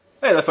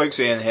Hey there folks,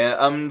 Ian here.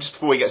 Just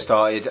before we get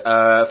started,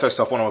 first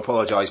off I want to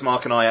apologise.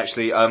 Mark and I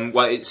actually,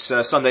 it's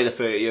Sunday the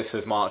 30th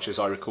of March as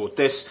I record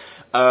this.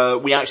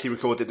 We actually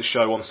recorded the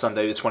show on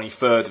Sunday the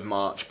 23rd of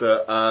March,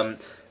 but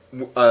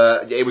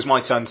it was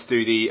my turn to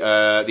do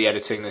the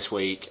editing this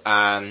week,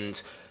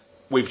 and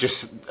we've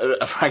just,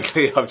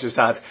 frankly, I've just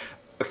had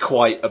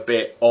quite a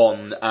bit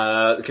on.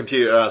 The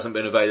computer hasn't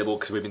been available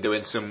because we've been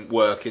doing some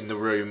work in the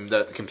room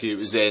that the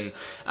computer's in,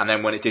 and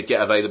then when it did get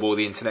available,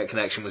 the internet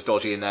connection was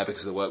dodgy in there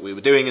because of the work we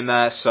were doing in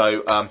there.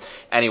 So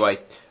anyway,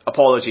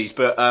 apologies.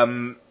 But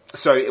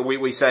so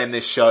we say in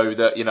this show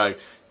that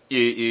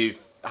you've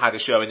had a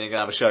show and you're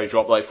gonna have a show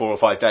drop like 4 or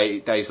 5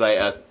 days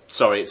later.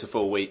 Sorry, it's a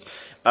full week.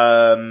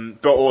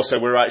 But also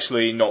we're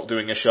actually not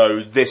doing a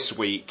show this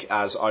week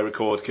as I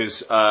record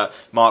because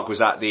Mark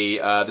was at the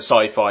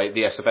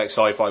SFX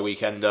Sci-Fi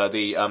weekend,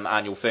 the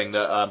annual thing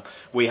that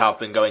we have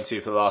been going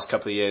to for the last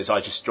couple of years.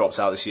 I just dropped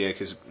out this year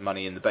because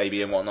money and the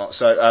baby and whatnot.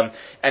 So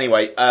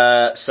anyway,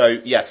 so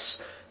yes,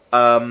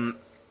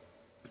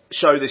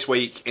 show this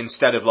week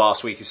instead of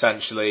last week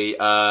essentially,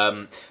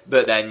 but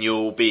then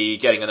you'll be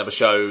getting another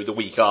show the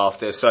week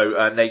after.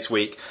 So next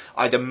week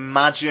I'd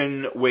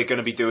imagine we're going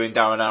to be doing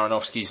Darren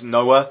Aronofsky's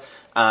Noah,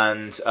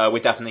 and we're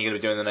definitely going to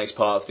be doing the next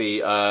part of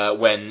the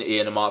When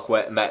Ian and Mark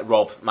Met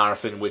Rob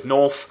marathon with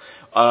North.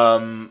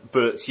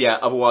 But yeah,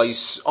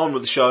 otherwise on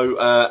with the show.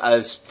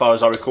 As far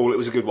as I recall, it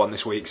was a good one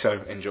this week, so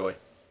enjoy.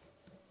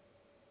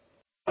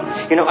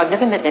 I've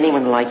never met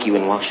anyone like you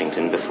in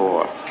Washington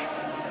before.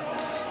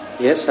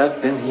 Yes,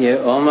 I've been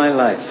here all my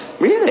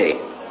life. Really?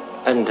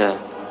 And,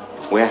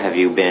 where have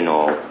you been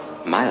all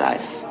my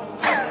life?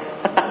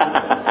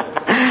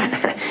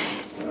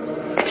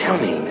 Tell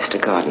me, Mr.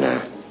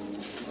 Gardner,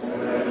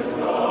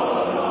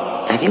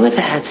 have you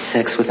ever had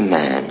sex with a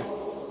man?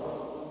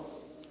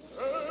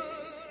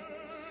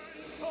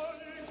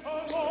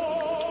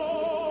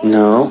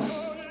 No,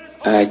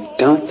 I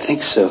don't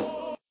think so.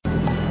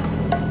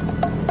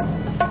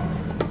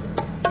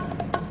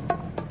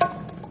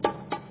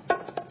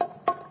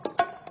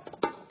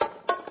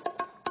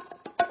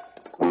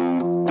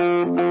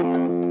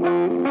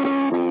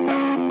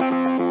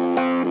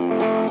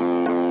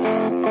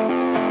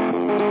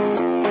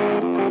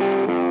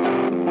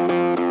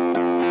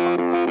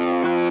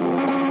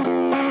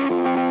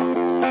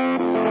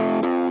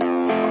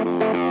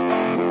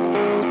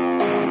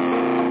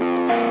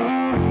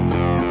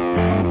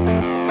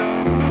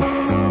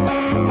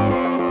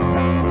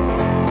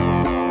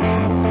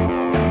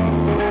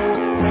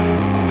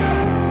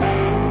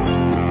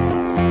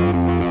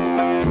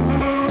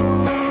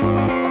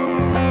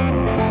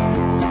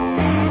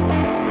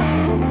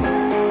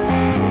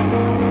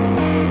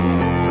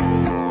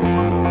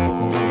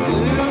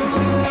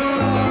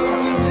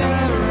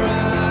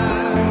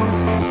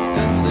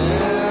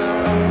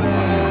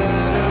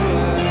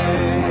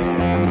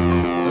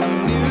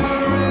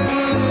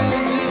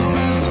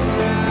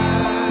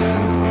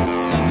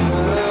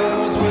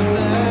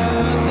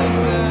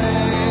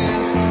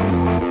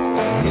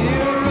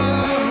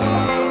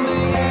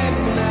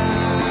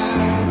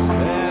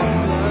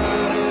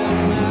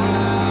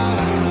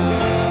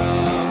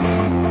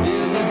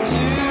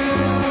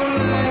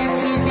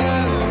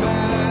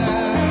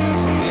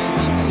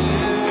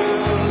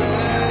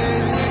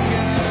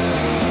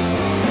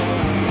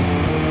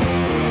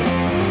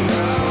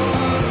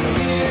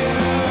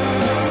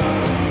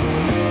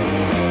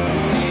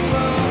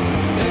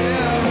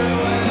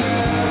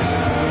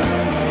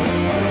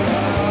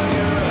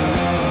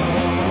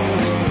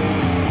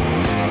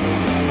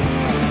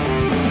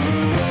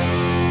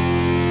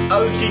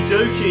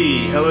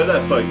 Hello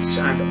there folks,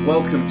 and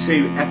welcome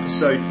to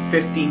episode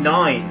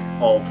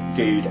 59 of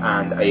Dude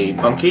and a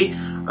Monkey.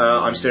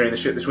 I'm steering the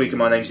ship this week and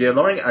my name's Ian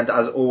Loring, and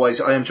as always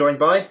I am joined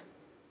by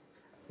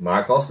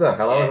Mark Foster.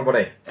 Hello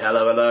everybody.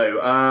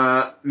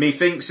 Hello.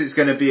 Methinks it's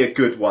going to be a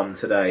good one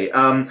today.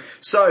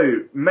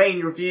 So,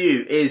 main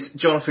review is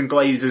Jonathan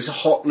Glazer's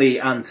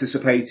hotly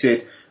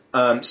anticipated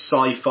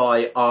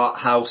sci-fi art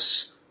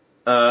house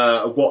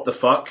What the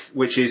Fuck,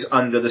 which is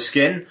Under the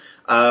Skin.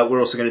 We're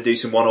also going to do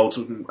some one old,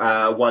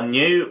 one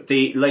new,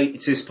 the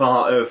latest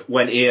part of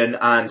When Ian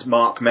and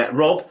Mark Met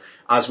Rob,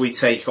 as we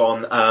take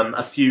on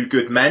A Few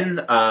Good Men,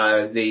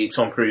 the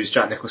Tom Cruise,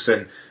 Jack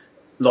Nicholson,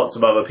 lots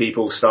of other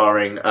people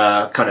starring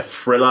kind of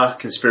thriller,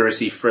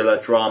 conspiracy thriller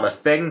drama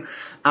thing.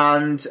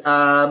 And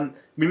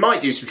we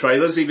might do some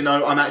trailers, even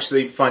though I'm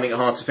actually finding it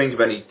hard to think of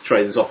any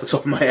trailers off the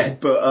top of my head.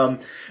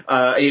 But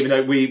even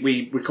though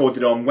we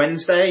recorded on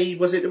Wednesday,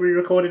 was it that we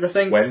recorded, I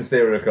think? Wednesday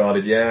we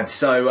recorded, yeah.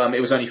 So it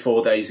was only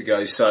 4 days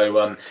ago.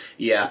 So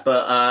yeah,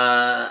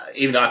 but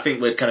even though I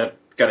think we're kind of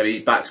going to be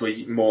back to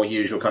a more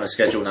usual kind of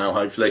schedule now,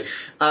 hopefully.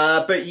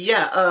 But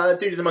yeah,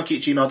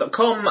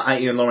 dudeandamonkey@gmail.com,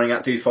 Ian Loring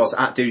 @dudefoss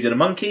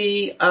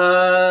 @dudeandamonkey.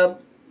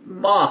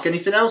 Mark,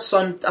 anything else?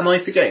 Am I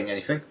forgetting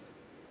anything?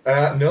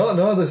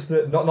 No, there's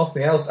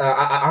nothing else.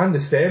 I'm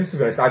the same, to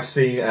be honest. I've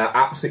seen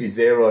absolutely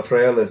zero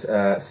trailers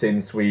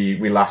since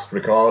we last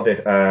recorded.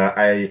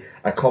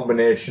 A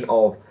combination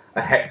of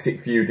a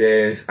hectic few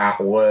days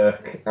at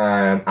work,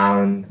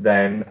 and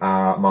then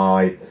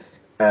my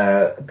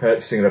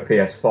purchasing a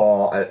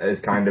PS4 has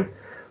kind of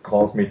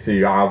caused me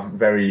to have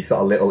very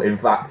sort of little. In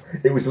fact,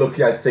 it was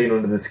lucky I'd seen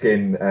Under the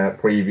Skin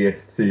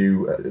previous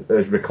to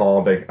us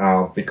recording,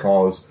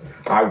 because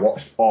I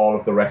watched all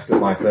of the rest of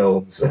my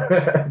films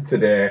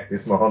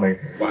this morning.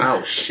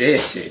 Wow,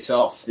 shit, it's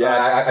off.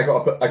 Yeah, I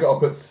got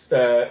up at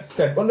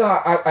 7. Well, no,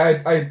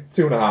 I had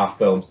 2.5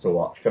 films to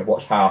watch. I've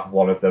watched half of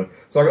one of them,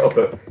 so I got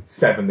up at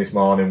 7 this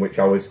morning, which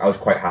I was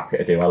quite happy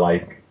to do. I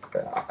like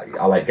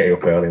getting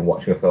up early and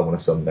watching a film on a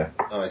Sunday.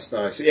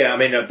 Nice. Yeah, I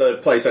mean, the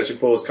PlayStation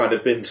 4 has kind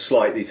of been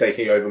slightly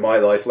taking over my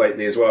life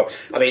lately as well.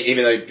 I mean,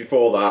 even though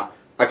before that,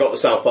 I got the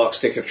South Park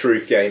Stick of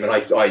Truth game and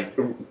I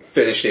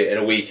finished it in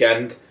a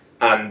weekend,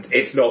 and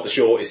it's not the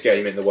shortest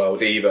game in the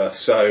world either,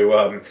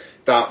 so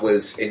that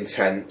was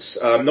intense.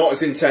 Not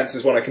as intense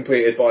as when I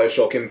completed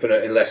Bioshock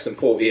Infinite in less than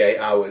 48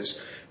 hours,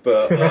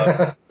 but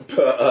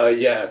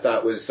yeah,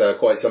 that was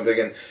quite something.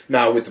 And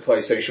now with the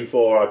PlayStation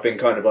 4, I've been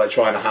kind of like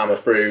trying to hammer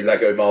through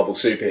Lego Marvel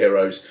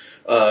Superheroes,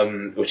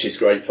 which is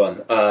great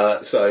fun.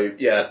 So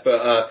yeah,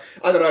 but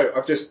I don't know,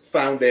 I've just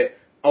found it.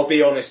 I'll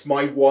be honest,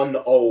 my one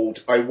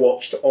old I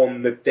watched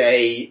on the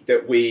day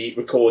that we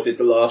recorded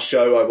the last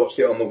show. I watched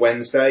it on the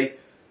Wednesday,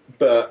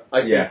 but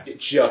I think it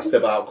just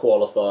about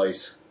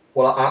qualifies.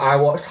 Well, I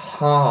watched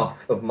half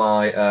of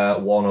my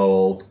one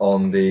old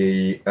on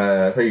the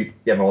my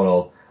one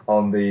old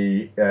on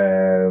the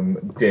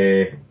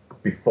day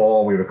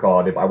before we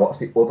recorded, but I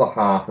watched the other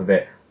half of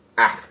it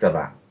after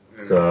that.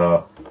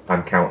 So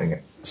I'm counting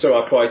it. So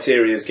our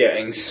criteria is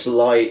getting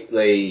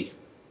slightly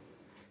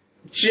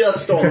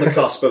just on the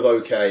cusp of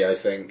okay, I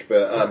think.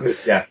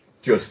 But yeah,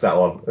 just that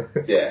one.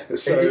 Yeah.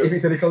 So if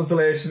it's any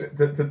consolation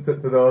to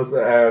those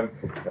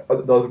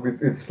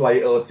with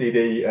slight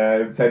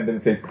OCD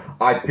tendencies,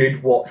 I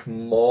did watch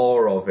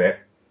more of it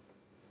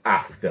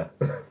after.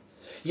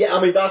 Yeah,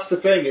 I mean, that's the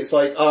thing. It's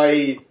like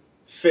I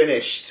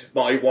finished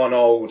my one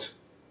old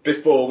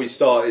before we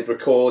started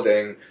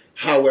recording.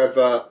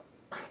 However,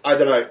 I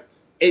don't know.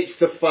 It's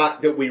the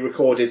fact that we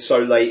recorded so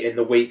late in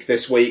the week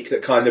this week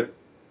that kind of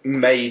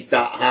made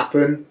that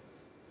happen.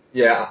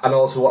 Yeah, and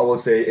also what I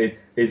will say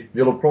is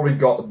you'll have probably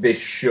got this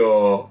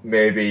show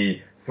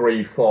maybe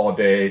 3-4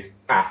 days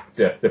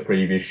after the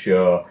previous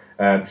show.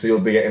 So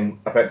you'll be getting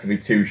effectively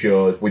 2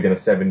 shows within a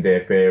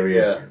 7-day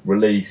period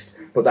released.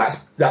 But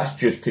that's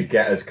just to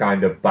get us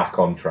kind of back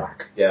on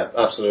track. Yeah,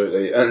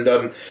 absolutely.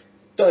 And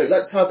so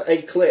let's have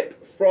a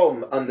clip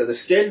from Under the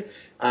Skin,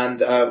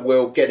 and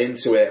we'll get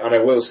into it. And I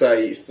will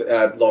say,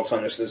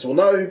 long-time listeners will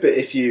know, but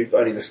if you've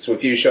only listened to a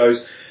few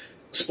shows,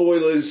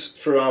 spoilers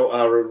throughout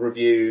our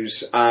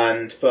reviews,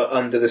 and for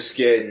Under the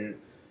Skin,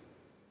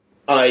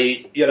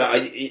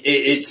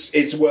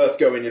 it's worth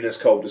going in as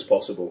cold as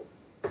possible.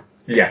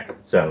 Yeah,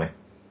 certainly.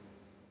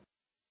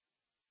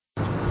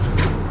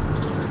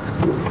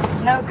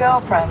 No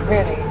girlfriend,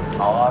 really?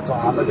 Oh, I don't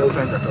have a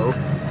girlfriend at all.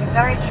 You're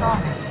very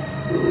charming.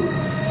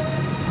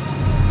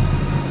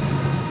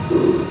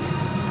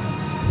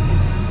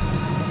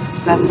 It's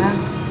better.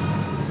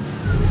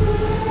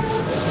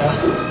 Yeah,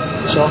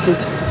 sorted. You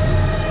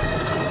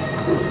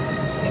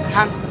have a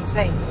handsome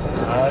face.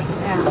 Aye.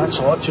 Yeah. Thanks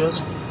a lot, cheers.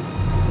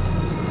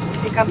 You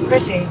think I'm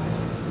pretty?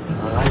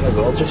 Aye, you're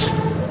gorgeous.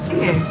 Do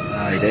you?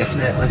 Aye,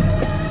 definitely.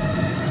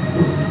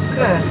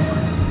 Good.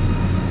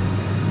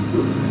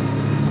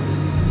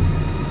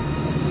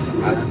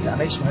 Aye, you've got a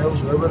nice smile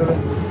as well, by the way.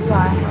 Do I?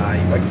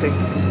 Aye, big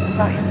time. What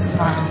about your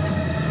smile?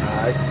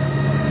 Aye. You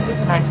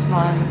have a nice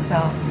smile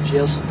yourself.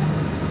 Cheers.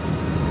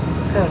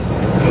 Good.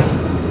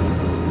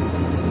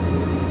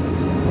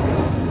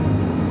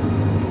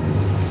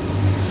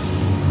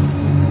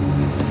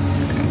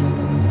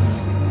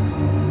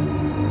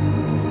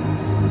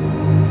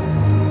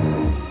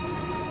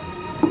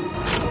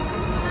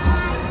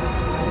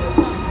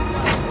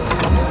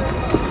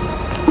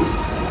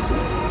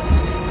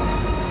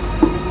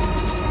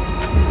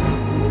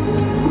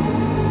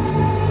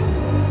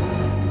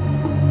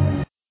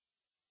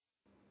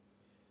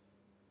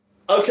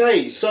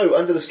 Okay, so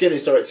Under the Skin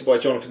is directed by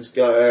Jonathan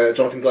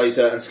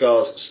Glazer and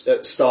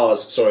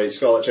stars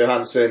Scarlett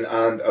Johansson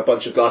and a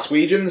bunch of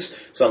Glaswegians,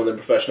 some of them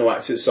professional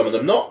actors, some of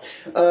them not.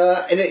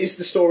 And it is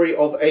the story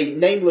of a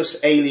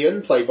nameless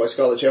alien played by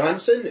Scarlett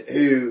Johansson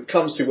who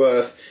comes to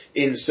Earth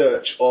in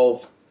search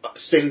of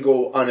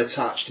single,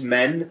 unattached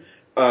men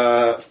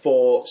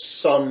for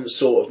some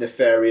sort of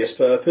nefarious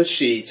purpose.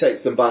 She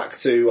takes them back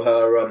to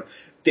her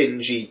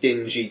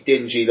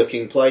dingy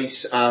looking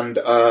place and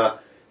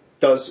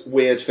does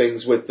weird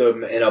things with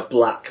them in a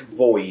black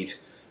void.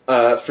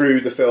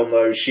 Through the film,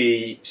 though,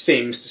 she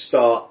seems to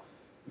start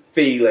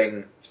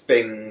feeling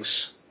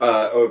things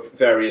of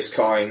various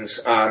kinds,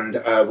 and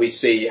we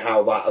see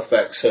how that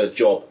affects her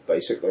job,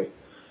 basically.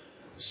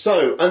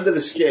 So, Under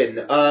the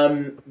Skin,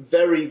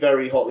 very,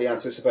 very hotly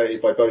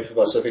anticipated by both of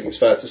us, I think it's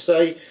fair to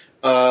say.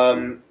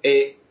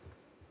 It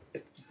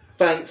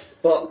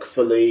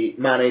thankfully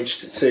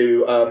managed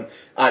to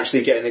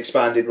actually get an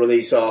expanded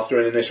release after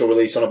an initial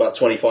release on about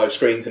 25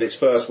 screens in its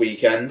first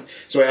weekend.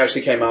 So it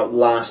actually came out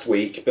last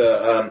week,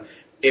 but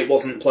it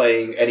wasn't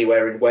playing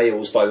anywhere in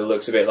Wales by the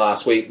looks of it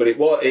last week, but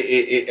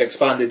it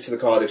expanded to the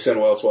Cardiff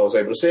Cinema Wales where I was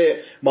able to see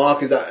it.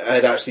 Mark had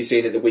actually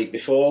seen it the week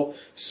before,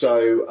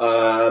 so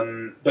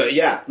but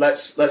yeah,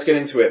 let's get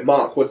into it.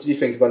 Mark, what did you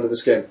think of Under the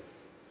Skin?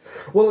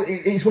 Well,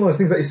 it's one of those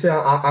things that you say.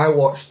 I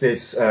watched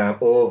this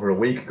over a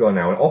week ago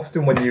now, and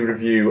often when you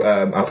review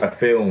a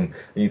film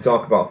and you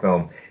talk about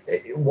film,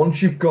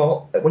 once you've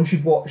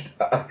watched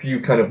a few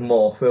kind of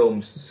more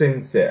films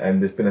since it,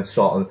 and there's been a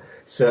sort of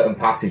certain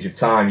passage of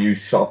time, you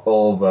sort of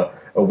over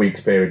a week's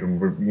period,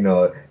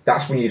 and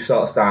that's when you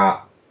sort of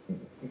start.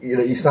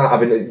 You start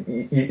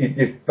having,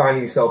 you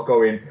find yourself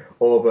going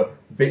over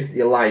bits that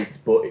you liked,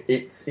 but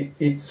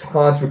it's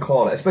hard to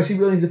recall it, especially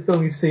when it's a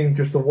film you've seen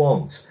just the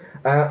once.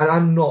 And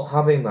I'm not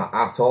having that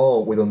at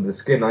all with Under the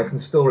Skin. I can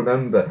still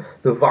remember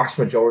the vast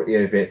majority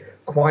of it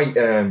quite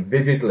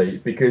vividly,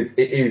 because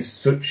it is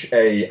such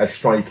a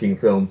striking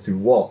film to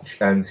watch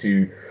and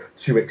to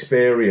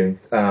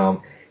experience.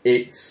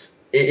 It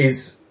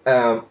is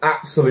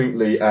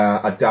absolutely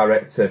a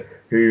director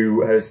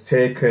who has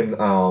taken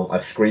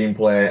a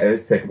screenplay,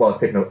 has taken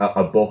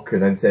a book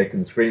and then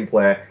taken the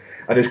screenplay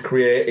and has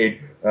created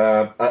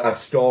a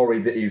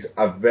story that is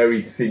a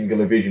very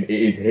singular vision.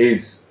 It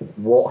is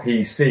what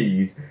he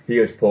sees, he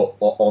has put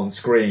on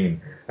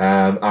screen,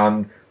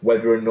 and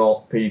whether or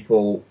not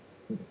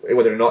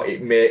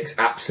it makes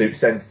absolute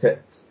sense,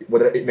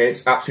 whether it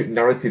makes absolute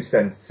narrative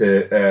sense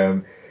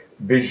to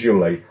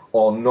visually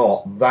or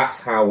not, that's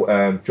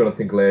how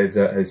Jonathan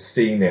Glazer has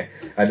seen it,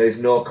 and there's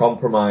no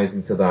compromise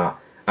into that.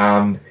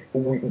 And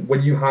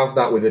when you have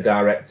that with a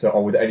director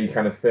or with any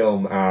kind of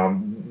film,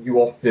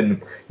 you either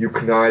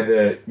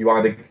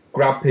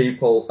grab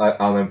people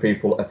and then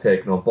people are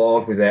taken on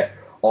board with it,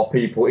 or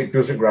it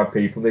doesn't grab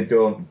people, they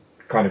don't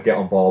kind of get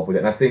on board with it.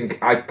 And I think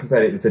I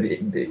compared it and said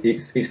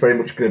it's very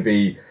much going to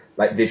be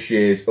like this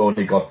year's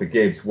Only God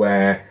Forgives,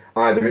 where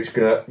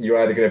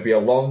you're either going to be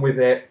along with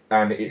it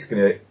and it's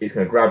going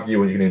to grab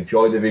you and you're going to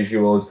enjoy the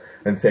visuals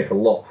and take a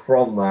lot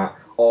from that,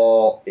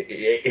 or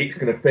it's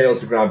going to fail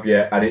to grab you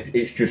and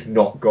it's just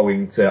not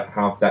going to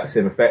have that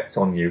same effect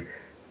on you.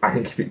 I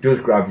think if it does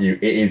grab you,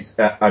 it is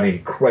an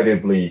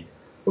incredibly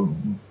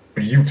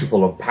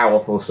beautiful and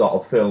powerful sort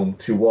of film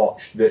to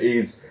watch that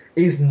is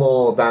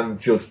more than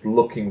just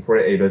looking for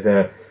it as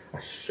a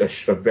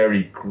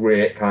very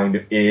great kind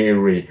of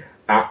eerie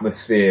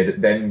atmosphere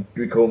that then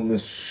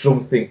becomes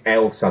something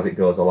else as it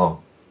goes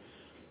along.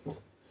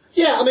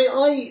 Yeah, I mean,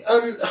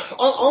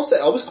 I'll say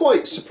I was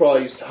quite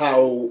surprised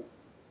how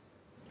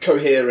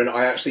coherent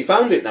I actually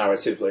found it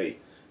narratively.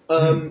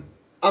 I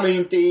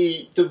mean,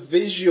 the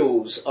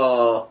visuals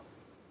are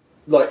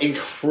like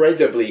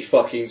incredibly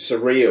fucking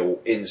surreal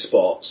in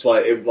spots,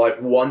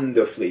 like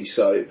wonderfully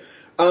so.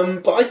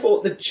 But I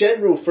thought the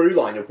general through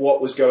line of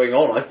what was going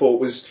on, I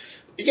thought was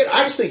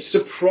actually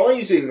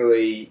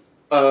surprisingly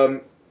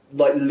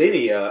like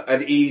linear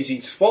and easy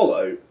to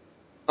follow.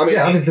 I mean,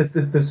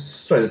 there's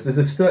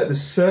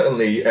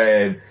certainly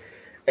a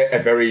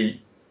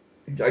very,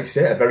 like I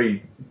say, a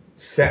very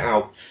set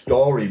out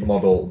story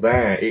model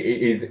there.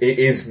 It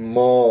is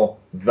more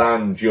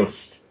than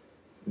just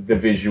the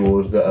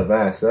visuals that are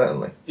there,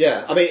 certainly.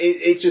 Yeah, I mean,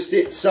 it's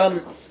I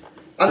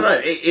don't know,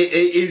 it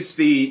is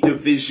the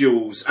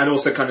visuals and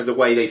also kind of the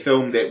way they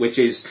filmed it, which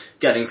is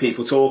getting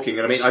people talking.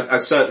 And I mean, I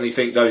certainly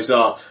think those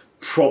are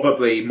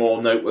probably more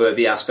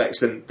noteworthy aspects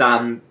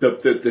than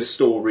the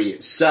story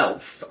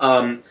itself.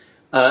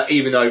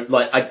 Even though,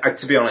 like,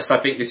 to be honest, I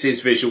think this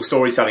is visual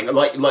storytelling.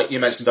 Like you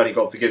mentioned, Only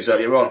God Forgives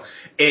earlier on.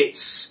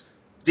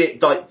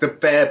 Like, the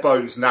bare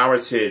bones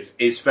narrative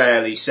is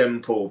fairly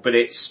simple, but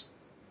it's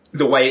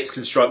the way it's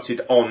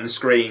constructed on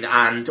screen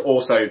and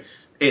also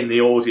in the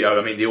audio.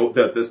 I mean,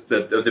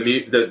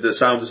 the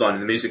sound design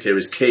and the music here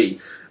is key.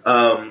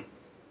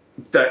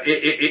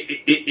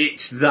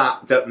 It's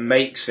that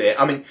makes it.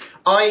 I mean,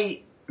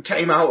 I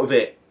came out of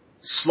it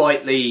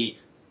slightly.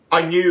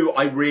 I knew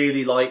I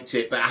really liked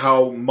it, but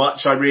how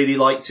much I really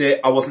liked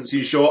it, I wasn't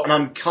too sure, and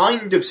I'm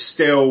kind of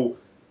still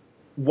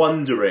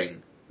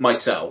wondering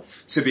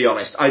myself, to be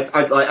honest.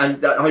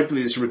 And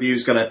hopefully this review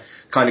is going to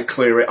kind of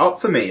clear it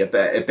up for me a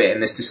bit in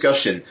this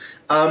discussion.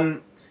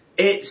 I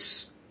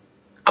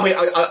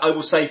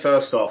will say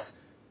first off,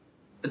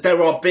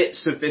 there are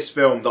bits of this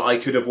film that I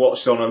could have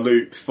watched on a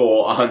loop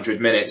for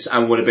 100 minutes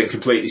and would have been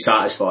completely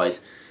satisfied.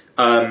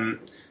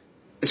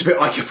 It's a bit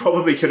like I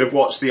probably could have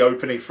watched the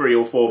opening 3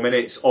 or 4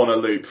 minutes on a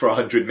loop for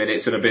 100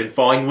 minutes and have been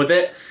fine with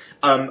it.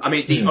 I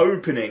mean, the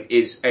opening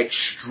is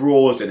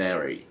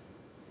extraordinary.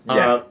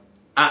 Yeah.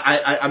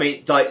 I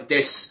mean, like,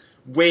 this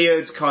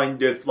weird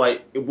kind of,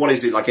 like, what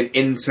is it, like an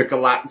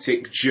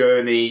intergalactic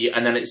journey,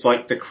 and then it's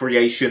like the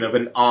creation of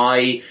an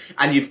eye,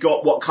 and you've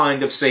got what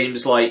kind of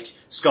seems like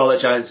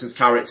Scarlett Johansson's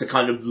character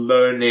kind of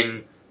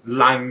learning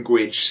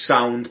language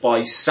sound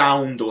by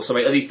sound or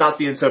something. At least that's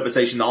the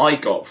interpretation that I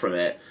got from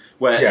it.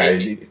 Where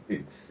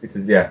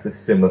it's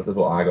similar to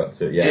what I got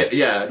to.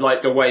 Yeah,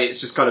 like the way it's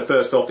just kind of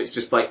first off, it's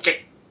just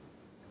like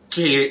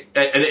and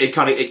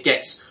it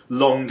gets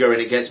longer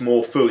and it gets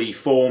more fully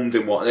formed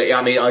and what.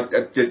 I mean, I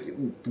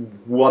did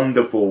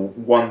wonderful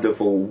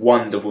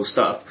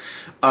stuff.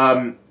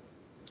 And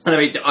I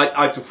mean,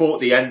 I thought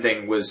the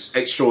ending was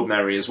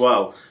extraordinary as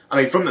well. I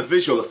mean, from the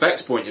visual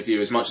effects point of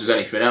view, as much as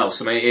anything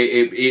else, I mean,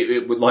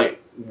 it would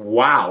like,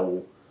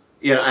 wow.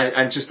 You know,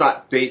 and just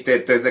that,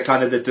 the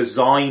kind of the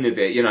design of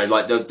it, you know,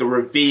 like the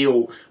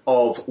reveal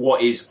of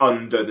what is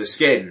under the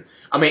skin.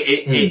 I mean,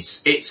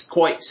 it's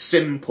quite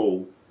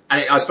simple.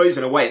 And I suppose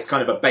in a way it's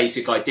kind of a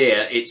basic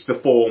idea. It's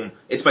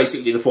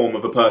basically the form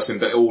of a person,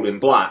 but all in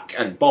black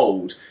and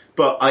bold.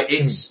 But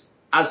it's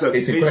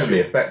incredibly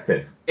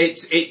effective.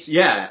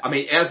 Yeah. I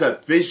mean, as a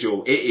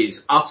visual, it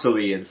is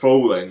utterly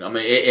enthralling. I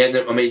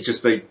mean,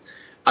 just the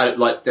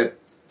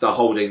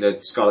holding the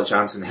Scarlett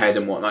Johansson head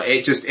and whatnot.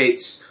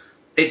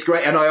 It's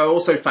great. And I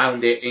also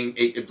found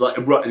it like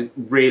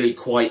really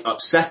quite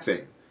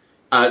upsetting.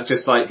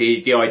 Just like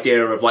the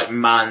idea of like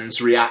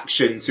man's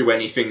reaction to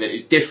anything that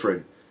is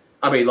different.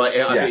 I mean, like,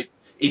 I mean,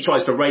 he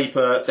tries to rape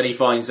her, then he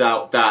finds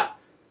out that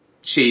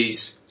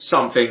she's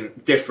something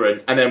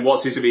different, and then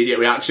what's his immediate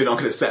reaction? I'm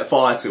going to set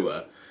fire to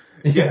her.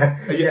 Yeah.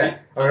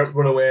 I'm going to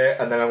run away,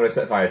 and then I'm going to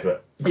set fire to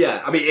it.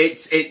 Yeah, I mean,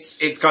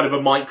 it's kind of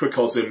a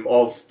microcosm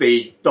of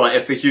the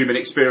human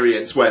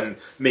experience when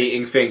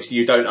meeting things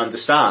you don't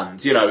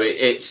understand. You know,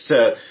 it's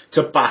to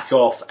back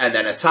off and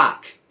then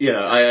attack. You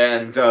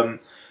know,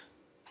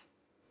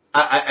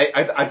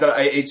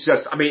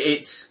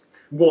 it's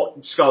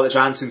what Scarlett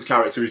Johansson's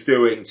character is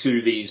doing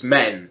to these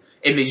men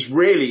in these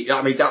really,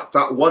 I mean,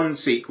 that one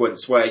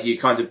sequence where you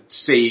kind of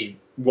see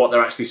what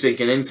they're actually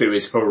sinking into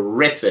is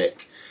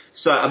horrific.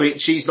 So, I mean,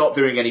 she's not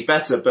doing any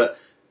better, but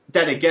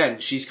then again,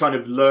 she's kind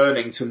of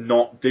learning to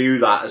not do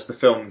that as the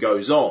film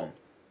goes on.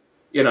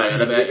 You know,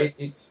 and I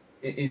mean,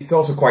 it's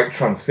also quite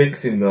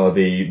transfixing though,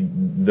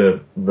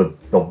 the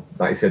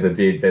like you said,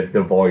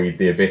 the void,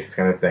 the abyss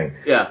kind of thing.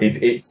 Yeah.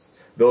 It's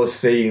those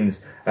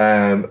scenes,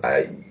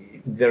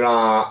 there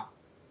are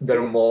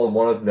more than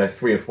one of them, there's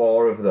 3 or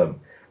 4 of them.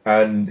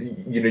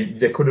 And, you know,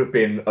 there could have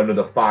been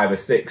another 5 or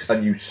 6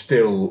 and you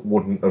still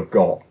wouldn't have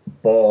got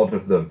bored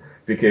of them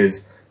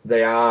because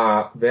they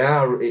are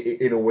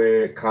in a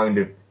way kind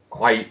of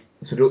quite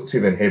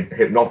seductive and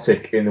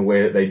hypnotic in the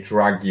way that they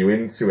drag you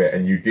into it,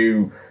 and you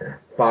do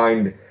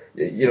find,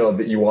 you know,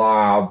 that you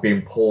are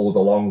being pulled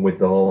along with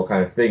the whole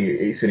kind of thing.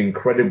 It's an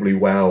incredibly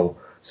well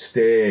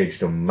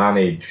staged and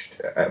managed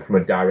from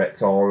a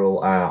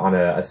directorial and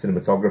a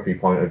cinematography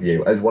point of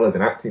view, as well as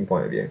an acting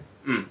point of view.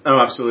 Oh,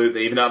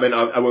 absolutely. Even, I mean,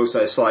 I will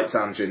say a slight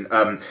tangent.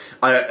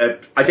 I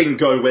didn't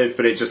go with,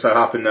 but it just so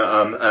happened that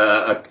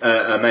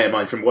a mate of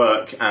mine from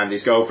work and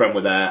his girlfriend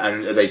were there,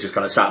 and they just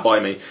kind of sat by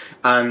me.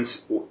 And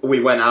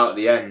we went out at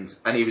the end,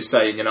 and he was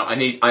saying, you know, I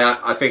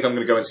think I'm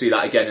going to go and see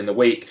that again in the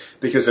week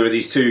because there were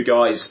these 2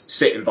 guys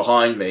sitting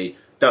behind me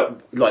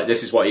that, like,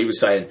 this is what he was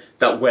saying,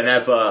 that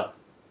whenever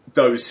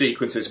those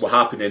sequences were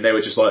happening, they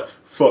were just like,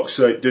 fuck's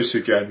sake, this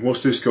again,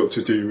 what's this got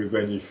to do with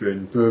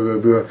anything, blah, blah,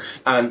 blah.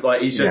 And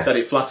like, he just said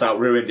it flat out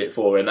ruined it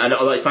for him, and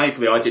like,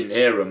 thankfully I didn't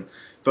hear him,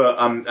 but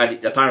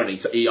and apparently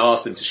he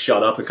asked them to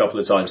shut up a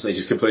couple of times and they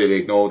just completely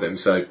ignored him,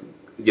 so,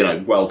 you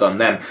know, well done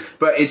them.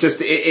 But it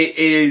just, it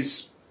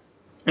is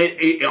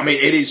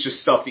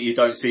just stuff that you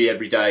don't see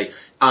every day,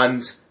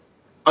 and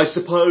I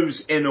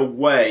suppose in a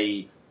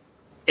way,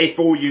 if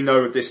all you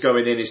know of this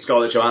going in is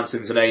Scarlett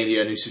Johansson's an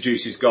alien who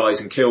seduces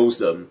guys and kills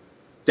them,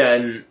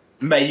 then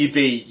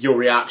maybe your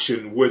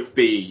reaction would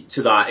be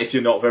to that if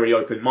you're not very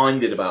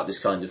open-minded about this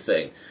kind of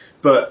thing.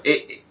 But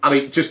I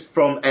mean, just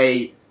from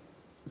a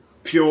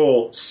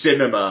pure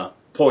cinema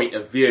point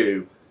of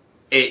view,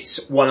 it's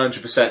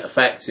 100%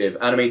 effective.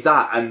 And I mean,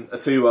 that and a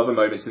few other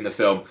moments in the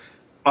film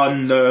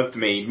unnerved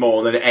me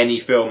more than any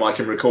film I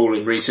can recall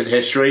in recent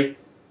history.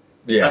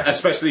 Yeah.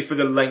 Especially for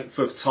the length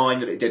of time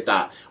that it did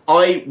that.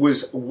 I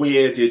was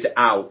weirded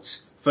out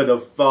for the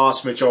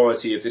vast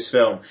majority of this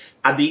film.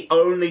 And the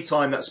only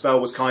time that spell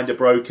was kind of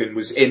broken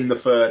was in the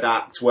 3rd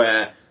act,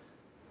 where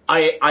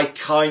I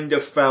kind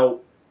of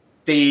felt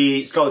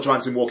the Scarlett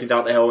Johansson walking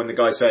down the hill and the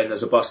guy saying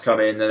there's a bus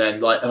coming, and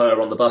then like her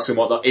on the bus and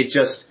whatnot. It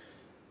just,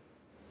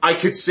 I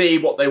could see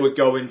what they were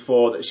going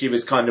for, that she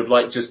was kind of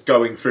like just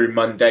going through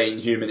mundane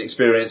human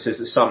experiences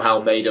that somehow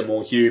made her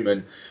more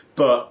human.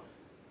 But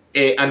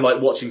and like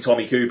watching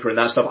Tommy Cooper and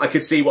that stuff, I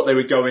could see what they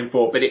were going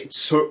for, but it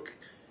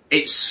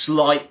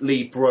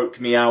slightly broke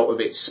me out of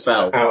its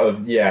spell.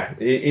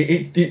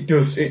 It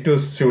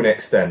does to an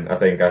extent, I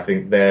think. I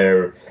think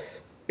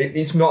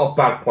it's not a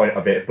bad point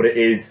of it, but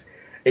it's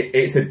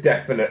a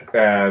definite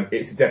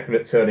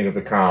turning of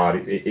the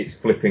card. It's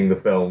flipping the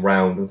film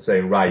round and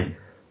saying, right,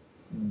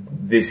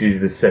 this is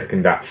the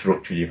 2nd act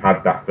structure. You've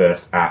had that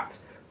 1st act.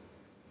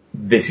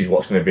 This is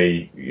what's going to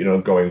be, you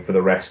know, going for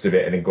the rest of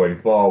it, and then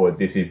going forward,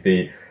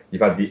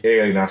 you've had the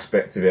alien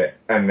aspect of it,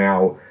 and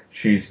now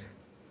she's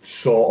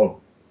sort of,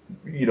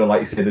 you know,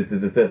 like you said,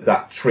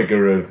 that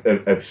trigger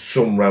of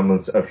some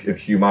remnants of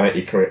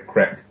humanity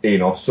crept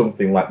in, or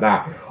something like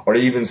that, or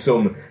even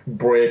some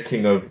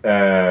breaking of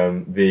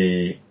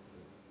the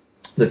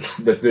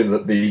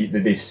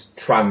this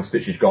trance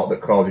that she's got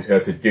that causes her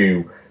to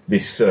do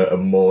this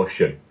certain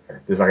motion.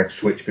 There's like a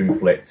switch been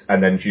flicked,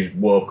 and then she's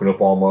woken up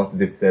almost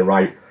as if to say,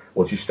 right,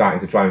 well, she's starting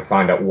to try and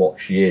find out what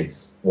she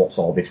is. What's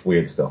all this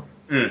weird stuff?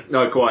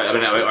 No, quite. I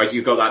mean,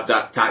 you've got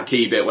that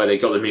key bit where they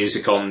got the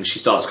music on, and she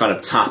starts kind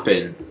of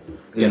tapping,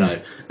 you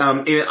know.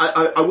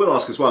 I will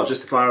ask as well,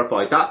 just to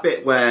clarify, that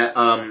bit where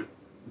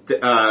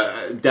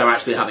they're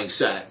actually having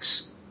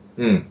sex.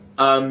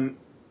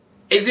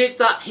 Is it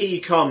that he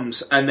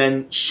comes and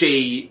then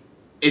she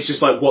is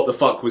just like, what the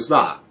fuck was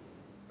that?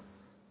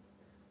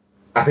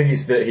 I think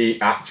it's that he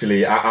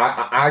actually.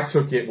 I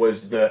took it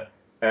was that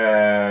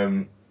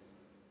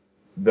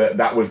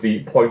that was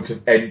the point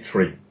of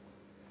entry,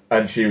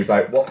 and she was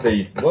like, "What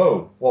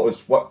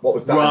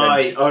was that?"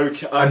 Right.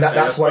 Okay. And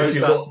that's why she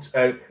looked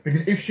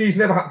because if she's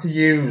never had to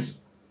use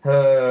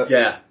her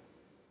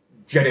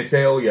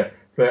genitalia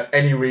for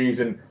any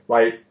reason,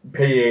 like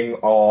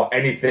peeing or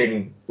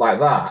anything like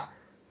that,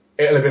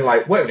 it'll have been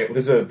like, wait a minute,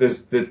 there's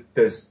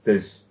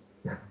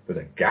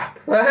a gap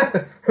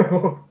there.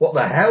 What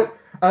the hell?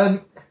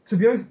 To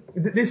be honest,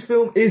 this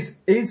film is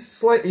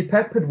slightly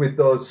peppered with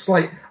those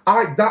slight.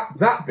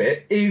 That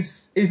bit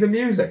is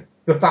amusing.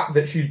 The fact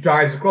that she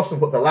drives across and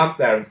puts a lamp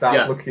there and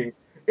starts looking,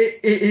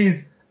 it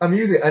is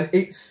amusing, and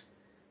it's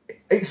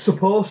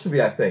supposed to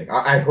be. I think.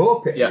 I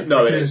hope it. Yeah, is.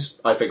 No, it is.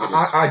 I think it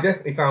is. I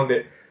definitely found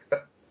it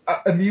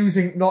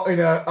amusing. Not in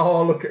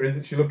a look at her,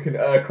 isn't she looking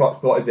at her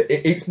crotch? What is it?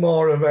 It's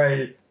more of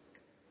a,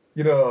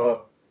 you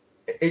know,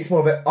 it's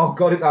more of a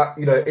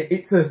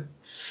it's a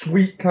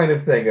sweet kind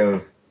of thing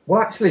of.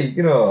 Well, actually,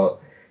 you know,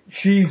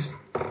 she's.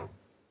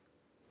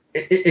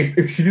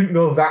 If she didn't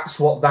know that's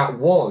what that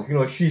was, you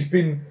know, she's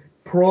been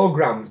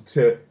programmed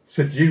to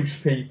seduce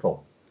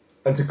people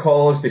and to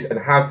cause this and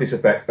have this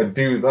effect and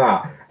do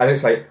that. And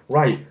it's like,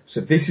 right,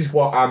 so this is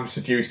what I'm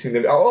seducing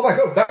them. Oh my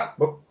god,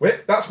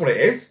 that's what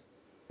it is.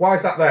 Why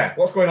is that there?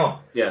 What's going on?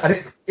 Yeah. And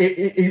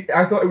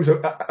I thought it was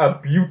a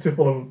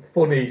beautiful and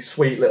funny,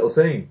 sweet little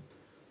scene.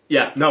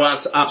 Yeah, no,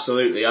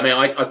 absolutely. I mean,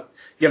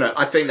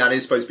 I think that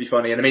is supposed to be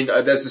funny. And I mean,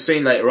 there's a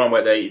scene later on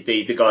where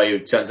the guy who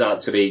turns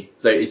out to be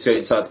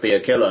a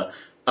killer,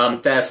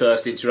 their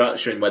first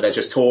interaction where they're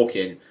just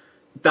talking,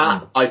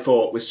 that I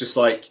thought was just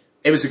like,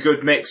 it was a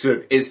good mix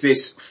of, is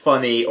this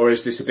funny or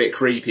is this a bit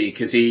creepy?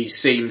 Cause he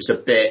seems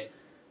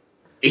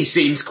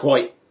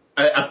quite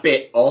a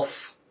bit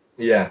off.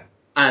 Yeah.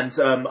 And,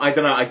 I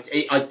don't know,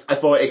 I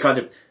thought it kind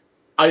of,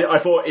 I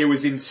thought it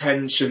was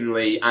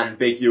intentionally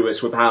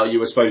ambiguous with how you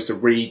were supposed to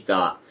read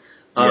that.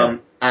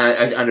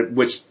 And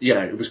which, you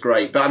know, it was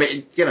great. But I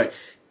mean, you know,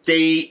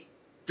 the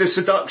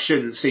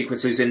seduction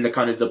sequences in the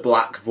kind of the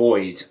black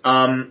void,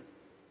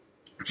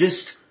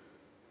 just,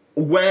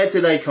 where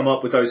do they come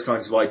up with those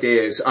kinds of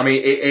ideas? I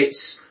mean,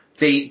 it's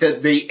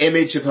the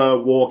image of her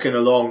walking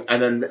along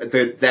and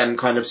then them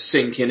kind of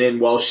sinking in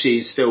while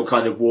she's still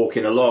kind of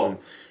walking along.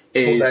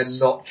 But they're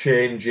not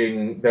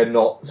changing, they're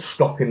not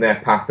stopping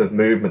their path of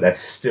movement, they're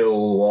still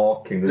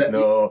walking, there's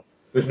no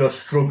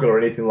struggle or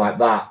anything like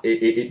that,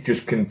 it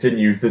just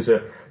continues,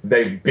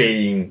 they've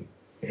been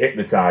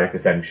hypnotised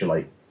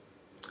essentially.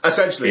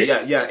 Essentially,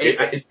 yeah.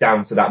 It's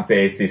down to that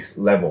basis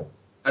level.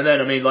 And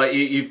then, I mean, like,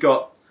 you've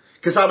got,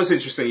 cause that was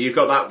interesting, you've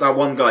got that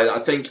one guy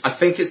that I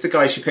think it's the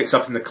guy she picks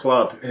up in the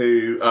club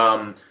who,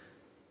 I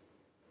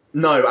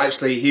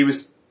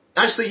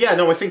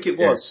think it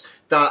was,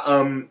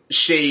 that,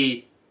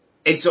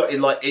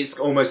 it's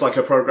almost like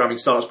her programming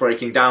starts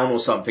breaking down or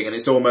something, and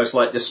it's almost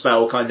like the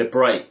spell kind of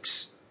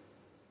breaks.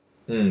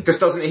 Because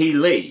doesn't he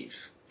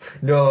leave?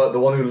 No, the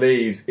one who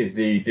leaves is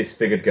the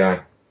disfigured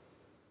guy.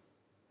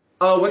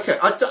 Oh, okay.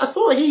 I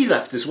thought he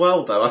left as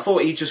well, though. I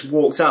thought he just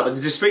walked out, but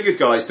the disfigured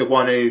guy's the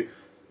one who...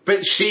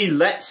 But she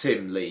lets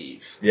him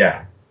leave.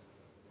 Yeah.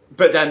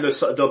 But then the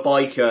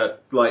biker,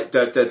 like,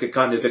 the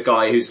kind of the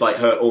guy who's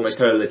like almost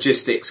her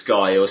logistics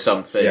guy or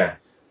something. Yeah.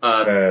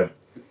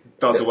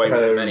 Does away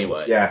with him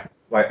anyway. Yeah,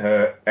 like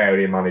her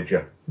area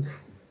manager.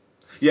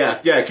 Yeah,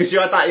 because you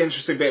had that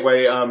interesting bit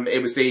where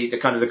it was the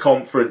kind of the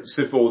conference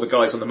of all the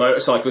guys on the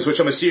motorcycles,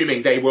 which I'm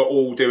assuming they were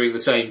all doing the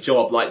same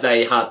job, like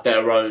they had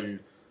their own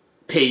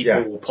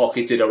people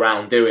pocketed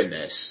around doing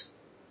this.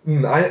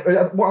 What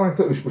I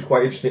thought was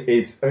quite interesting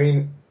is, I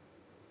mean,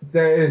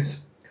 there's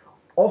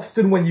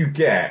often when you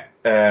get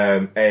a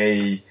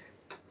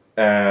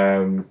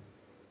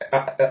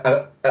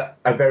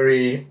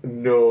very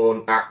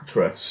known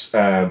actress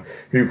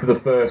who for the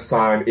first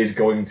time is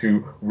going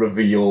to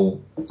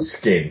reveal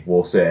skin,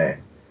 we'll say,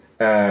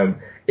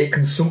 it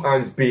can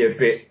sometimes be a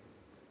bit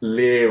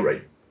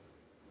leery.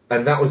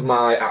 And that was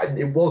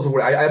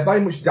I very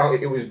much doubt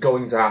it was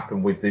going to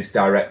happen with this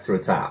director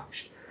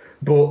attached.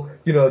 But,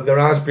 you know, there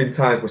has been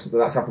times where something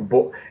that's happened,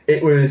 but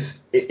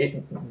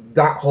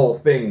that whole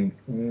thing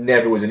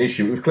never was an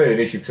issue. It was clearly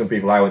an issue for some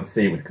people I went to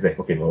see it with because they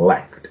fucking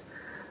left.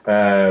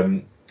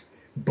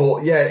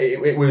 But yeah,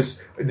 it was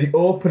the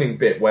opening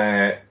bit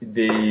where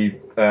the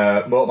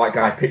motorbike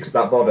guy picks up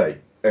that body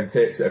and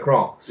takes it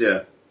across.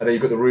 Yeah. And then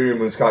you've got the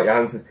room and Scarlett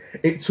Johansson.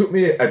 It took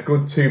me a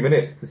good 2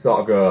 minutes to sort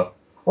of go,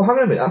 oh, hang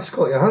on a minute, that's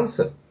Scarlett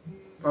Johansson.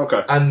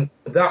 Okay. And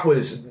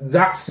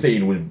that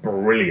scene was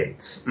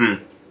brilliant.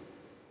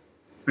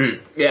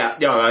 Yeah,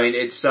 I mean,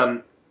 it's,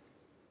 I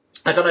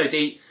don't know,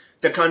 the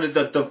kind of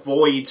the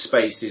void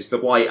spaces, the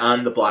white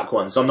and the black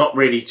ones, I'm not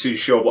really too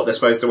sure what they're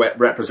supposed to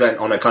represent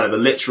on a kind of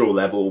a literal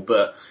level,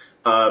 but,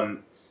 I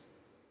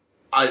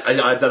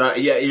don't know,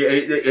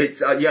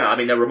 yeah, I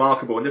mean, they're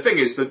remarkable. And the thing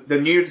is, the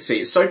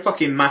nudity is so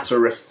fucking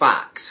matter of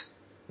fact.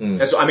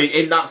 I mean,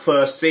 in that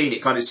first scene,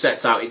 it kind of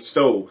sets out its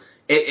stall.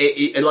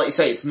 It like you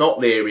say, it's not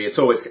leery at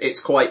all.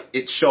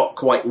 It's shot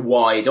quite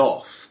wide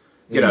off.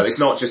 You know, it's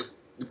not just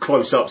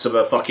close-ups of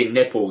her fucking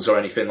nipples or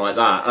anything like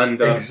that.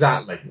 And,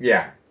 exactly,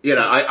 yeah. You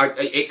know,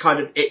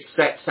 it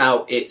sets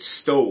out its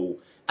stall.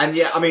 And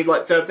yeah, I mean,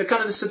 like, the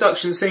kind of the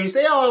seduction scenes,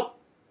 they are,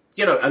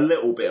 you know, a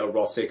little bit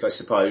erotic, I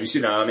suppose.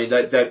 You know, I mean,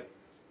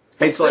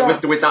 it's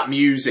like with that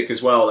music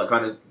as well, that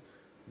kind of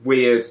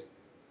weird,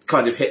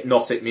 kind of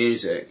hypnotic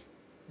music.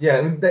 Yeah,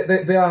 I mean,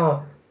 they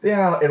are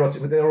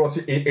erotic, but they're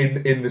erotic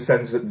in the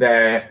sense that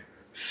they're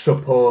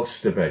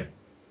supposed to be.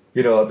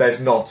 You know, there's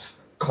not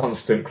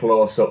constant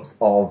close-ups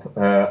of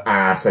her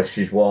ass as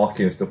she's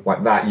walking and stuff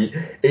like that.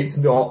 It's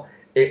not.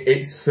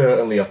 It's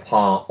certainly a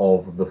part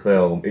of the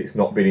film. It's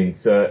not been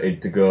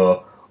inserted to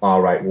go,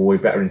 alright, well, we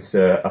better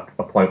insert a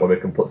point where we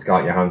can put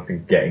Scarlett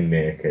Johansson getting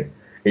naked.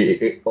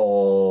 It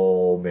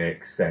all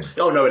makes sense.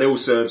 Oh no, it all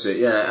serves it,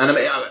 yeah. And I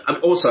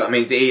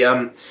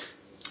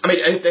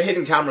mean, the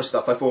hidden camera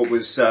stuff I thought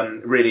was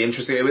really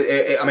interesting.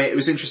 It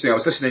was interesting. I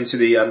was listening to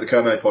the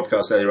Kermode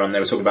podcast earlier on. They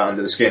were talking about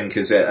Under the Skin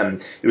because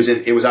it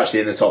was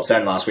actually in the top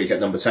 10 last week at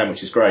number 10,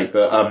 which is great.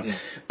 But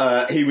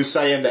he was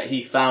saying that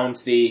he found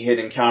the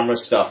hidden camera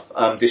stuff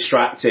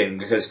distracting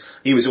because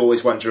he was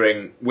always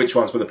wondering which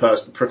ones were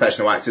the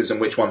professional actors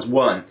and which ones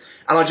weren't.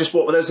 And I just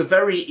thought, well, there's a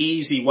very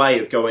easy way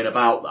of going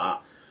about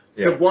that.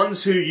 Yeah. The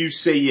ones who you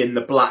see in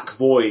the black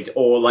void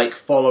or like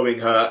following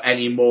her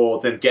any more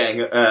than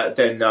talking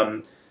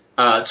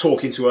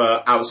to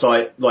her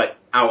outside, like,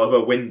 out of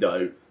her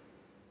window,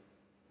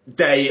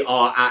 they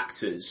are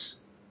actors.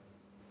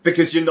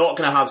 Because you're not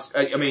gonna have,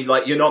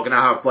 you're not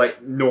gonna have,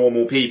 like,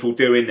 normal people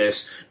doing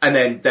this, and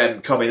then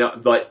them coming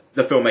up, like,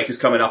 the filmmakers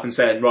coming up and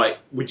saying, right,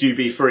 would you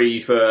be free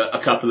for a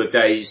couple of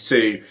days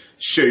to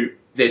shoot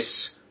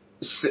this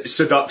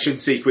seduction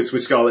sequence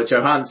with Scarlett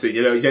Johansson?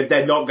 You know,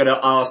 they're not gonna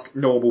ask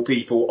normal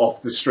people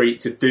off the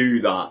street to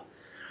do that.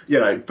 You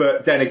know,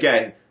 but then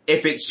again,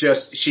 if it's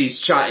just,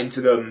 she's chatting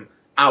to them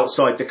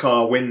outside the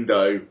car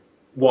window,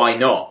 why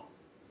not?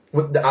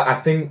 Well,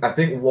 I think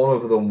one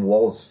of them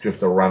was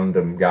just a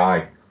random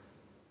guy.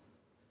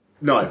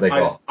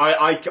 No,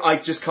 I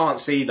just can't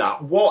see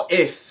that. What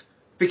if,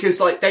 because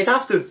like, they'd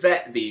have to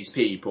vet these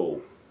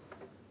people.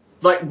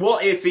 Like,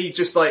 what if he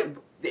just like,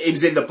 he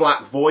was in the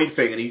black void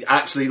thing and he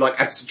actually like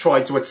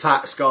tried to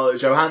attack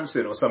Scarlett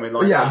Johansson or something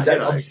like that?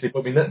 Yeah, obviously, but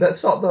I mean, that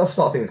sort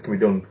of things can be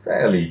done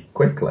fairly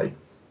quickly.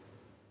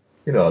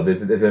 You know,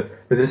 there's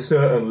a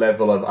certain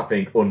level of, I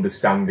think,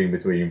 understanding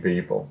between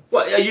people.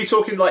 Well, are you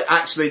talking like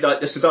actually like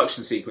the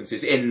seduction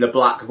sequences in the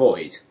black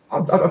void?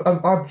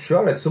 I'm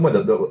sure it's somewhere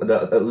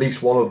that at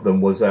least one of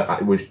them was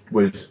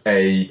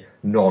a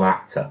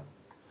non-actor.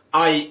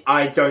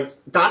 I don't.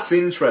 That's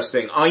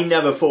interesting. I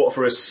never thought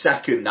for a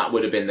second that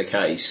would have been the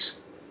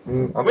case.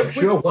 I'm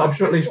sure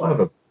at least one of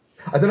them.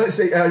 I don't know.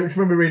 See, I just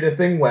remember reading a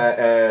thing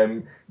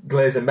where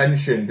Glazer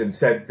mentioned and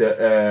said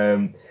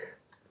that.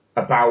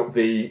 About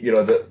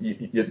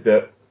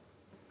that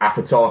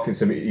after talking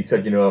to me, he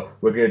said, you know,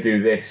 we're going to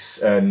do this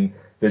and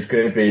we're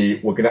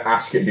going to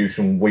ask you to do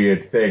some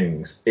weird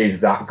things. Is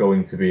that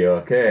going to be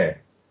okay?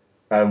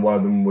 And one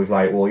of them was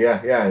like, well,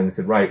 yeah. And he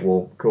said, right,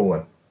 well, cool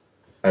then.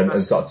 And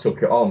sort of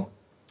took it on.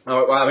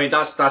 Oh, well, I mean,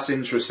 that's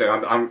interesting.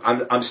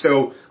 I'm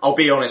still, I'll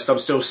be honest, I'm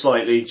still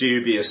slightly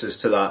dubious as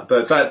to that,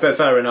 but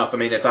fair enough. I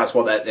mean, if that's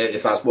what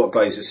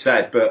Glazer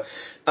said, but,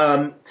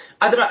 I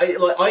don't know,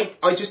 like,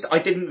 I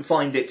didn't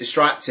find it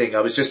distracting.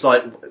 I was just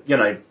like, you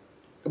know,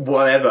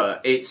 whatever.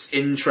 It's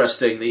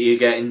interesting that you're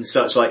getting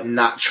such like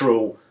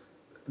natural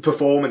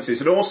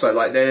performances. And also,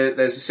 like,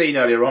 there's a scene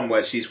earlier on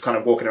where she's kind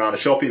of walking around a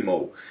shopping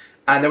mall.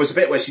 And there was a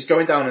bit where she's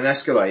going down an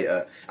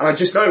escalator, and I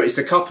just noticed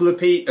a couple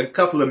of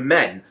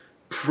men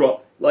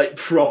proper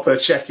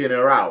checking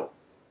her out.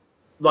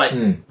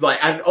 And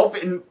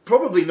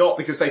probably not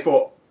because they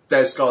thought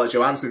there's Scarlett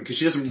Johansson, because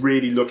she doesn't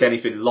really look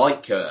anything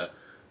like her.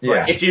 Yeah.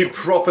 Like, if you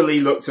properly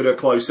looked at her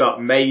close up,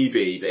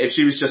 maybe, but if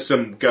she was just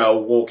some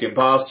girl walking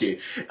past you.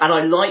 And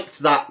I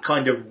liked that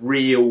kind of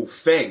real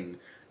thing.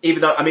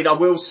 Even though, I mean, I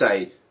will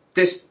say,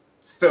 this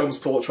film's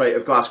portrait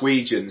of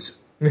Glaswegians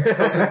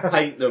doesn't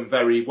paint them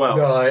very well.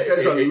 No,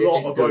 There's a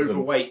lot of doesn't.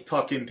 overweight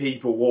fucking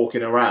people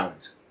walking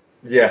around.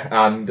 Yeah,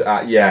 and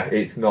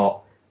it's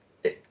not.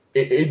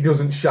 It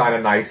doesn't shine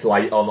a nice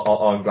light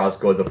on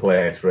Glasgow as a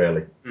place,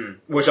 really.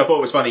 Which I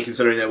thought was funny,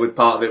 considering that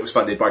part of it was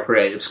funded by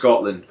Creative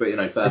Scotland. But, you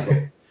know, fair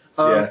play.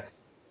 Yeah.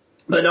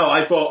 But no,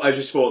 I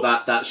just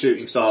thought that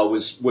shooting style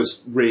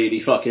was really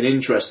fucking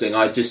interesting.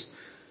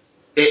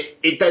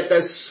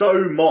 there's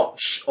so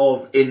much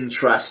of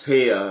interest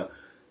here,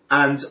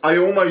 and I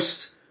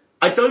almost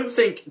I don't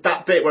think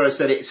that bit where I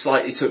said it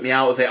slightly took me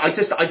out of it,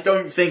 I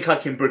don't think I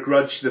can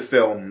begrudge the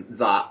film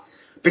that.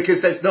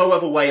 Because there's no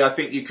other way I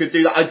think you could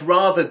do that. I'd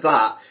rather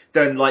that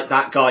than like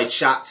that guy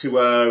chat to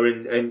her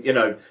and you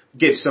know,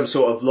 give some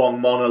sort of long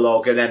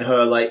monologue and then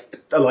her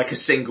like a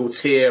single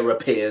tear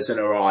appears in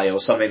her eye or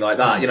something like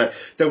that. You know,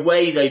 the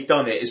way they've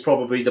done it is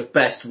probably the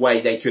best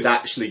way they could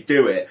actually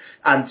do it.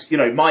 And, you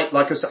know, like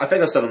I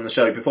think I said on the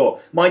show before,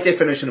 my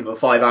definition of a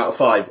 5 out of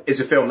 5 is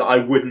a film that I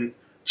wouldn't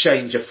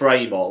change a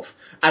frame of.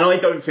 And I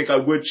don't think I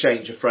would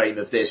change a frame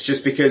of this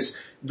just because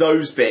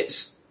those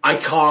bits, I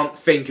can't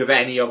think of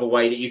any other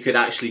way that you could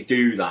actually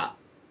do that.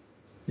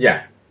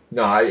 Yeah.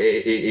 No,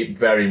 it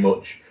very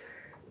much.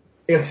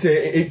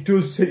 It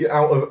does take you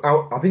out.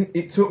 I think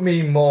it took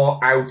me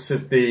more out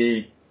of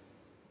the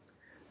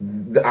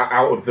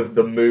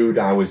mood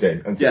I was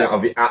in and out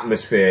of the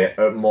atmosphere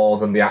more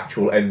than the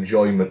actual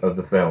enjoyment of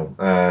the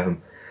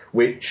film,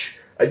 which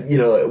you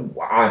know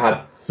I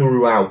had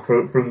throughout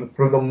from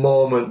the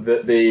moment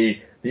that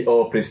the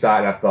opening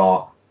started. I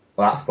thought,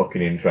 well, that's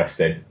fucking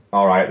interesting.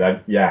 All right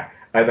then, yeah.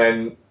 And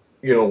then,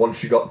 you know,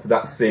 once you got to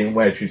that scene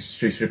where she's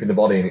stripping the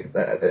body, and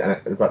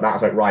it's like that, I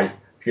was like, right,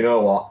 you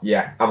know what?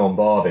 Yeah, I'm on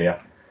board here,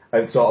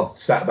 and sort of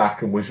sat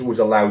back and was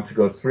allowed to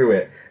go through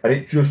it, and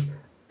it just,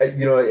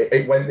 you know,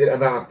 it went,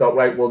 and then I thought,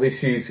 right, well,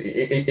 this is,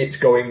 it's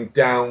going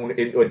down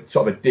into a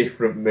sort of a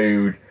different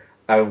mood,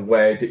 and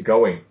where's it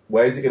going?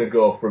 Where is it going to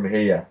go from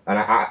here? And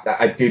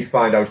I did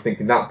find I was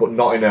thinking that, but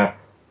not in a,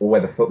 well,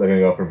 where the fuck they're going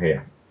to go from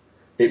here?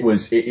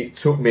 It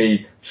took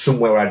me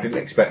somewhere where I didn't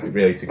expect it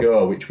really to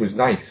go, which was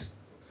nice.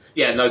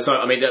 Yeah, no, so,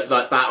 I mean,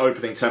 that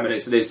opening 10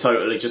 minutes is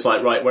totally just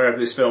like, right, wherever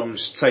this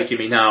film's taking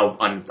me now,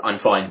 I'm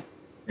fine.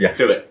 Yeah.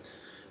 Do it.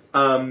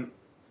 I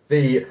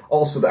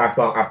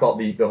thought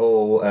the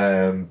whole,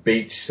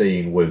 beach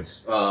scene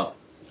was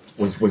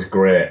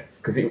great.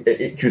 Cause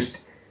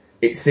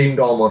it seemed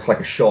almost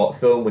like a short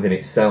film within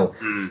itself.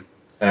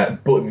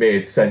 But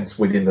made sense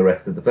within the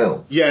rest of the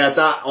film. Yeah,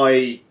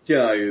 I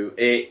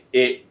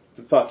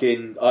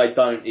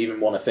don't even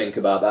want to think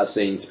about that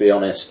scene, to be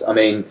honest. I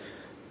mean,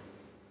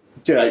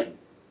 you know,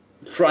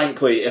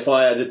 frankly, if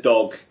I had a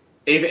dog,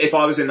 if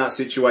I was in that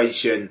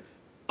situation,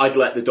 I'd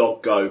let the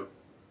dog go.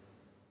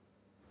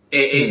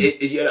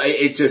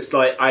 It just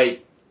like,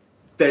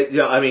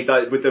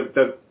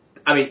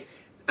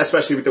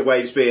 especially with the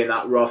waves being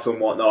that rough and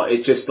whatnot,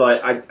 it just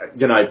like,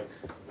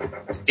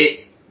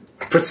 it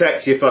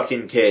protects your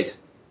fucking kid.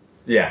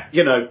 Yeah.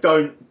 You know,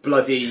 don't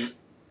bloody...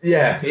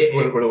 Yeah,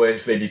 run away and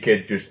just leave your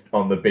kid just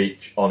on the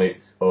beach on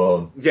its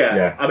own.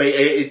 Yeah. I mean,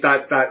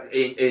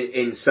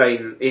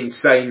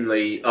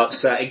 insanely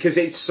upsetting because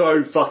it's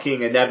so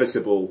fucking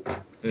inevitable.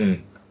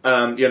 You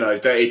know,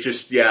 it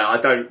just,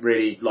 I don't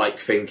really like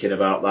thinking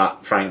about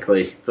that,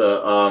 frankly.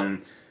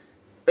 But,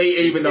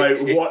 even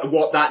though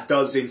what that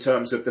does in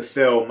terms of the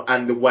film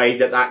and the way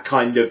that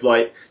kind of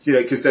like, you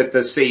know, because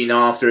the scene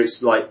after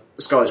it's like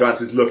Scarlett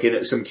Johansson's looking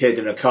at some kid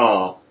in a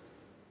car.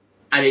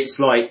 And it's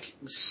like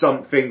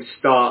something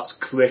starts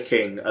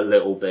clicking a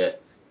little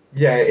bit.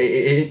 Yeah,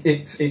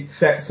 it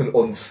sets an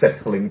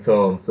unsettling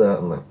tone,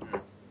 certainly.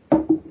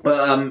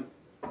 But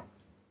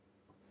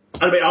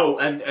I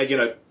mean, you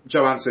know,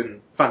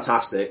 Johansson,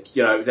 fantastic.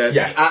 You know, the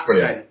accent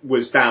brilliant.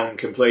 Was down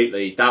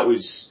completely. That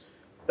was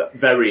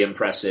very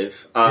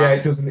impressive.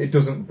 It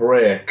doesn't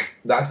break.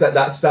 That's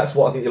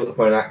what I think you look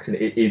for in an accent.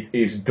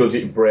 Is does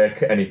it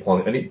break at any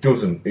point? And it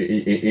doesn't.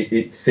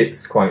 It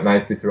sits quite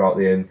nicely throughout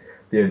the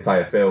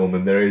entire film,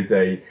 and there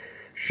is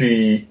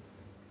she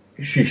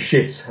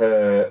shifts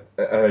her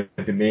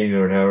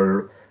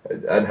demeanour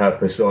and her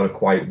persona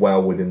quite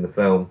well within the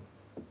film.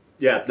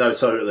 Yeah, no,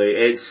 totally.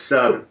 It's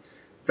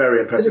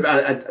very impressive.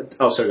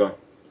 Sorry, go on.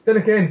 Then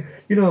again,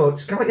 you know,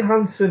 Scarlett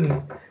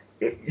Johansson,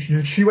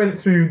 she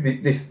went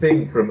through this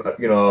thing from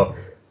you know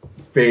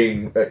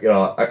being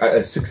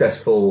a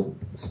successful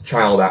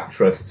child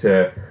actress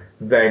to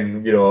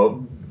then you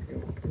know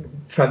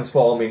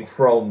transforming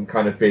from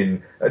kind of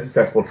being a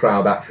successful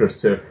child actress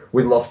to,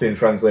 with Lost in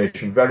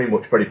Translation, very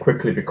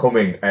quickly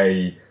becoming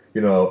a,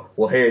 you know,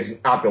 well, here's an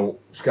adult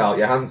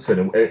Scarlett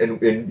Johansson,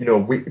 and you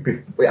know,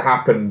 it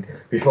happened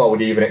before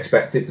we'd even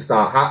expect it to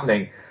start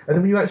happening. And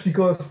then when you actually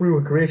go through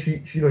her career,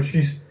 she's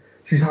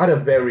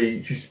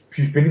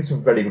been in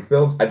some very good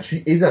films, and she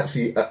is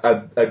actually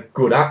a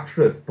good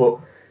actress, but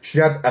she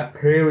had a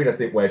period, I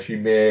think, where she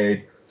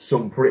made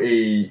some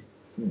pretty,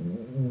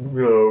 you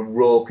know,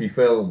 ropey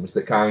films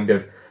that kind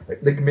of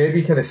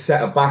set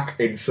her back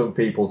in some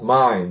people's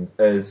minds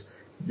as,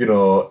 you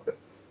know,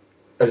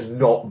 as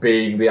not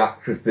being the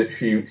actress that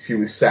she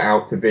was set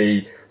out to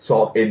be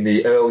sort of in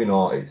the early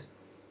noughties.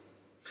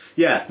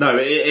 Yeah, no,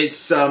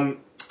 it's I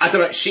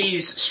don't know,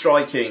 she's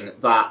striking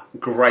that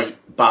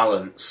great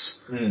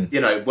balance, you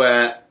know,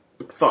 where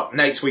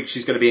next week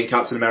she's going to be in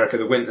Captain America: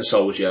 The Winter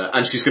Soldier,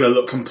 and she's going to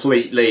look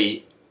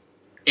completely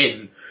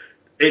in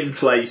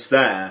place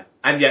there.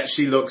 And yet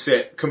she looks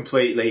it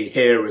completely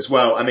here as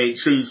well. I mean,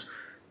 it's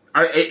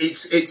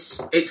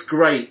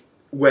great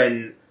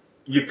when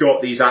you've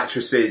got these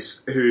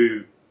actresses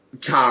who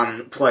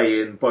can play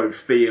in both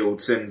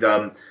fields. And,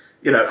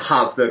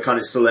 have the kind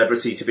of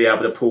celebrity to be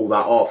able to pull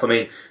that off. I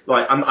mean,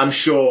 like, I'm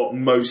sure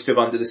most of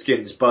Under the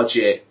Skin's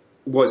budget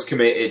was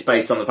committed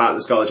based on the fact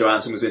that Scarlett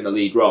Johansson was in the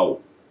lead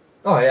role.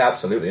 Oh yeah,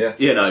 absolutely, yeah.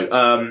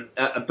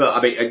 But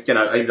I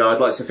mean, I'd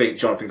like to think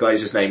Jonathan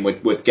Glazer's name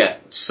would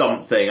get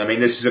something. I mean,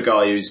 this is a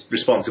guy who's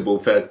responsible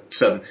for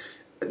some,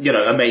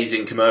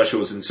 amazing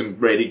commercials and some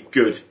really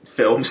good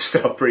film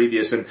stuff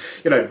previous, and,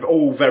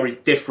 all very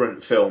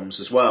different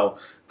films as well.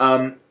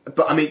 But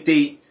I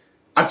mean,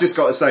 I've just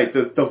got to say,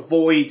 the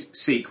void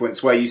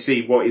sequence where you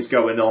see what is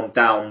going on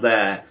down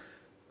there,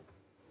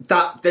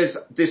 that there's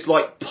this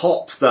like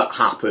pop that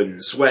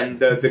happens when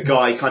the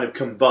guy kind of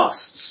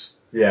combusts.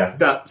 Yeah.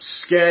 That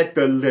scared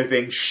the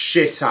living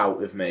shit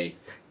out of me.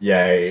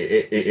 Yeah,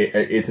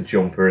 it's a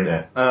jumper, isn't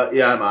it?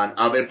 Yeah, man.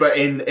 I mean, but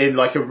in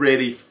like a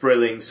really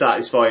thrilling,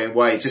 satisfying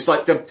way. Just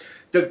like the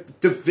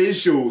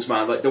visuals,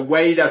 man, like the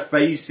way their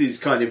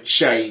faces kind of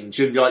change,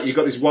 and like you've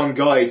got this one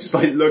guy just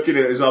like looking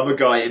at this other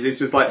guy, and it's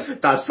just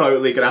like, that's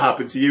totally gonna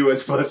happen to you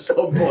as well at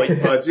some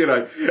point, bud,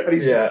 and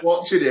he's just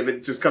watching him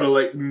and just kind of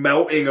like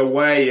melting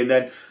away, and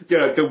then,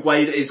 the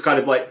way that it's kind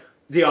of like,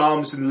 the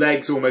arms and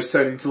legs almost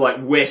turn into like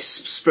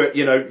wisps, but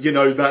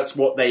that's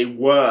what they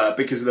were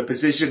because of the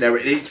position there.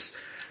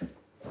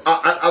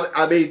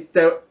 I mean,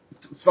 they're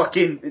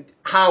fucking,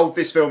 how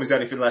this film is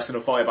anything less than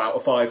a 5 out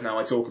of 5 now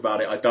I talk about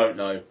it, I don't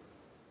know.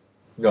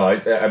 No,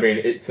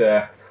 it's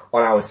on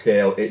our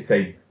scale, it's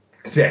a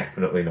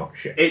definitely not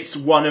shit. It's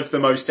one of the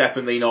most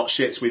definitely not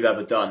shits we've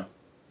ever done.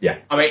 Yeah.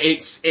 I mean,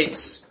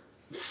 it's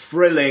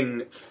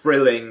thrilling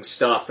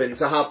stuff, and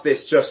to have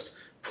this just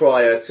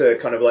prior to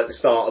kind of like the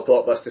start of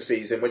blockbuster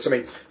season, which, I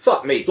mean,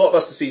 fuck me,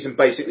 blockbuster season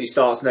basically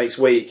starts next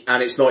week,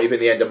 and it's not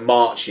even the end of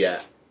March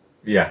yet.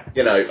 Yeah.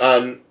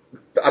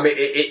 I mean,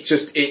 it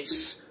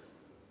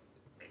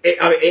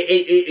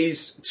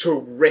is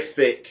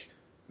terrific,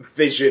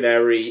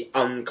 visionary,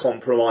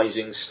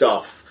 uncompromising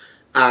stuff.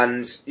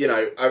 And,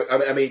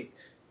 I mean,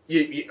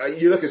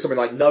 you look at something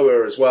like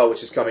Noah as well,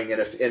 which is coming in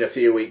a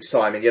few weeks'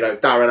 time, and,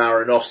 Darren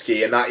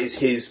Aronofsky, and that is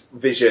his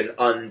vision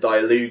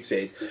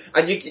undiluted.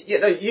 And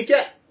you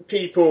get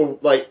people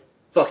like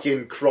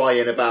fucking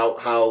crying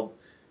about how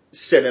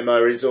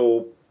cinema is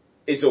all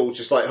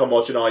just like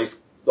homogenized,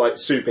 like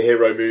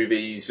superhero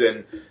movies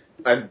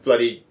and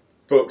bloody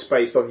books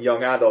based on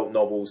young adult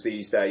novels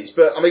these days.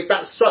 But I mean,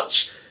 that's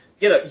such,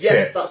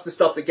 that's the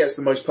stuff that gets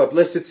the most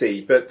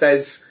publicity, but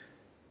there's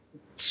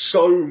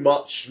so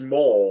much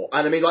more.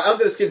 And I mean, like,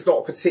 Under the Skin's not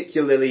a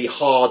particularly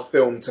hard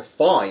film to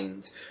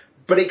find,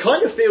 but it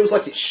kind of feels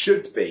like it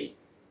should be.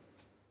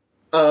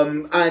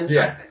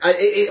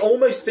 It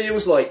almost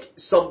feels like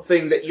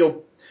something that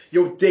you're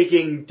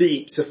digging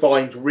deep to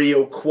find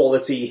real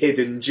quality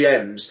hidden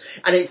gems.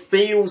 And it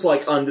feels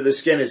like Under the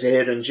Skin is a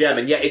hidden gem,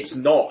 and yet it's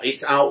not.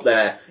 It's out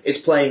there. It's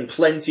playing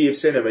plenty of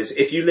cinemas.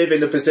 If you live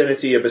in the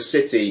vicinity of a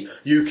city,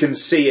 you can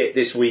see it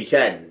this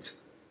weekend.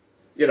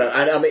 And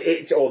I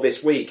mean, or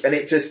this week, and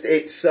it's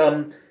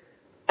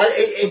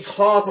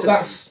hard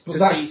to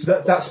see.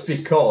 That's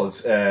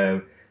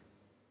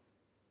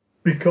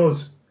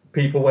because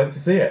people went to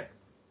see it.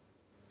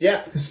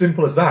 Yeah. It's as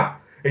simple as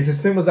that. It's as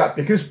simple as that,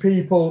 because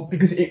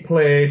it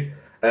played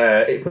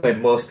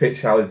most pitch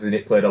houses, and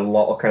it played a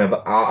lot of kind of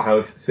art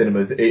house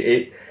cinemas.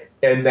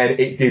 And then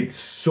it did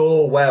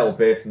so well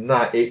based on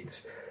that.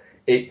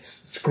 Its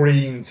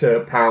screen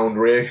to pound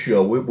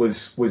ratio was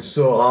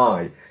so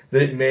high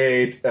that it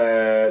made,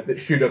 that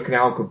Studio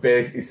Canal could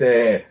basically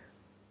say,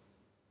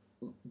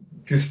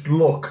 just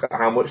look at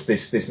how much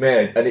this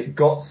made, and it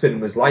got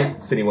cinemas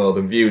like Cineworld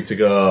and View to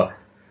go,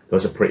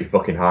 those are pretty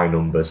fucking high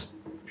numbers.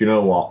 Do you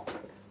know what?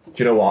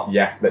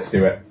 Yeah, let's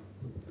do it.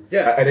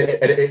 Yeah. And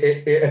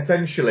it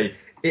essentially,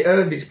 it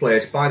earned its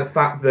place by the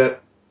fact that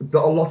a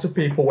lot of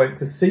people went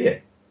to see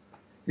it.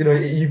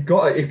 You've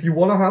got, if you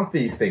want to have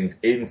these things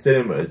in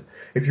cinemas,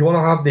 if you want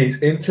to have these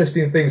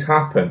interesting things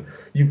happen,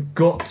 you've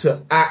got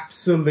to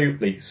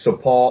absolutely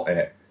support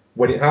it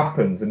when it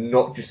happens, and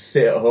not just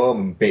sit at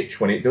home and bitch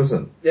when it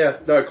doesn't. Yeah,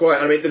 no,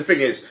 quite. I mean, the thing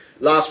is,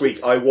 last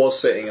week I was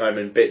sitting home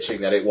and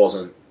bitching that it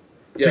wasn't.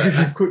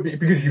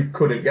 Because you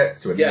couldn't get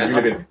to it. Yeah.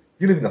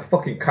 You live in the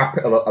fucking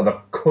capital of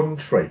a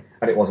country,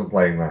 and it wasn't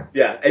playing there.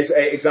 Yeah,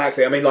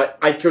 exactly. I mean, like,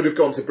 I could have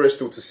gone to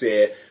Bristol to see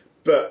it,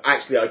 but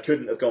actually I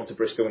couldn't have gone to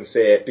Bristol and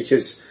see it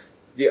because,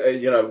 we've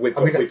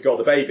got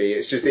the baby.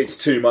 It's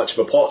too much of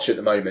a potch at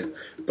the moment.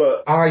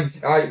 But I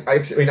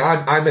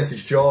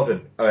messaged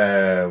Jordan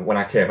when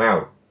I came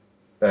out,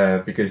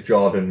 because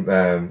Jordan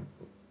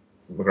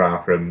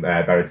McGrath from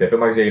Barry Tipper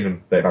Magazine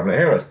and 35 Minute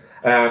Heroes,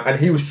 and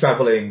he was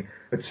travelling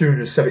a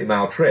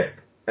 270-mile trip,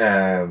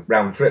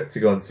 round trip, to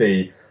go and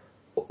see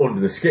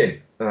Under the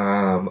Skin.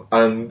 And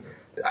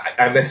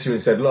I messaged him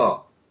and said,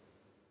 look,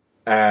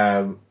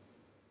 I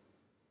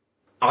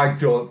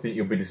don't think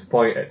you'll be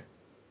disappointed.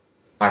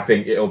 I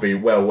think it'll be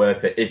well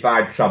worth it. If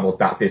I'd travelled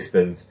that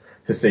distance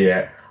to see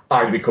it,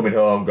 I'd be coming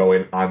home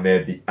going, I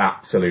made the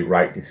absolute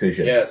right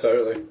decision. Yeah,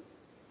 totally.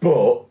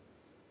 But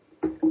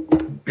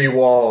be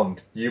warned,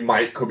 you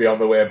might could be on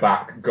the way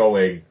back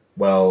going,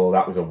 well,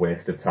 that was a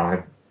waste of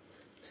time.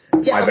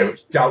 Yeah, I very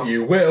much doubt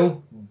you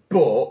will,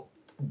 but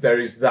there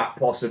is that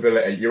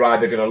possibility. You're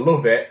either going to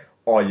love it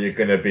or you're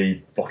going to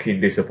be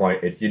fucking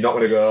disappointed. You're not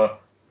going to go,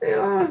 yeah,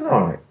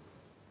 alright.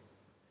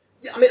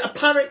 Yeah, I mean,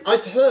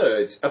 I've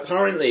heard,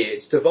 apparently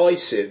it's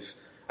divisive.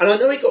 And I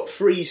know it got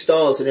 3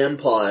 stars in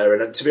Empire,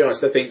 and to be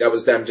honest, I think that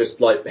was them just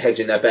like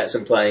hedging their bets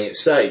and playing it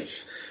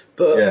safe.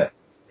 But Yeah.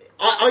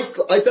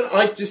 I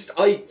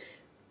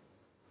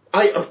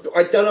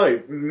don't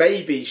know,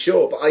 maybe,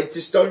 sure, but I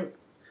just don't,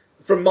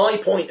 from my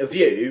point of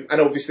view,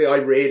 and obviously I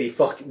really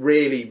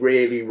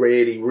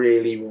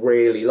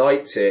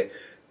liked it,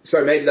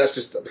 so maybe that's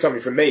just coming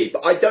from me,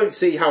 but I don't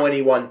see how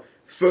anyone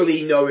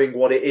fully knowing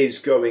what it is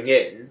going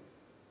in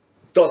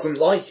doesn't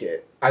like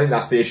it. I think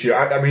that's the issue.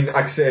 I mean,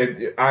 like I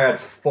said, I had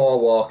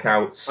 4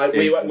 walkouts.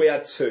 We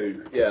had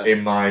 2, yeah.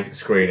 In my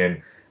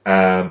screening.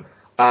 And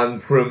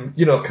from,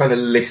 kind of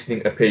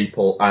listening to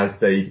people as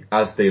they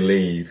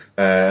leave,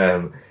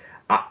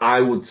 I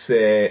would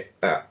say,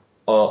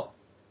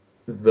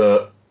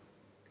 the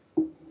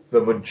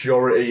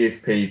majority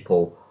of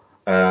people,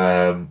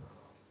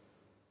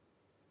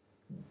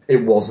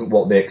 it wasn't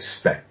what they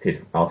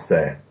expected, I'll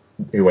say,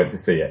 who went to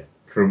see it.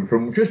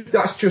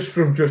 That's just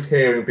from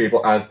hearing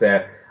people as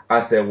they're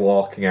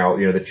walking out,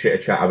 the chitter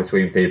chatter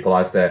between people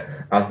as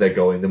they're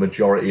going. The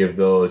majority of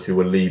those who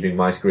were leaving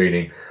my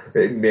screening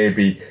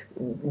maybe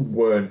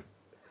weren't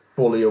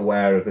fully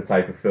aware of the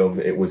type of film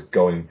that it was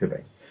going to be.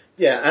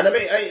 Yeah, and I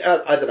mean,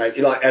 I don't know,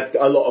 like,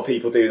 a lot of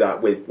people do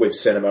that with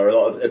cinema. A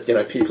lot of,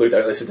 people who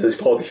don't listen to this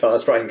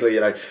podcast, frankly,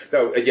 they'll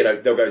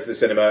go to the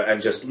cinema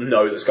and just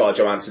know that Scarlett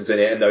Johansson's in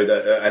it and know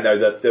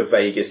the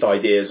vaguest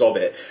ideas of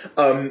it.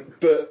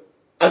 But,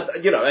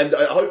 and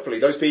hopefully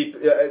those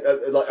people,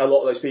 like a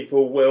lot of those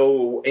people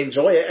will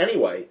enjoy it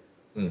anyway.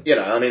 I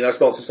mean, that's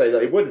not to say that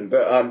they wouldn't,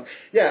 but,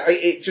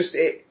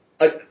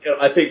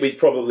 I think we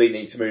probably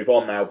need to move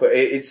on now, but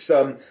it's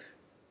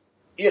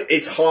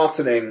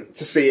heartening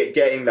to see it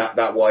getting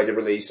that wider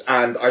release,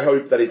 and I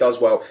hope that it does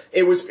well.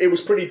 It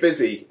was pretty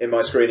busy in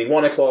my screening.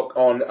 1:00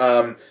 on,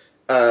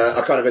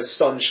 a kind of a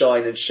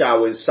sunshine and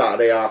showers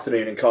Saturday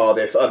afternoon in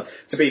Cardiff.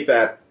 To be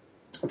fair,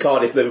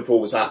 Cardiff-Liverpool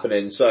was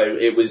happening, so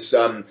it was,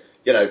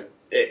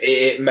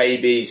 it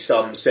maybe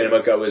some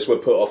cinema goers were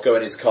put off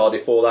going into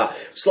Cardiff for that.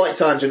 Slight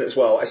tangent as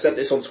well. I said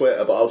this on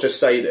Twitter, but I'll just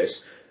say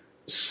this.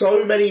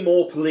 So many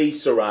more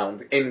police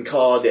around in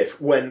Cardiff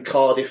when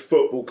Cardiff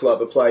Football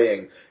Club are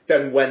playing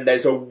than when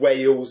there's a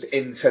Wales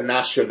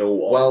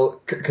international on.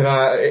 Well, can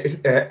I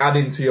add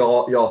into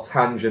your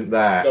tangent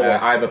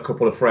there? I have a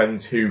couple of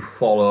friends who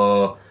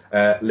follow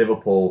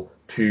Liverpool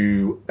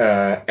to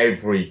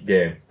every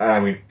game. I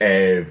mean,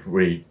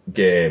 every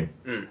game.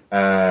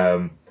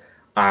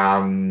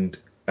 And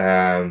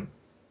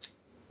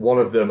one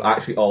of them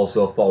actually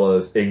also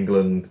follows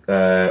England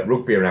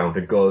rugby around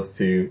and goes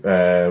to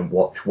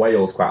watch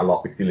Wales quite a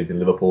lot because he lives in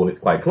Liverpool and it's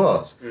quite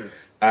close.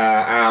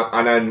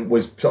 And then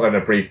was sort of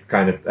in a brief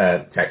kind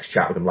of text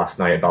chat with him last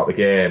night about the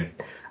game.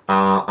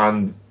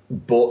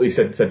 But he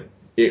said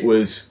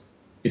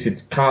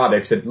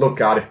Cardiff, he said, look,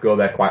 Cardiff go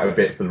there quite a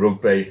bit for the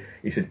rugby.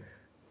 He said,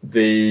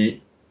 the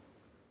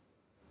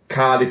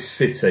Cardiff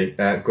City,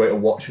 going to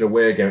watch an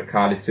away game at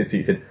Cardiff City,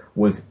 he said,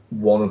 was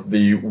one of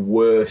the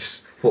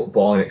worst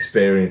footballing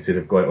experiences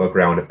of going to a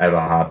ground I've ever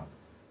had.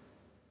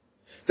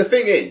 The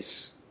thing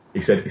is,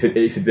 he said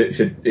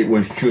it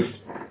was just.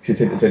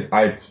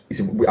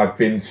 I've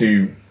been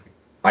to.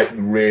 I've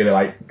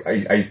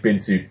been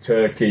to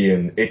Turkey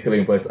and Italy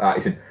and places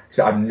like that. He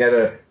said I've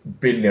never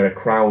been near a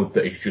crowd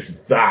that is just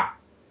that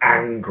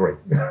angry.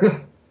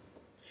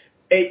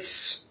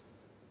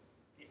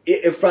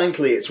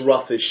 Frankly, it's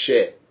rough as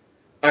shit.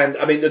 And,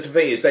 I mean, the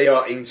thing is, they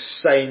are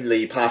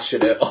insanely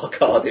passionate, our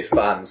Cardiff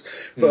fans.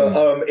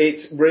 But,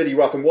 it's really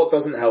rough. And what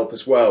doesn't help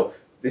as well,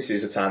 this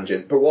is a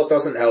tangent, but what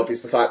doesn't help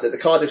is the fact that the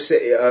Cardiff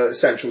City,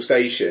 Central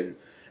Station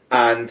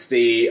and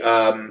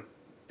their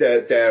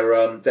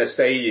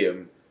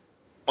stadium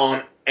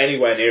aren't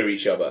anywhere near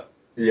each other.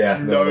 Yeah.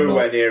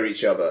 Nowhere near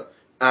each other.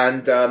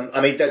 And, I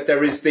mean,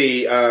 there is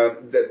the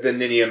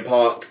Ninian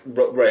Park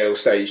rail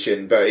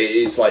station, but it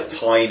is like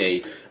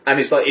tiny. And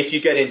it's like,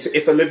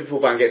 if a Liverpool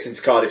fan gets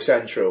into Cardiff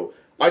Central,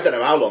 I don't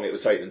know how long it would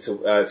take them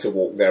to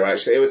walk there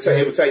actually. It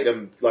would take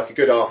them like a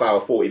good half hour,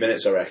 40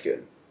 minutes, I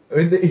reckon. I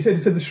mean, he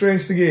said the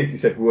strange thing is, he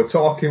said, we were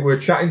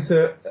chatting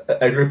to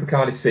a group of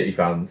Cardiff City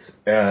fans,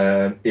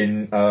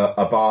 in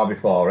a bar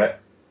before it.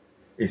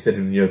 He said,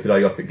 did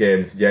I go to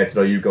games? He said, yeah, did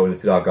I you go in? He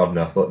said, oh God,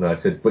 no, I thought no. I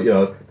said, but they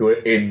were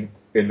in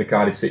the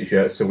Cardiff City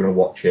shirts, so we're going to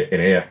watch it in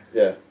here.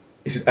 Yeah.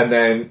 He said, and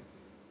then,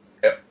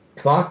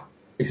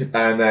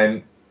 and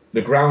then,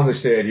 the ground of the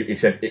stadium, he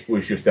said, it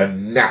was just a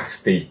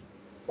nasty,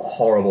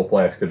 horrible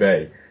place to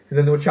be. So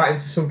then they were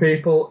chatting to some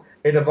people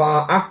in a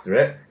bar after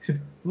it. He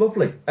said,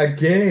 lovely.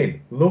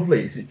 Again,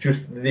 lovely. It's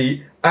just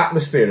the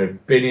atmosphere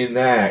of being in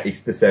there, he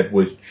said,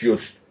 was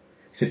just,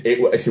 he said,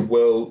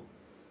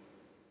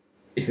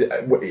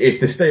 if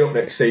they stay up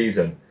next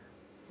season,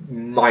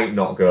 might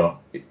not go.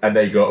 And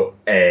they go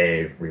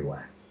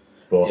everywhere.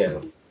 Both of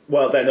them.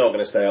 Well, they're not going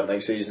to stay up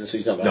next season, so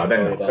he's not going to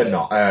worry about it.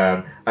 No,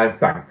 they're not. And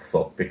thank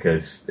fuck,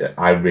 because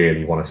I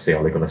really want to see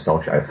Ole Gunnar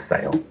Solskjaer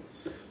fail.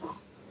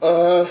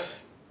 I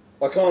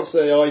can't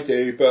say I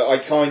do, but I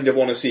kind of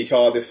want to see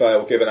Cardiff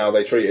fail, given how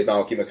they treated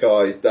Malky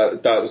Mackay.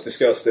 That was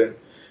disgusting.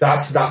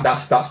 That's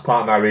part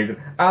of my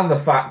reason, and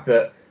the fact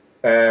that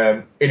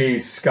in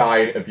his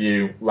Sky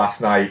interview last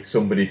night,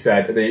 somebody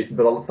said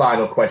the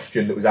final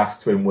question that was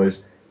asked to him was,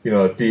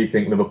 do you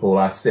think Liverpool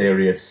are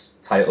serious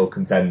title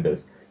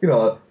contenders?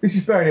 This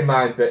is bearing in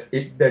mind that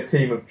their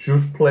team have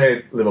just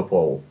played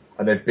Liverpool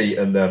and they've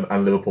beaten them,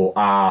 and Liverpool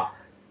are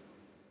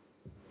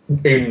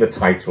in the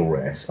title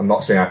race. I'm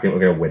not saying I think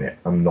we're going to win it.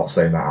 I'm not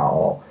saying that at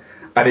all.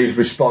 And his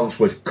response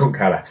was, couldn't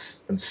care less,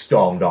 and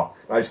stormed off.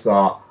 I just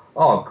thought,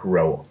 oh,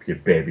 grow up, you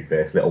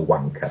baby-faced little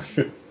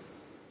wanker.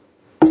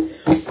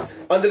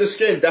 Under the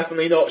skin,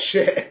 definitely not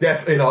shit.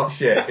 Definitely not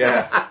shit,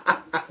 yeah.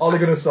 Ole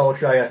Gunnar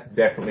Solskjaer,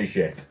 definitely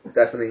shit.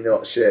 Definitely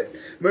not shit.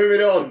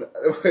 Moving on,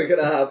 we're going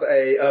to have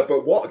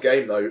but what a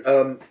game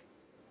though.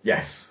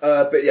 Yes.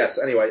 But yes,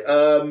 anyway,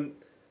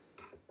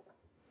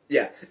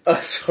 yeah.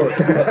 Sorry.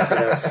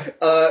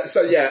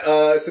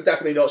 So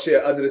definitely not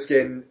shit. Under the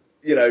skin,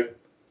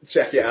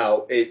 check it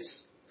out.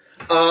 It's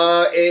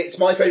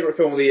my favourite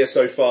film of the year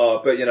so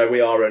far, but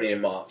we are only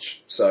in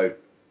March, so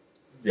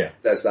yeah,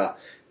 there's that.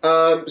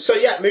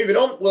 Moving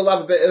on, we'll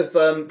have a bit of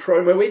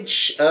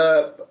promo-age,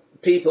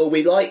 people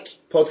we like,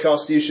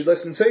 podcasts you should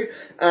listen to,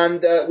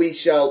 and we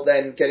shall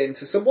then get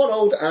into some one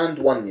old and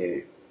one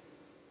new.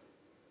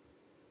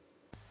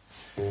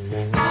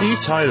 Are you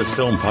tired of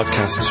film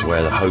podcasts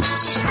where the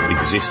hosts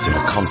exist in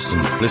a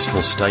constant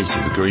blissful state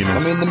of agreement?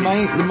 I mean,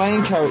 the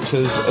main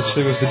characters are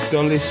two of the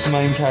dullest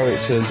main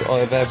characters I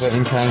have ever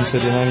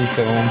encountered in any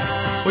film.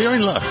 Well, you're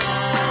in luck.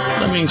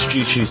 Let me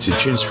introduce you to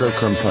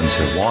Chinstroker and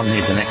Punter. One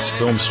is an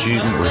ex-film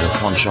student with a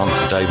penchant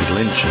for David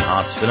Lynch and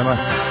art cinema.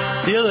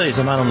 The other is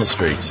a man on the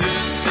street.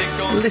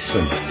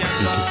 Listen in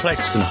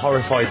perplexed and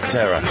horrified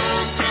terror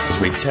as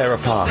we tear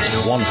apart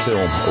one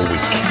film a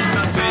week.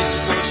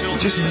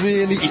 Just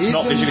really It's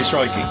not visually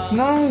striking.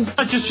 No.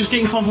 Just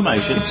getting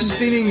confirmation. It's just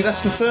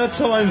that's the third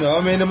time though.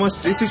 I mean,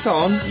 is this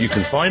on? You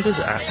can find us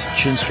at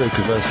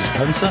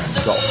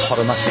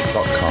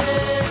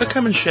chinstrokerversuspunter.podomatic.com. So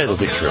come and share the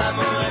victory.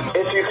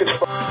 If you could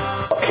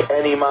fuck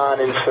any man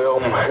in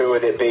film, who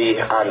would it be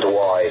and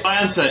why?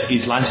 My answer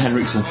is Lance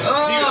Henriksen.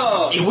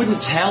 Oh. He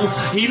wouldn't tell.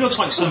 He looks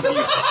like somebody.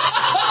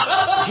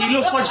 He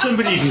looks like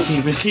somebody who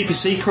can keep a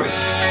secret.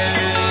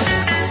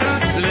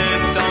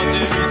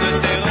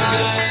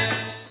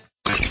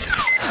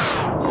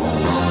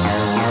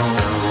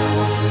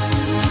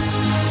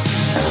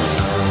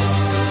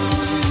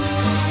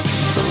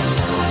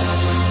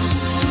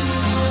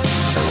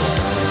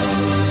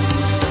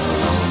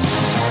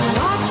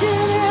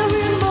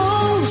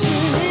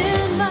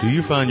 Do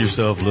you find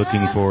yourself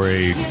looking for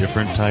a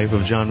different type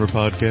of genre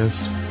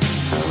podcast?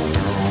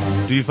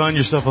 Do you find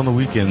yourself on the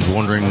weekends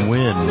wondering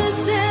when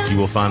you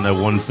will find that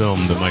one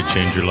film that might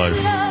change your life?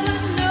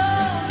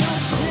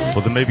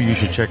 Well, then maybe you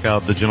should check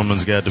out The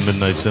Gentleman's Guide to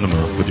Midnight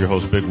Cinema with your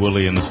host Big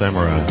Willie and the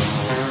Samurai.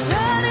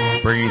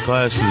 Bringing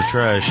class to the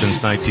trash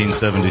since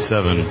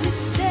 1977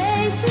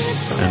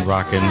 and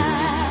rocking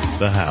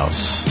the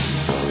house.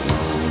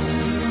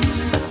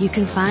 You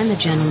can find The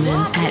Gentleman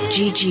at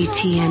ggtmc.com.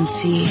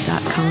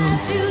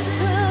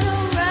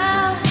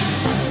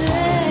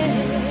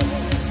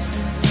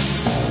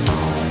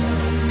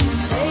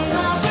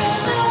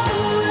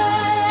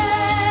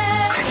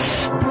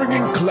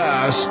 Bringing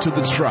class to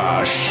the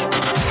trash.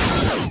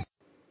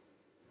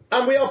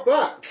 And we are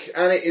back,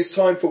 and it is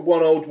time for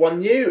one old, one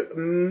new.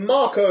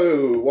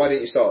 Marco, why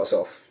don't you start us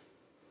off?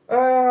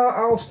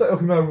 I'll start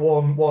off with my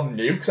one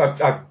new, because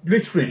I've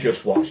literally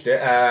just watched it.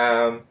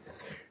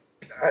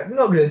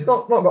 Not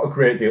got a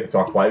great deal to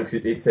talk about,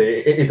 because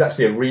it is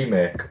actually a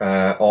remake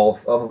of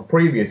a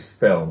previous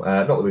film,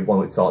 not the one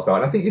we talked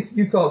about. And I think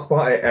you talked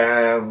about it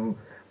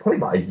probably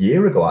about a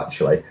year ago,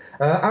 actually.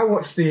 I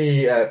watched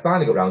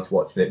finally got around to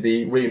watching it,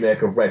 the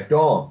remake of Red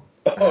Dawn.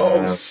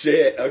 Oh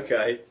shit!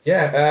 Okay.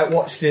 Yeah,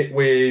 watched it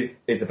with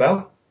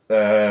Isabel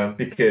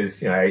because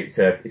it's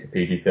a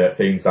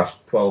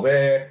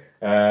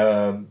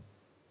PG-13/12A.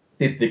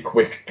 Did the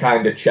quick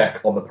kind of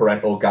check on the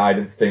parental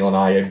guidance thing on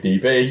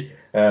IMDb.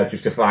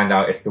 Just to find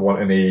out if there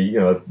weren't any,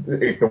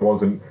 if there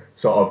wasn't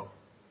sort of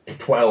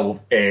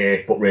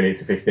 12A, but really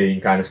it's a 15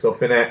 kind of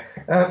stuff in it.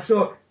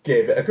 So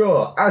gave it a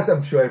go. As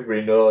I'm sure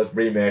everybody knows,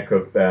 remake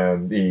of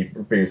the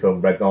previous film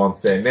Red Dawn,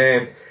 same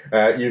name.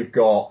 You've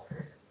got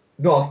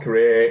North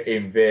Korea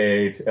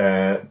invade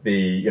the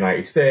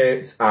United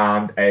States,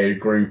 and a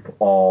group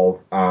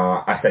of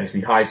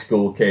essentially high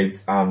school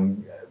kids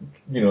and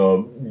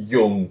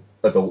young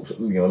adults,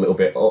 a little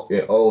bit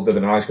older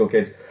than high school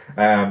kids.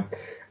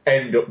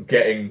 End up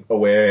getting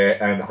away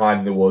and hide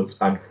in the woods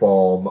and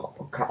form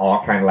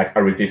kind of like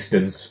a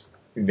resistance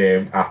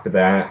named after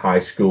their high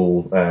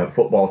school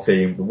football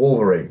team, the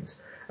Wolverines.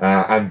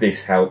 And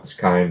this helps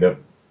kind of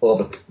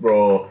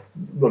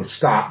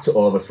start to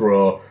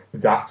overthrow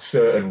that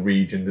certain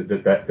region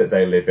that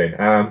they live in.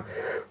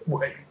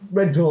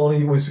 Red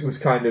Dawn was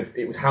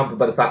hampered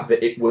by the fact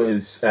that it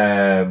was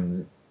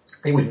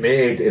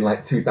made in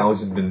like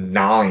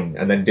 2009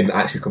 and then didn't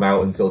actually come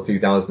out until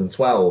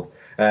 2012.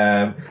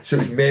 So it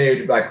was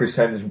made by Chris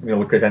Hemsworth,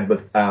 with Chris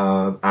Hemsworth,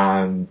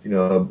 and,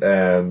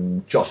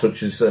 Josh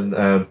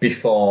Hutcherson,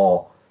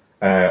 before,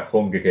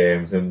 Hunger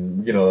Games,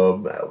 and,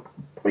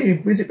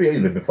 was it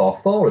even before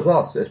Thor as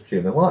well? So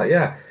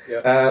yeah.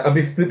 And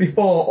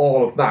before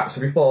all of that, so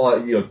before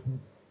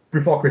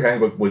Chris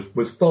Hemsworth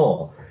was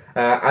Thor,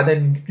 and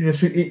then,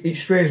 so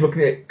it's strange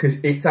looking at it, because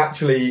it's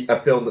actually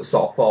a film that's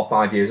sort of 4 or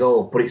 5 years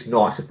old, but it's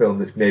not. It's a film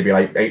that's maybe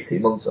like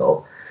 18 months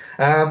old.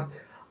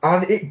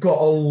 And it got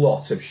a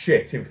lot of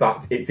shit. In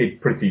fact, it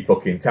did pretty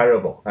fucking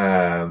terrible,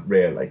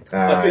 really.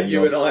 I think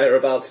you and I are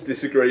about to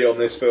disagree on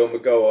this film,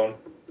 but go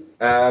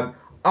on.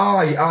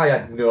 I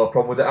had no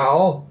problem with it at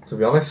all, to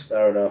be honest.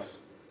 Fair enough.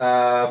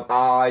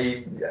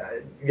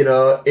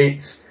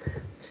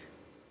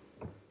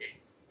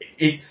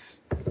 It's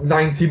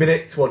 90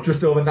 minutes, well,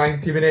 just over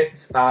 90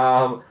 minutes,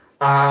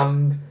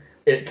 and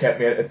it kept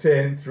me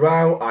entertained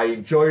throughout. I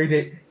enjoyed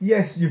it.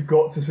 Yes, you've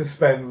got to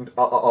suspend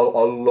a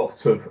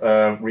lot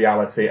of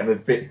reality, and there's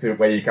bits of it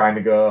where you kind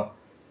of go,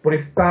 but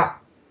if that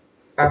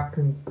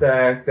happened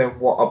there, then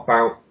what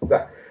about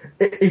that?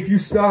 If you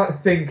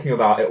start thinking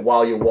about it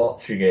while you're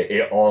watching it,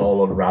 it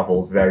all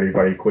unravels very,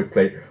 very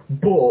quickly.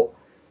 But,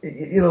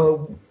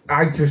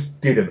 I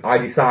just didn't. I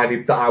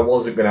decided that I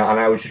wasn't going to, and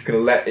I was just going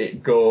to let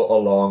it go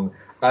along.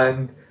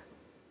 And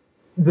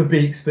the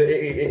beats that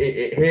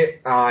it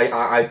hit,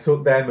 I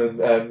took them,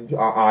 and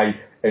I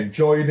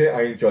enjoyed it.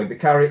 I enjoyed the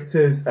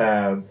characters.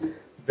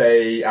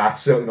 They are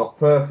certainly not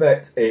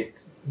perfect.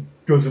 It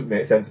doesn't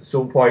make sense at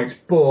some points,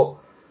 but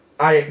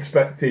I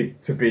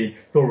expected to be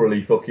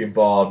thoroughly fucking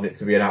bored and it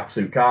to be an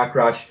absolute car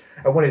crash.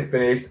 And when it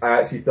finished,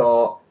 I actually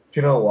thought, do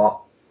you know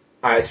what?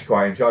 I actually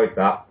quite enjoyed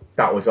that.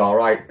 That was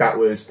alright. That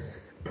was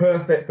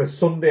perfect for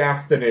Sunday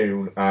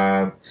afternoon,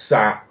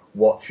 sat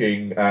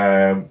watching,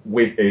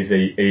 with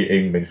Izzy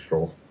eating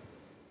minstrels.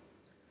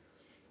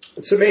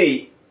 To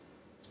me,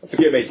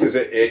 forgive me, because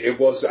it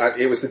was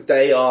the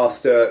day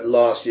after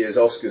last year's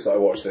Oscars that I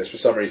watched this. For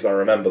some reason I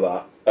remember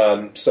that.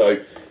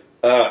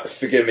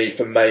 Forgive me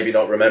for maybe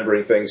not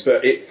remembering things,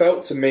 but it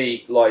felt to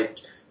me like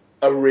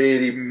a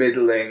really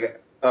middling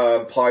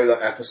pilot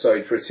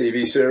episode for a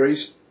TV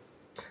series.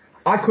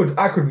 I could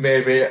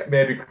maybe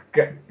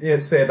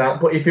say that,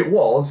 but if it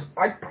was,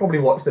 I'd probably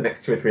watch the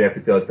next 2 or 3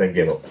 episodes, then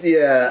give up.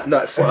 Yeah,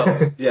 no,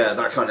 well, yeah,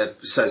 that kind of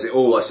says it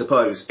all, I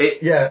suppose.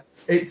 If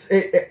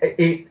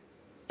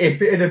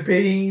it had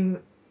been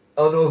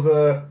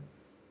another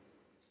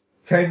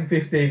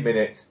 10-15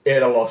 minutes,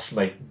 it'd have lost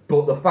me.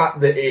 But the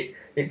fact that it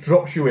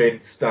drops you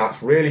in,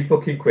 starts really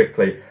fucking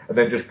quickly, and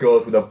then just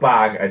goes with a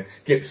bang and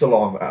skips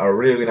along at a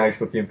really nice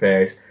fucking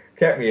pace,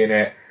 kept me in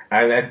it.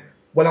 And then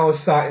when I was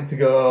starting to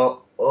go,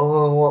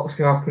 oh, what's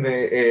going to happen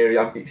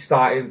here? It's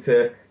starting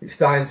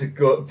to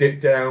go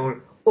dip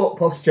down. Up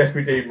pops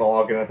Jeffrey Dean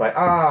Morgan. I was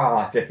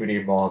like, Jeffrey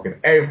Dean Morgan.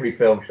 Every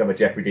film should have a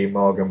Jeffrey Dean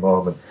Morgan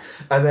moment.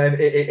 And then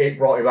it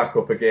brought me back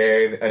up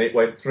again, and it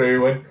went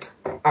through, and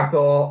I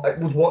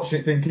was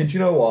watching it thinking, do you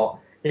know what?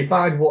 If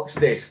I'd watched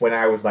this when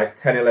I was like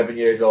 10, 11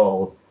 years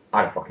old,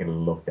 I'd have fucking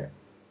loved it.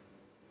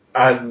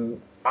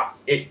 And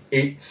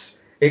it's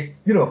for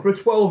a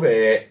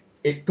 12A,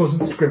 it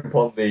doesn't scrimp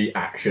on the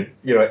action.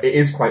 It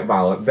is quite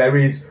violent. There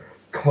is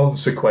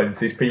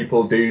consequences.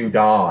 People do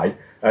die,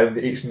 and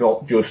it's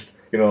not just,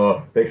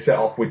 they set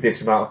off with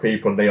this amount of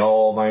people and they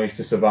all manage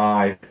to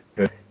survive.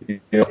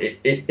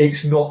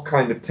 It's not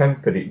kind of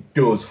tempered. It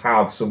does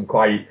have some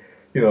quite,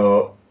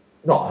 not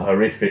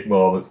horrific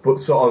moments,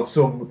 but sort of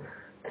some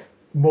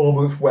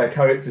moments where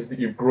characters that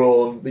you've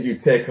grown, that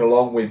you've taken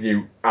along with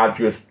you, are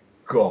just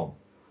gone.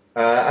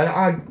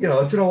 And do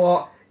you know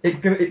what?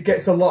 It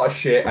gets a lot of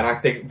shit, and I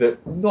think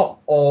that not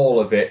all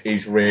of it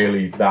is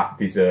really that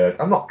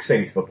deserved. I'm not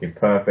saying it's fucking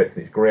perfect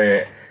and it's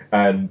great,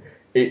 and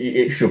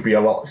it should be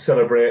a lot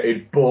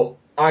celebrated, but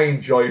I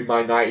enjoyed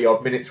my 90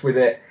 odd minutes with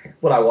it.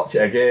 Will I watch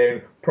it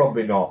again?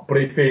 Probably not. But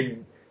if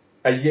in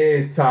a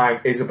year's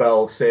time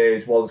Isabel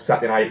says, well,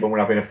 Saturday night when we're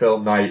having a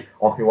film night,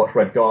 or can we watch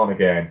Red Dawn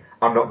again?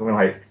 I'm not going to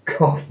like,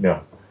 God,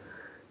 no.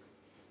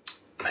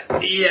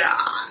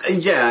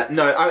 Yeah,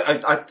 no,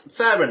 I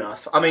fair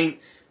enough. I mean,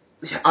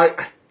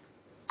 I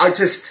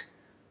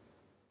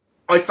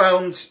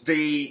found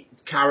the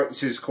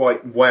characters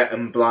quite wet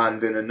and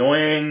bland and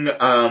annoying.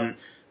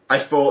 I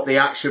thought the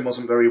action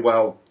wasn't very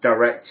well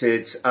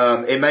directed.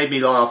 It made me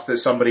laugh that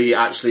somebody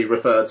actually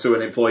referred to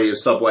an employee of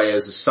Subway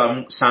as a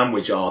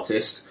sandwich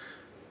artist.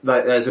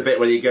 Like, there's a bit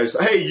where he goes,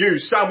 "Hey, you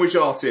sandwich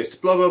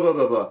artist," blah blah blah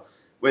blah blah.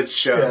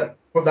 Which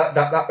but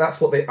that's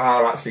what they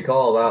are actually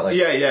called, aren't they?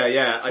 Yeah.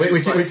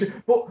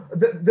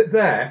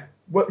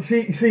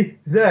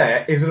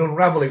 There is an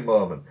unravelling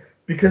moment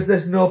because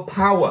there's no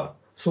power,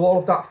 so all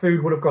of that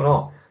food would have gone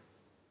off.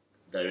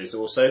 There is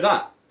also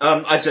that.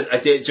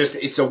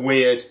 It's a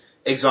weird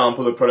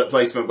example of product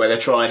placement where they're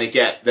trying to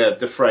get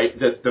the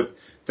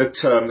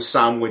term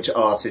sandwich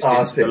artist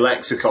into the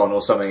lexicon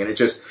or something, and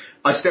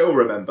I still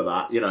remember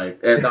that, I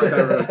don't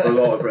remember a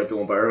lot of Red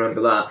Dawn, but I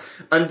remember that.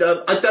 And,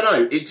 I don't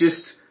know,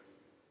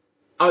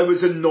 I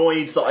was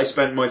annoyed that I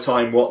spent my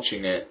time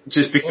watching it,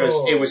 just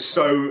because it was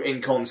so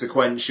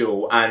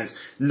inconsequential and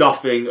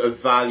nothing of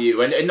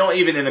value, and not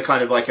even in a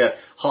kind of like a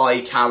high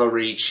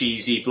calorie,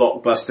 cheesy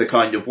blockbuster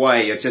kind of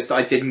way.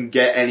 I didn't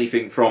get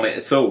anything from it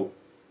at all.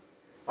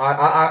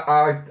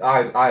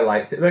 I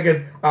liked it.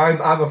 Again,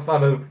 I'm a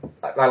fan of,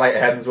 I like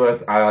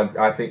Hemsworth.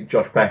 I think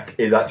Josh Peck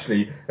is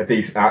actually a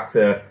decent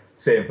actor.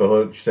 Same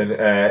for Hutchinson.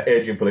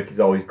 Adrian Palicki is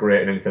always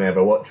great in anything I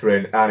ever watch her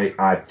in. And it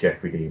had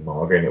Jeffrey Dean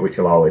Morgan in it, which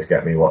will always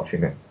get me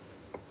watching it.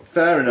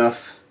 Fair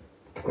enough.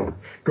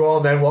 Go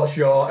on then, what's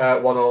your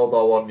one old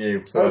or one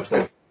new?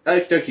 Okay,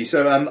 dokie.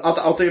 So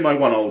I'll do my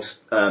one old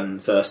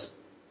first.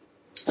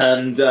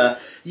 And so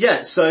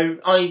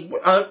I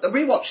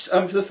rewatched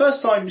for the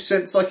first time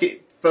since like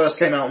it first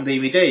came out on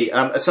DVD,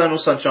 Eternal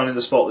Sunshine of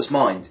the Spotless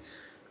Mind.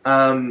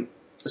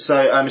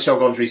 Michel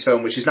Gondry's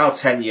film, which is now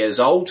 10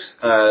 years old,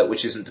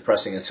 which isn't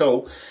depressing at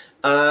all.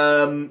 So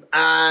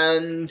I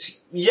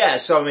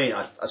mean,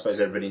 I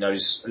suppose everybody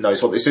knows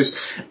what this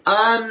is.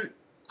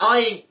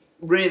 I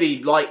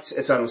really liked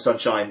Eternal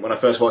Sunshine when I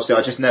first watched it.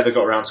 I just never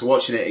got around to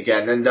watching it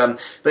again. And,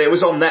 but it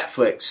was on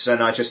Netflix,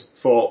 and I just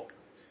thought,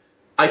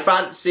 I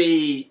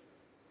fancy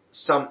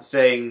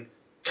something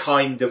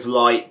kind of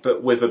light,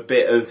 but with a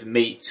bit of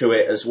meat to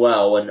it as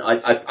well. And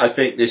I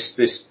think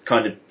this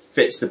kind of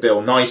fits the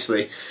bill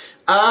nicely.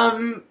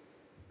 I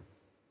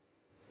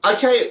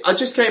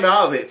just came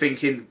out of it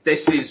thinking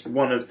this is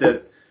one of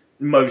the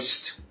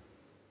most,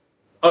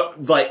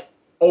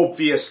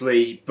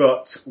 obviously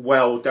but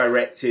well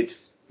directed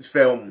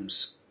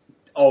films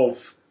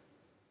of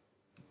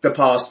the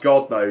past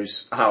God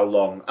knows how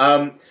long.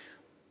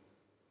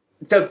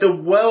 The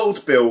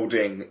world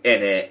building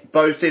in it,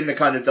 both in the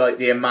kind of like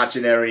the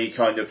imaginary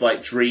kind of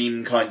like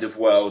dream kind of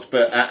world,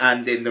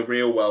 and in the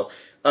real world,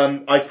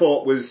 I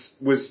thought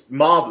was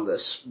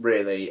marvellous,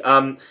 really.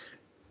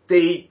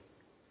 The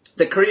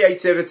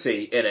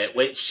creativity in it,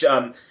 which,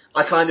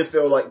 I kind of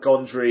feel like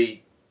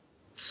Gondry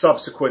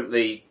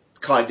subsequently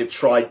kind of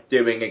tried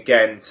doing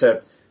again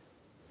to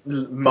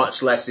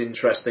much less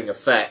interesting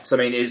effects. I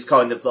mean, it's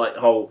kind of like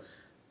whole,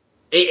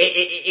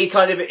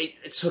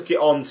 it took it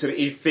on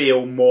to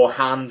feel more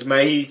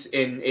handmade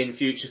in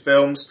future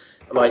films.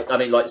 Like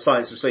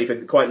Science of Sleep,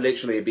 and quite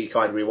literally it'd be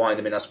kind of rewind.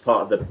 I mean, that's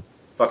part of the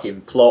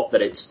fucking plot,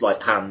 that it's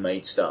like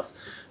handmade stuff.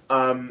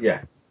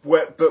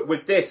 But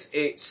with this,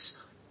 it's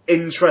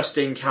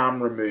interesting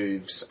camera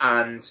moves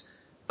and,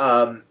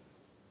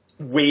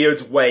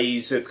 weird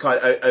ways of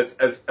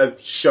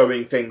of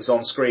showing things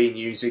on screen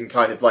using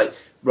kind of like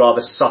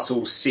rather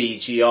subtle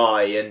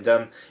CGI,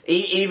 and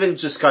even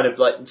just kind of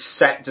like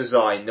set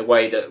design, the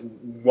way that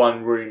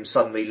one room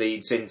suddenly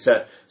leads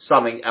into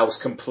something else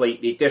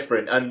completely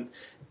different. And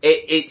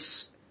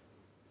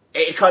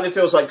it kind of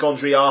feels like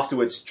Gondry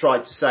afterwards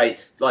tried to say,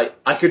 like,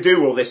 I could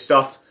do all this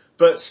stuff,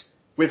 but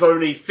with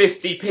only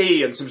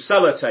 50p and some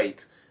sellotape.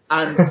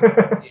 And,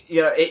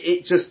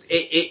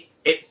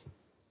 it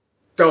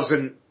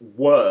doesn't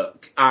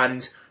work,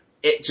 and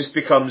it just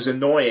becomes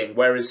annoying.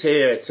 Whereas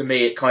here, to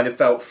me, it kind of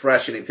felt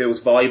fresh and it feels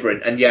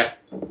vibrant, and yet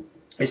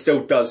it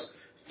still does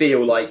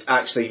feel like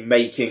actually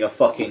making a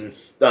fucking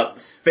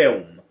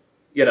film,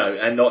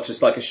 and not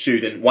just like a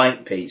student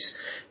wank piece.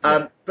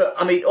 But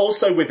I mean,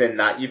 also within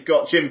that, you've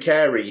got Jim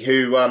Carrey,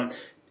 who,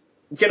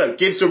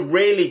 gives a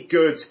really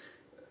good,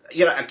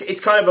 it's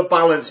kind of a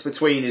balance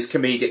between his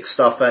comedic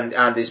stuff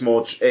and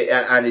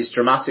his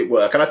dramatic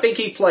work. And I think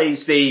he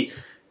plays the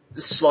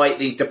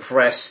slightly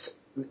depressed,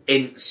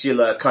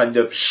 insular kind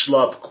of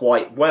schlub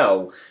quite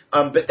well.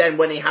 But then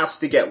when he has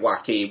to get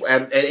wacky,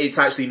 and it's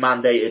actually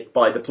mandated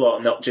by the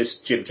plot, not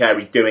just Jim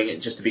Carrey doing it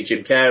just to be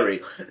Jim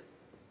Carrey,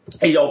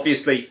 he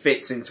obviously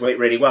fits into it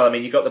really well. I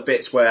mean, you've got the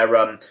bits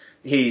where,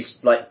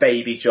 he's like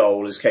Baby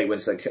Joel, as Kate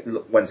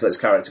Winslet's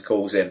character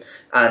calls him.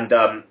 And,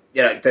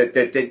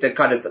 the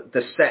kind of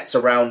the sets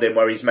around him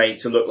where he's made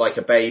to look like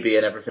a baby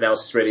and everything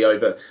else is really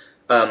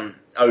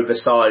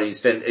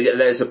oversized. And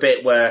there's a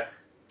bit where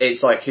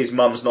it's like his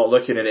mum's not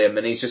looking at him,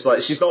 and he's just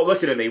like, she's not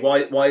looking at me.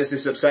 Why is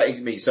this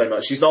upsetting me so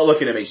much? She's not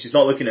looking at me. She's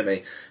not looking at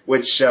me.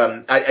 Which,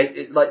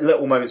 like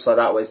little moments like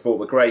that I thought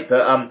were great.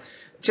 But,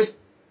 just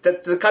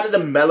the kind of the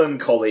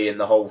melancholy in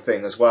the whole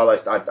thing as well, I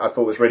thought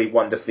was really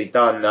wonderfully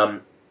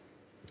done.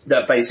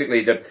 That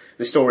basically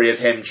the story of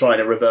him trying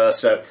to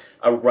reverse a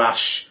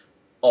rash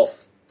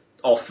off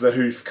the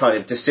hoof kind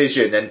of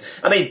decision. And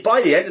I mean,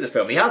 by the end of the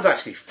film, he has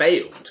actually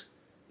failed,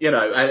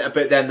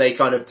 but then they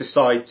kind of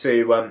decide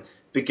to,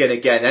 begin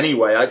again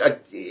anyway.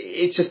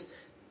 It's just,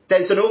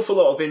 there's an awful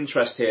lot of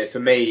interest here for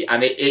me,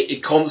 and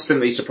it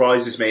constantly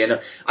surprises me. And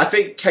I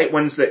think Kate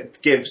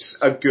Winslet gives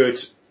a good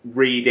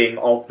reading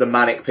of the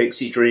Manic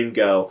Pixie Dream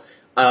Girl.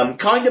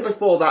 Kind of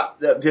before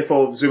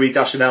Zooey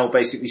Deschanel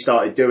basically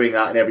started doing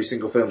that in every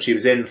single film she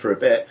was in for a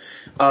bit.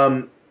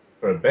 For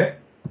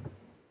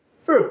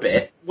a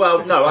bit?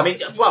 Well, no, I mean,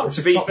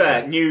 to be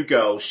fair, New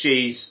Girl,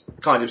 she's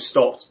kind of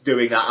stopped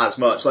doing that as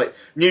much. Like,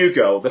 New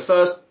Girl, the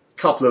first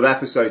couple of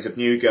episodes of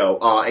New Girl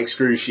are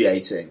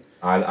excruciating.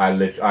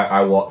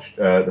 I watched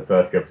the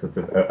first episodes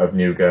of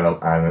New Girl,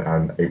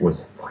 and it was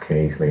fucking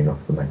easily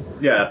enough for me.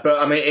 Yeah, but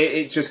I mean,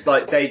 it's just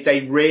like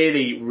they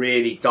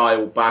really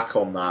dialed back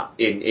on that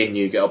in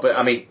New Girl. But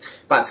I mean,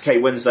 back to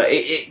Kate Winslet,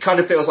 it kind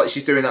of feels like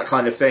she's doing that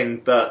kind of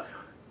thing, but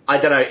I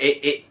don't know,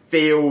 it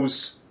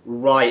feels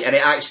right, and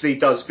it actually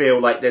does feel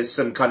like there's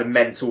some kind of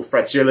mental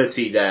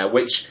fragility there,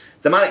 which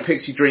the Manic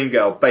Pixie Dream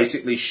Girl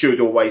basically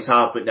should always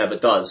have, but never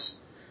does.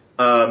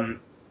 And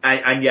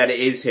yet it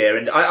is here,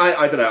 and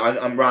I don't know,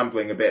 I'm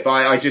rambling a bit, but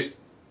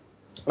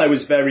I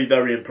was very,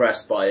 very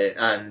impressed by it,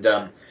 and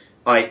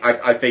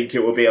I think it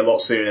will be a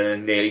lot sooner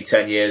than nearly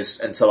 10 years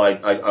until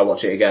I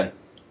watch it again.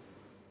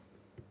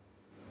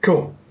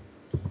 Cool.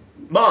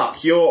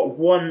 Mark, you're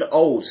one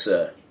old,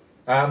 sir.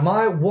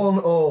 My one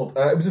old,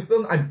 it was a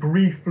film I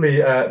briefly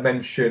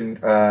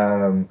mentioned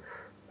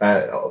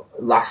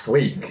last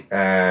week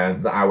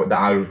that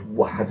I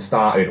had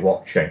started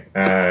watching,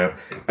 and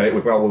it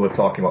was while we were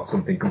talking about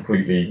something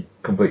completely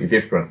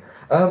different.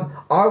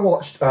 I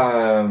watched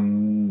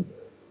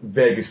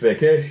Vegas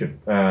Vacation,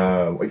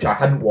 which I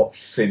hadn't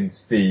watched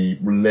since the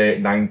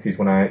late 90s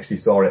when I actually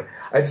saw it.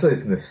 I saw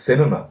this in the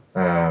cinema,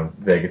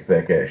 Vegas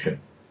Vacation.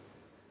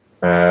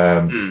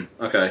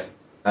 Okay.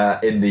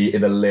 In the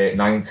late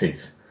 90s.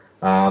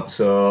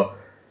 So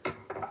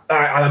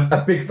I'm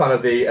a big fan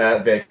of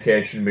the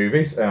vacation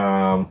movies.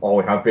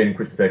 Always have been.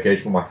 Christmas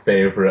Vacation, one of my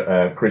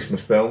favourite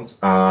Christmas films.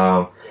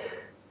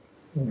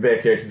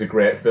 Vacation's a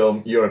great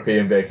film.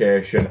 European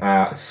Vacation,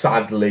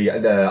 sadly,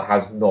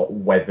 has not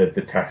weathered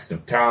the test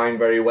of time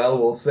very well,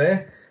 we'll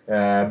say,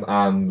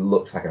 and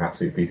looks like an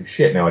absolute piece of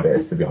shit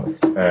nowadays, to be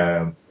honest.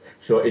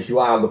 So if you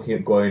are looking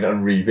at going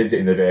and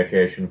revisiting the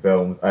vacation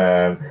films,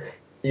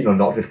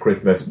 not just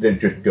Christmas,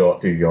 just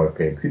don't do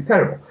European, because it's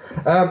terrible.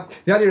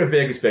 The idea of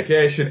Vegas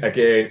Vacation,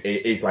 again,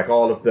 is like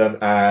all of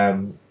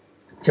them.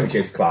 Chevy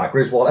Chase, Clark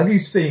Griswold. Have you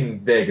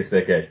seen Vegas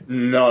Vacation?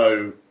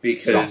 No,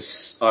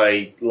 because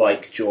I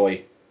like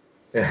Joy.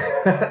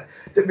 But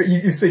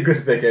you see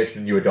Christmas Vacation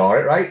and you adore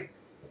it, right?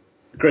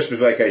 Christmas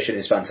Vacation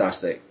is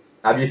fantastic.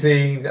 Have you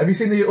seen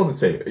the other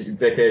two,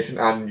 Vacation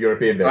and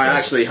European Vacation? I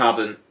actually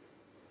haven't.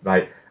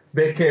 Right,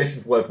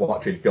 Vacation's worth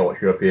watching. Go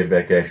watch European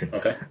Vacation.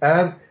 Okay.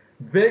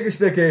 Vegas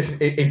Vacation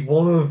is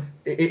one of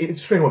it's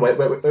a string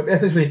where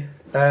essentially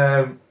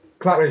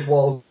Clark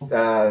Griswold,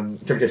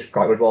 Chevy Chase,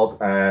 Clark Griswold,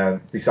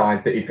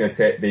 decides that he's going to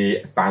take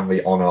the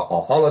family on a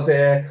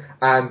holiday,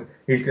 and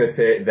he's going to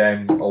take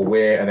them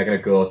away, and they're going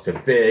to go to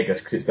Vegas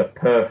because it's the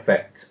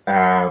perfect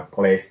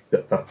place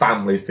for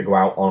families to go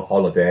out on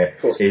holiday.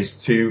 Is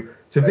to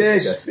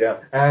Vegas. Yeah.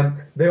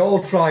 They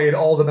all try, and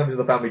all the members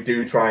of the family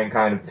do try and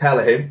kind of tell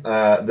him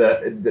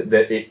that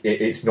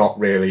it's not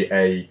really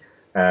a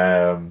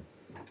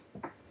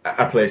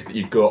place that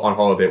you go on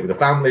holiday with a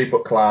family,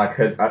 but Clark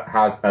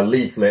has a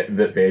leaflet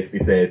that basically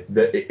says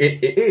that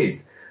it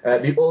is.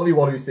 The only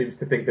one who seems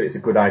to think that it's a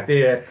good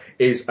idea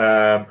is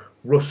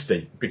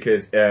Rusty,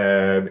 because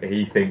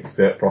he thinks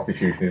that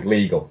prostitution is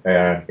legal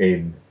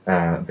in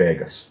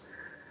Vegas.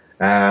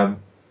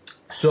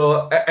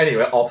 So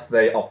anyway, off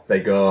they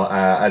go,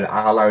 and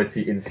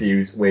hilarity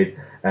ensues with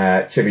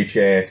Chevy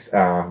Chase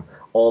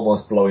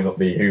almost blowing up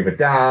the Hoover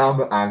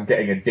Dam and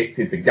getting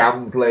addicted to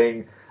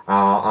gambling.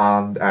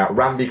 And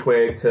Randy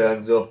Quaid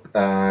turns up.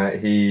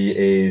 He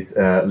is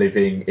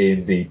living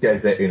in the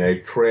desert in a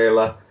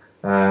trailer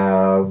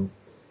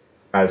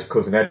as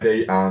Cousin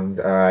Eddie, and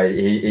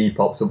he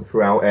pops up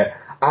throughout it.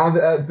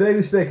 And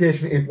Vegas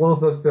Vacation is one of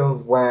those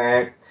films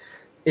where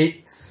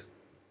it's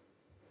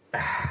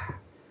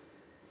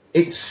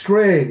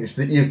strange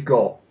that you've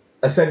got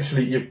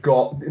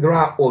there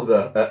are other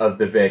of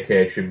the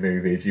vacation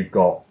movies. You've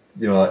got,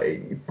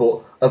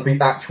 but of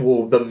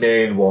the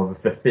main ones,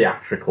 the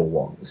theatrical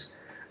ones,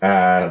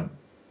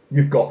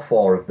 you've got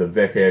four of them: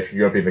 Vacation,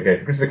 European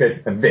Vacation, Christmas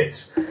Vacation, and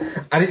this.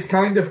 And it's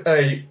kind of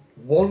a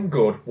one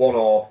good, one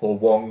awful,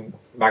 one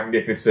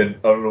magnificent,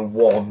 and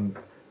one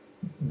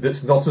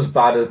that's not as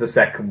bad as the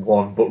second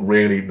one, but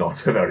really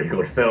not a very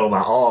good film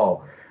at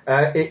all.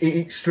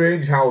 It's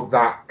strange how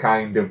that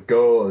kind of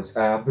goes.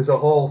 There's a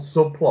whole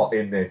subplot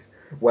in this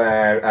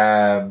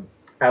where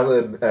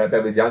Ellen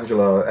Beverly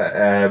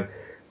D'Angelo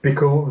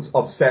becomes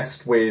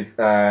obsessed with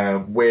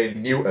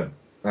Wayne Newton,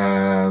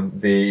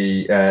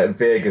 the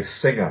Vegas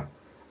singer.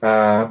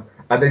 And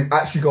they've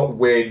actually got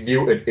Wayne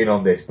Newton in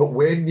on this, but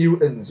Wayne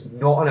Newton's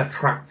not an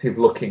attractive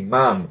looking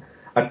man,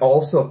 and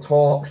also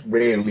talks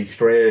really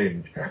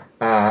strange.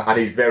 And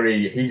he's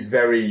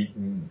very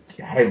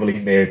heavily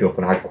made up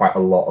and had quite a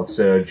lot of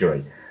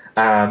surgery.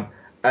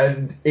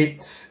 And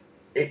it's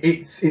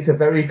a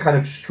very kind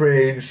of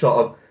strange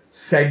sort of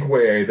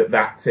segue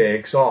that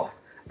takes off.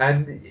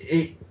 And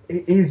it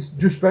is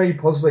just very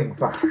puzzling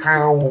for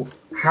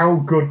how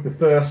good the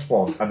first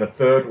one and the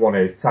third one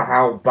is to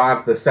how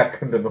bad the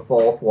second and the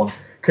fourth one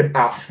can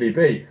actually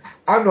be.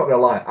 I'm not gonna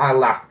lie, I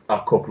laughed a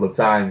couple of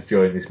times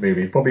during this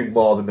movie, probably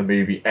more than the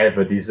movie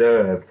ever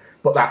deserved.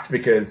 But that's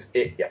because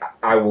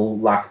I will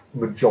laugh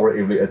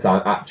majority of the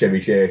time at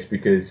Chevy Chase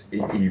because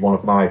he's one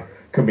of my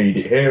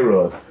comedic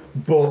heroes.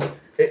 But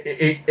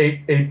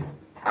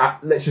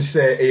let's just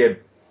say, Ian,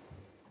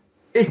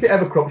 if it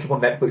ever crops up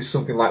on Netflix,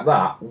 something like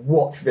that,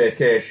 watch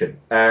Vacation.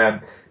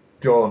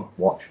 Don't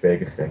watch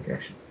Vegas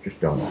Vacation. Just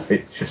don't.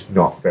 It's just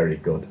not very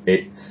good.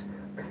 It's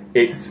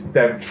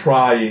them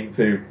trying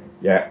to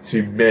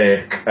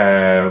make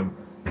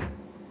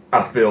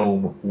a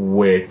film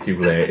way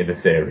too late in the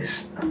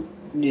series.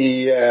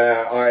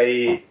 Yeah,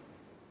 I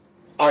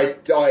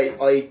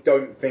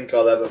don't think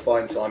I'll ever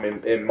find time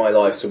in my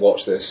life to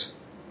watch this.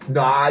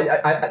 No, do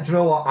you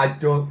know what? I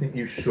don't think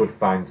you should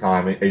find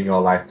time in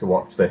your life to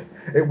watch this.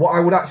 What I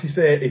would actually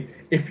say is,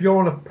 if you're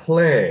on a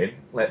plane,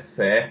 let's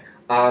say,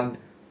 and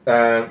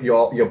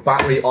your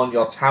battery on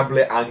your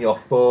tablet and your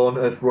phone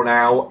has run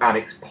out and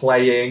it's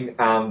playing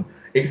and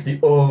it's the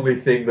only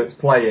thing that's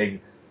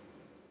playing,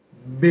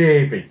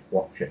 maybe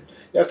watch it.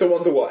 You have to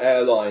wonder what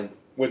airline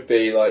would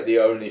be like the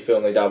only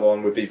film they'd have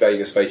on would be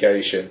Vegas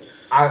Vacation.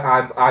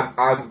 I'm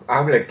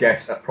gonna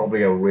guess that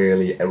probably a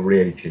really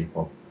cheap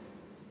one.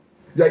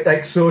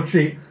 Like so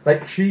cheap,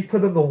 like cheaper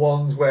than the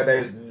ones where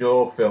there's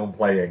no film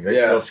playing, there's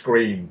no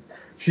screens.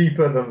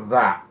 Cheaper than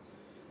that.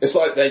 It's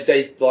like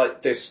they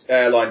like this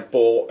airline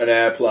bought an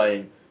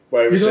airplane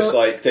where it was just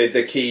like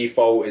the key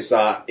fault is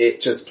that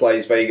it just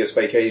plays Vegas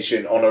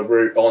Vacation on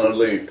a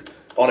loop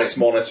on its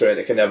monitor and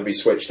it can never be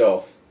switched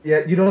off.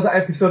 Yeah, you know that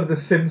episode of The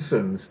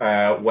Simpsons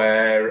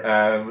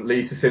where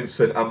Lisa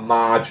Simpson and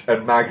Marge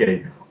and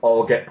Maggie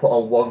all get put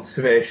on one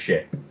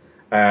spaceship,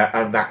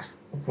 and that's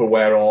for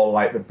where all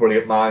like the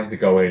brilliant minds are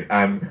going,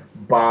 and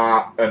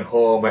Bart and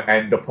Homer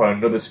end up on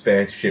another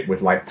spaceship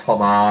with like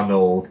Tom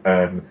Arnold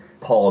and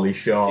Pauly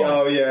Shore.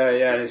 Oh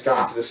yeah, and it's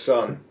going to the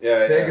sun.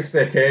 Yeah, Vegas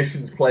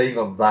Vacation's playing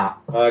on that.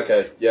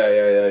 Okay,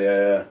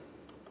 yeah.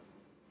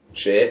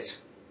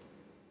 Shit.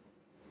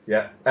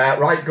 Yeah.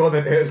 Right, go on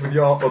and hit us with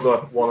your other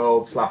one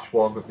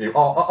old/one new.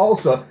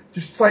 Also,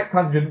 just slight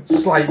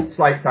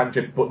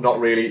tangent, but not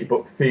really,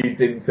 but feeds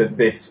into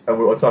this, and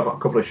we were talking about a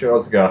couple of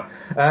shows ago.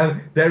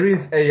 There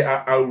is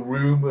a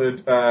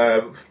rumoured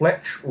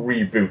Fletch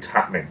reboot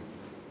happening.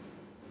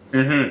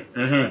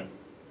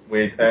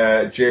 With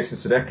Jason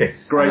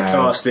Sudeikis. Great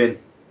casting.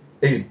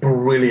 It's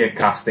brilliant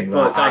casting.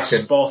 That's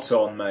spot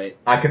on, mate.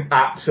 I can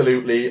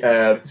absolutely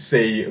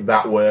see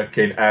that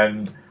working,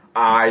 and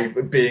I,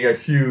 being a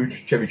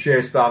huge Chevy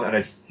Chase fan and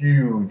a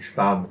huge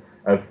fan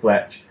of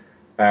Fletch,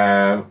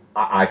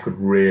 I could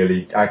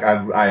really,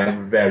 I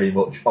am very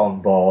much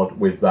on board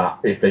with that.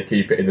 If they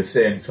keep it in the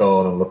same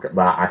tone and look at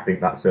that, I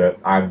think that's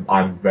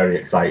I'm very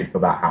excited for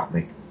that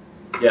happening.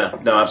 Yeah,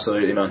 no,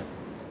 absolutely, man.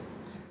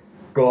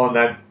 Go on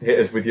then, hit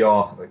us with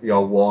your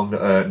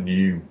one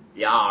new.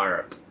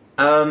 Yarp.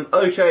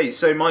 Okay,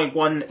 so my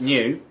one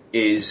new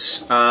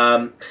is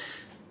a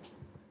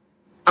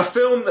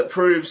film that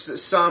proves that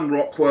Sam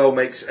Rockwell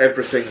makes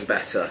everything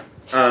better.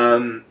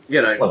 Well,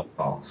 of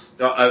course.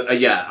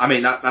 Yeah, I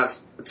mean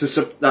that's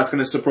going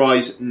to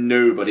surprise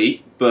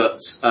nobody,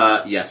 but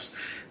yes.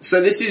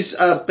 So this is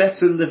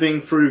Better Living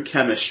Through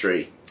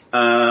Chemistry,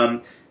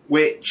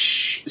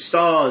 which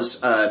stars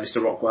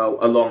Mr. Rockwell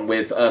along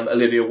with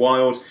Olivia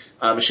Wilde,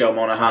 Michelle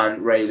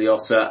Monaghan, Ray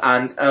Liotta,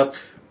 and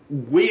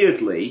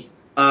weirdly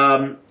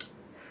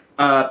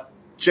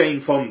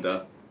Jane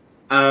Fonda.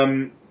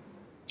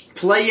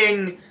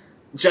 Playing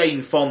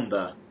Jane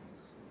Fonda,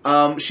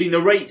 she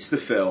narrates the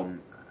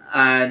film,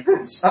 and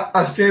as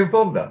Jane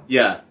Fonda.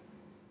 Yeah.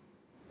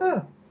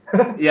 Oh.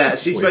 Yeah,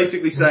 she's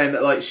basically saying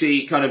that like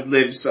she kind of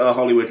lives a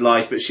Hollywood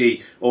life, but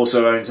she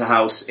also owns a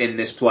house in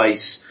this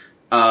place,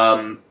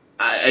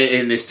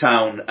 in this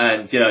town,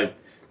 and you know,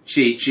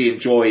 she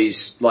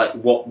enjoys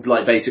like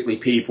basically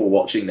people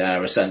watching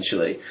there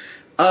essentially.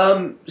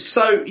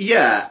 So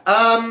yeah,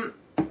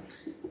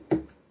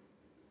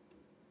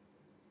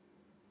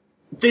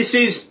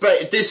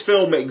 this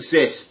film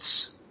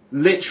exists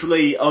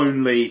literally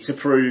only to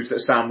prove that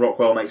Sam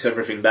Rockwell makes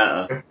everything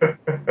better.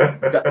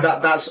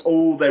 That's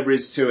all there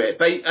is to it.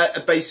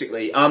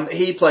 Basically,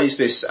 he plays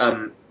this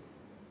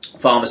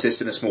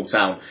pharmacist in a small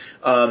town.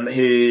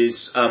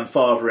 His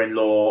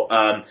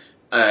father-in-law,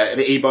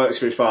 he works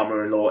for his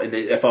father-in-law in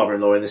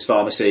this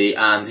pharmacy,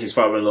 and his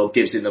father-in-law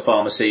gives him the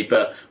pharmacy,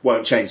 but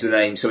won't change the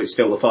name, so it's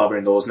still the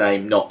father-in-law's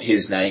name, not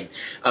his name.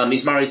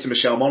 He's married to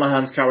Michelle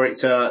Monaghan's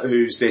character,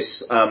 who's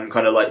this kind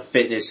of like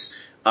fitness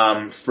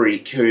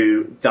freak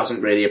who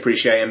doesn't really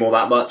appreciate him all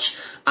that much.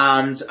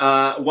 And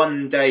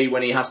one day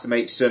when he has to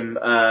make some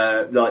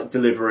like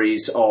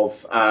deliveries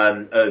of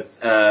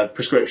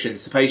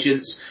prescriptions to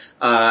patients,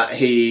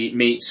 he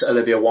meets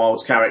Olivia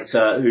Wilde's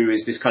character, who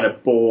is this kind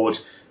of bored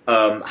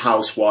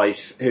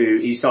housewife who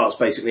he starts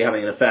basically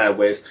having an affair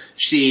with.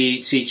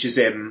 She teaches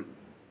him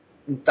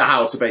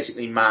how to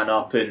basically man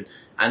up and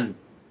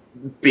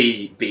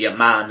be a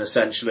man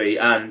essentially,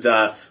 and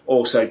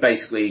also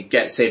basically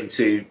gets him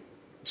to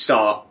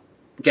start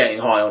getting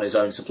high on his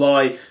own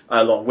supply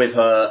along with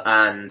her,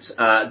 and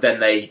then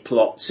they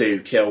plot to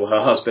kill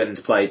her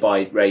husband, played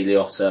by Ray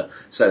Liotta,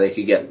 so they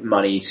could get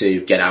money to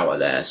get out of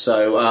there.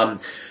 So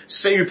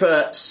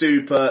super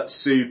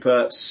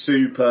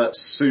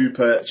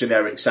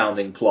generic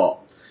sounding plot.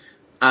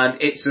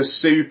 and it's a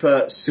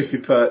super,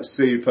 super,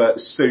 super,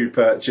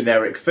 super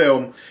generic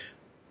film,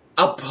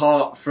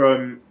 apart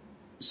from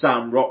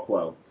Sam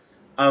Rockwell.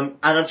 And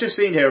I've just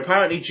seen here,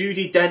 apparently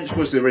Judi Dench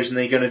was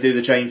originally going to do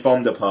the Jane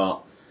Fonda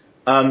part,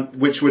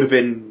 which would have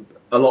been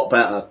a lot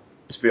better,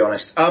 to be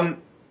honest.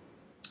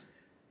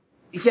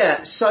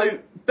 Yeah, so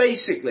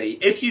basically,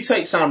 if you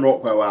take Sam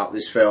Rockwell out of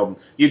this film,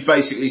 you'd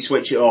basically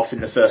switch it off in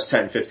the first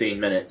 10-15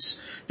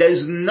 minutes.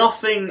 There's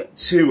nothing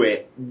to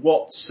it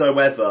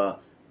whatsoever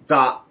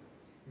that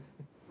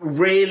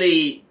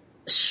really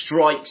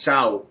strikes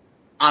out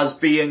as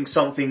being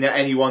something that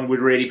anyone would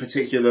really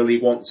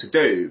particularly want to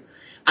do.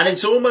 And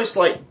it's almost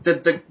like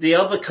the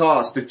other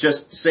cast have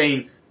just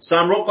seen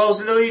Sam Rockwell's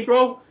in the lead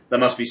role. There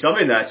must be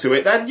something there to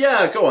it then.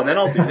 Yeah, go on then,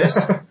 I'll do this.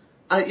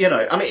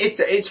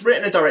 It's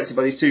written and directed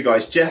by these two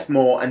guys, Jeff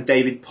Moore and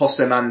David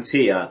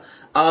Posamantia.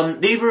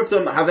 Neither of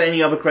them have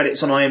any other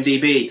credits on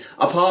IMDb,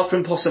 apart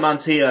from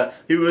Posamantia,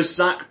 who was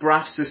Zach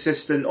Braff's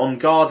assistant on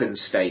Garden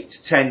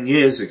State 10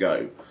 years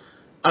ago.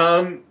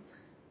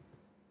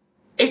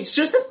 It's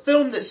just a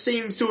film that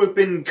seems to have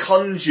been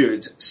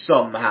conjured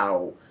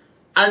somehow.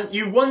 And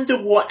you wonder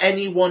what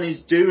anyone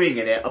is doing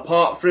in it,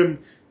 apart from,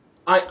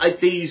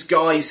 these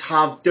guys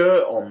have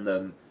dirt on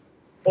them.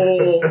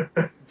 Or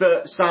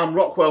that Sam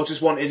Rockwell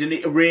just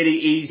wanted a really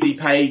easy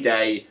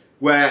payday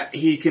where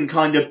he can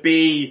kind of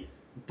be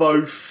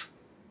both,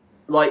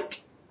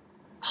 like,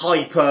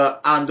 hyper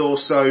and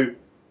also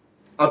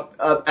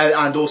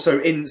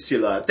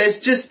insular.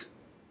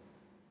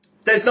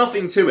 There's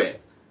nothing to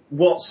it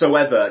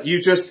whatsoever.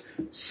 You just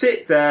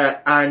sit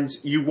there and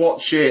you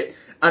watch it,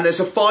 and there's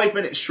a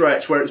 5-minute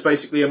stretch where it's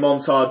basically a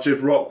montage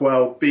of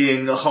Rockwell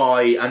being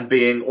high and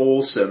being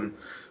awesome,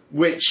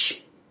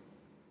 which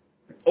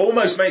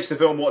almost makes the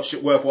film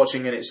worth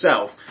watching in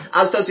itself,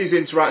 as does his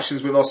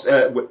interactions with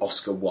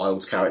Oscar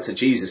Wilde's character.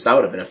 Jesus, that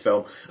would have been a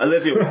film.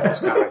 Olivia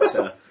Wilde's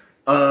character.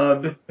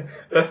 You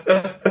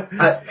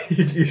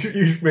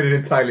made an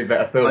entirely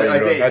better film.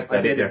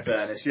 I did, in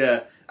fairness,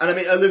 yeah. And I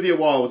mean, Olivia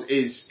Wilde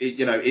is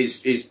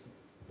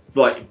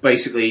like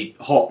basically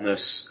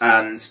hotness,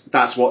 and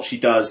that's what she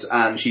does,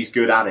 and she's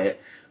good at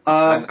it.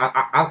 And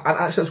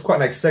actually, that's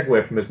quite a nice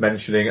segue from us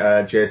mentioning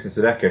Jason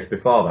Sudeikis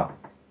before that.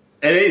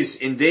 It is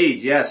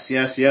indeed, yes.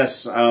 Yeah,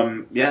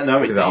 no,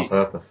 indeed. On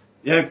purpose.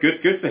 Yeah,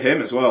 good for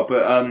him as well.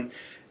 But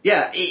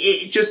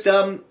it just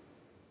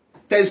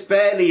there's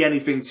barely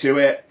anything to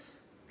it.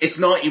 It's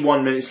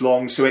 91 minutes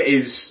long, so it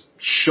is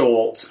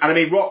short. And I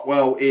mean,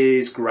 Rockwell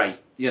is great,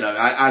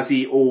 as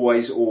he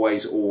always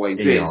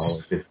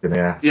is.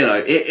 Yeah.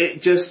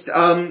 It just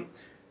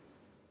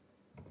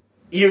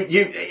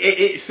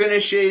it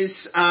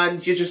finishes,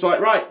 and you're just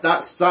like, right,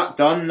 that's that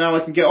done. Now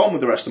I can get on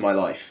with the rest of my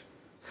life.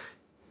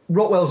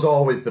 Rockwell's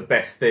always the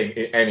best thing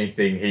in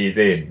anything he's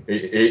in.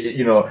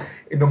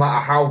 No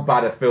matter how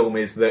bad a film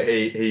is that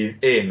he's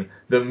in,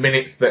 the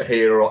minutes that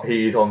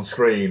he's on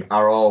screen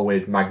are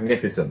always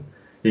magnificent.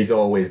 He's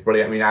always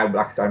brilliant. I mean, I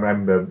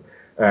remember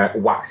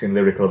waxing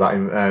lyrical about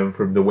him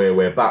from The Way,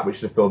 Way Back, which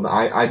is a film that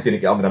I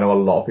didn't get on with. I know a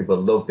lot of people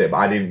loved it, but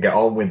I didn't get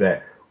on with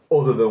it,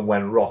 other than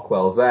when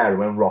Rockwell's there. And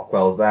when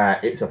Rockwell's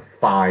there, it's a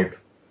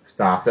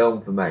 5-star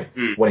film for me.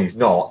 When he's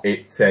not,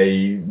 it's a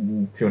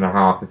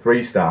 2.5 to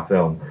 3-star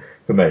film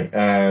for me.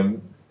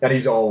 And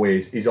he's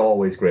always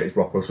great as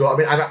Rockwell. So I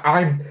mean,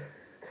 I'm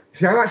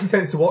actually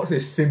tempted to watch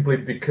this simply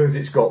because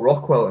it's got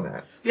Rockwell in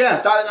it.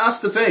 Yeah, that's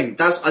the thing.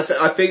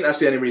 I think that's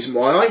the only reason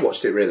why I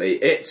watched it, really.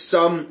 It's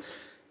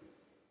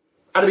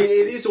I mean,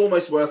 it is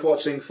almost worth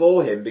watching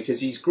for him because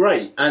he's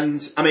great.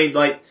 And I mean,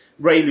 like,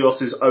 Ray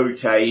Liotta's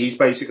okay. He's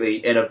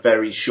basically in a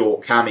very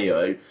short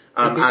cameo.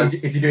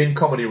 Is he doing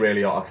comedy Ray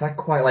Liotta? I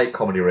quite like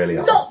comedy Ray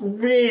Liotta. Not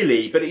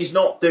really, but he's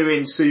not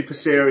doing super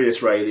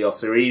serious Ray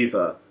Liotta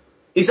either.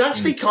 He's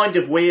actually kind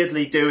of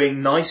weirdly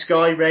doing nice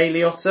guy Ray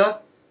Liotta.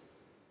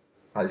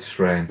 That's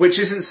strange. Which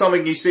isn't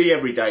something you see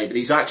every day, but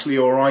he's actually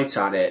alright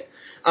at it.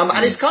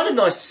 And it's kind of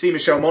nice to see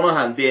Michelle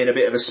Monaghan being a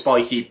bit of a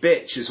spiky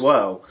bitch as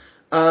well.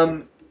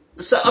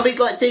 So, I mean,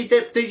 like,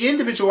 the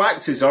individual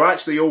actors are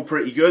actually all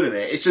pretty good in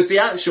it. It's just the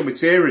actual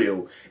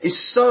material is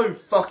so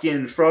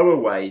fucking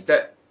throwaway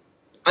that,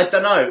 I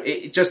don't know,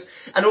 it just,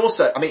 and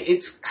also, I mean,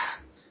 it's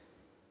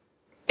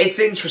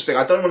interesting.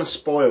 I don't want to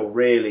spoil,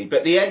 really,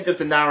 but the end of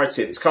the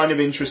narrative, it's kind of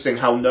interesting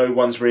how no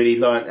one's really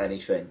learnt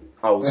anything,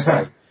 I will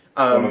say.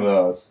 One of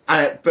those.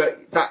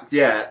 But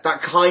that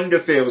kind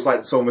of feels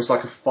like it's almost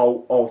like a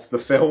fault of the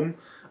film.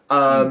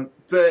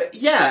 But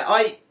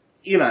yeah,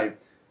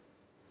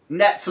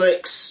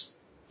 Netflix,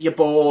 you're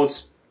bored,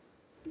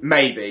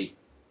 maybe.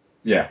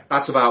 Yeah.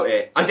 That's about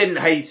it. I didn't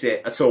hate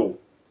it at all.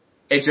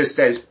 It just,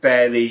 there's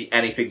barely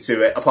anything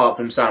to it, apart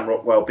from Sam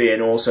Rockwell being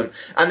awesome.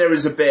 And there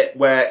is a bit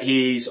where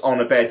he's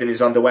on a bed in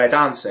his underwear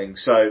dancing,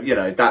 so,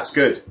 that's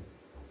good.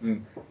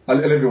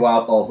 Olivia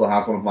Wilde also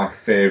has one of my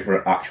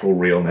favourite actual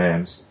real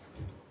names.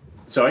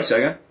 Sorry, say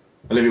again?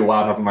 Olivia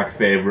Wilde has one of my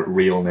favourite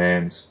real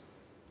names.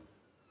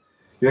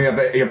 You have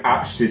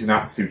actresses and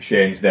actors who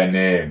change their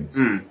names.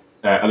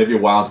 Olivia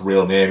Wilde's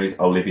real name is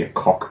Olivia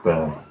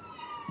Cockburn.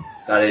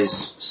 That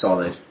is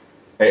solid.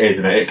 It is,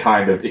 isn't it? It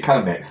kind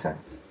of makes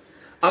sense.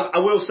 I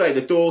will say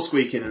the door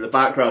squeaking in the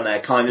background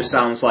there kind of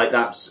sounds like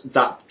that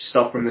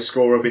stuff from the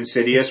score of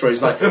Insidious, where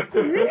he's like,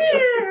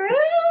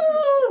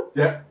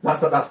 yeah,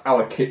 that's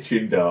our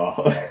kitchen door.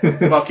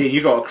 fucking,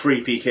 you got a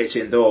creepy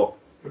kitchen door.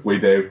 We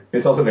do.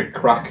 It's also a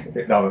crack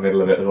down the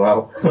middle of it as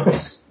well.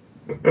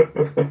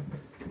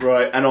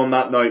 Right, and on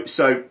that note,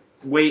 so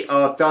we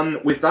are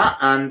done with that,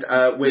 and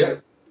we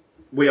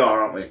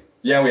are, aren't we?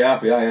 Yeah, we are.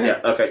 Yeah,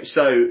 okay,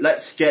 so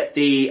let's get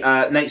the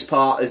next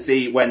part of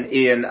the When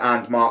Ian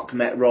and Mark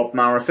Met Rob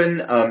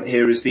marathon.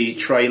 Here is the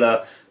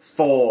trailer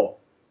for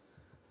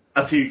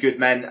A Few Good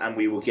Men, and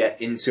we will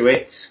get into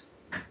it.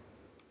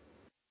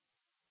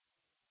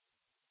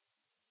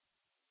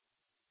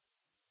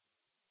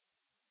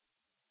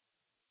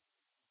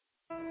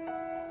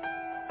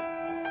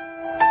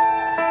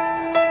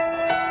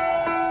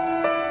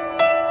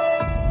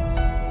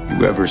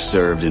 You ever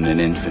served in an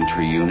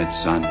infantry unit,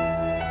 son?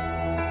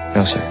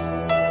 No, sir.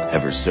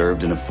 Ever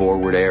served in a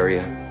forward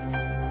area?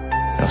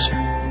 No, sir.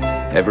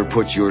 Ever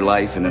put your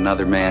life in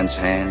another man's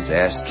hands,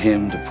 asked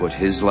him to put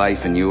his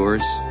life in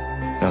yours?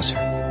 No,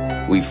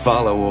 sir. We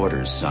follow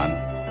orders,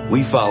 son.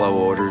 We follow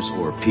orders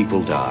or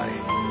people die.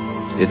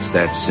 It's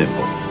that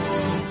simple.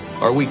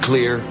 Are we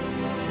clear?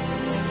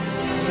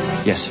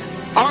 Yes, sir.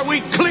 Are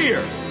we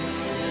clear?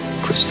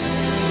 Crystal.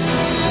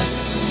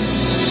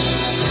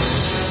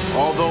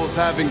 All those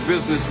having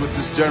business with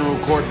this General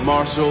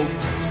Court-Martial,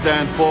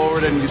 stand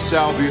forward and you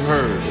shall be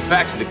heard. The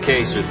facts of the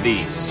case are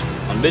these.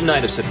 On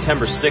midnight of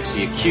September 6th,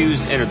 the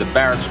accused entered the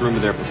barracks room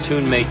of their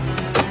platoon mate.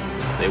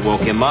 They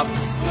woke him up,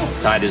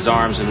 tied his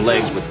arms and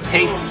legs with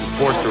tape, and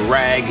forced a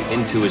rag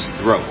into his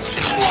throat.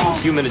 A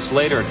few minutes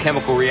later, a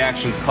chemical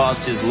reaction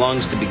caused his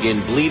lungs to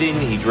begin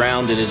bleeding. He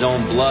drowned in his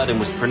own blood and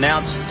was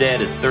pronounced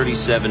dead at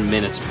 37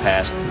 minutes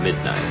past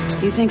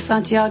midnight. You think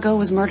Santiago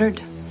was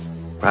murdered?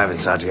 Private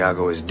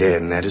Santiago is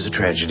dead, and that is a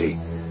tragedy.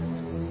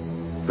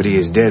 But he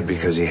is dead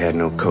because he had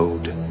no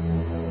code.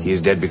 He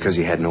is dead because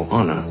he had no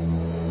honor.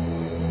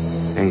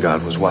 And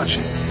God was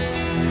watching.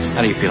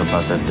 How do you feel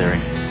about that theory?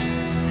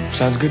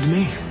 Sounds good to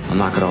me. I'll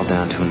knock it all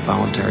down to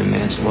involuntary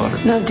manslaughter.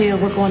 No deal,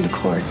 we're going to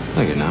court.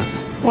 No, you're not.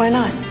 Why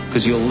not?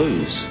 Because you'll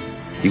lose.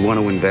 You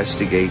want to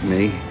investigate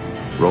me?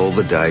 Roll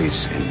the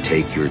dice and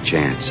take your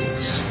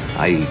chances.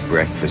 I eat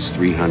breakfast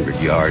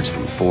 300 yards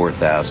from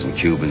 4,000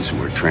 Cubans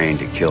who are trained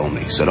to kill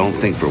me. So don't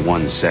think for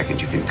 1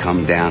 second you can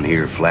come down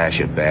here, flash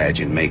a badge,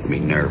 and make me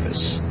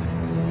nervous.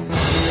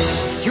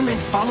 Your men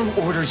follow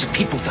orders or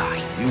people die.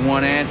 You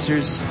want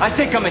answers? I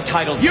think I'm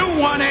entitled. You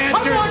want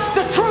answers? I want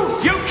the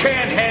truth! You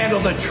can't handle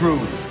the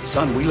truth.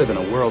 Son, we live in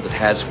a world that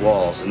has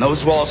walls, and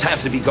those walls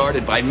have to be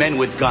guarded by men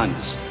with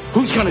guns.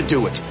 Who's gonna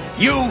do it?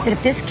 You? That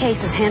if this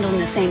case is handled in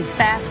the same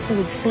fast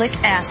food,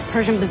 slick-ass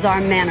Persian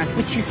bazaar manner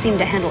which you seem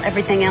to handle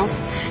everything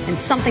else, then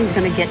something's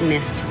gonna get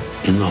missed.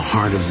 In the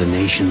heart of the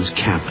nation's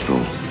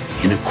capital,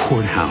 in a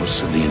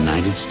courthouse of the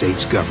United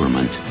States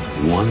government,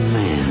 one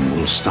man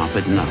will stop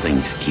at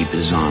nothing to keep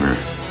his honor,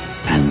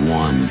 and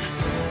one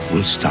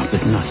will stop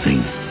at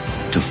nothing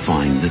to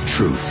find the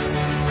truth.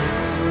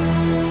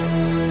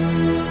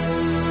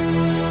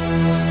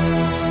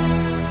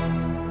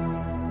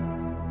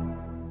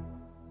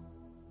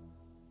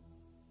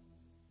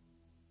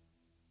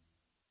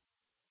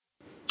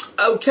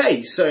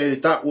 Okay, so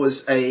that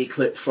was a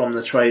clip from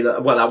the trailer.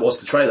 Well, that was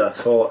the trailer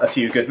for A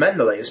Few Good Men,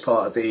 the latest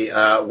part of the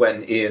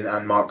When Ian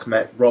and Mark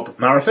Met Rob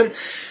marathon.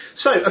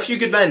 So, A Few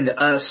Good Men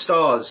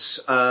stars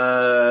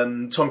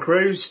Tom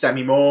Cruise,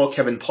 Demi Moore,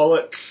 Kevin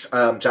Pollak,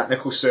 Jack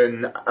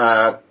Nicholson,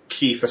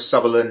 Kiefer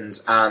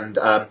Sutherland, and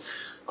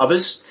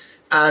others,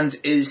 and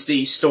is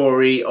the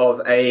story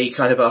of a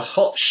kind of a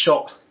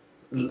hotshot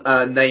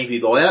Navy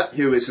lawyer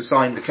who is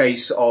assigned the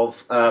case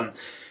of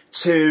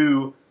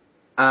two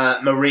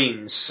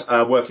Marines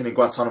working in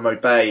Guantanamo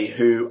Bay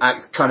who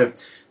kind of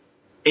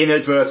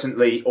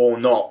inadvertently or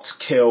not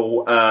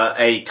kill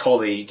a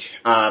colleague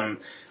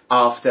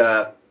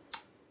after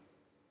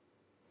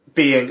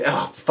being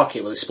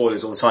with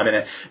spoilers all the time,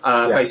 innit?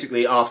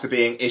 Basically after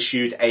being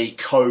issued a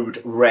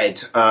code red,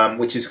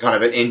 which is kind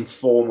of an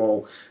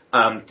informal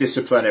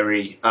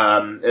disciplinary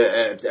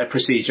a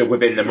procedure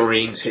within the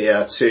Marines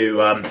here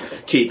to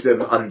keep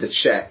them under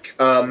check.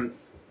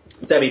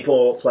 Demi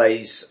Moore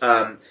plays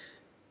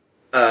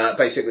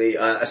basically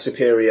a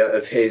superior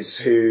of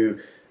his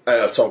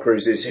of Tom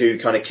Cruise's, who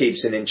kind of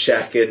keeps him in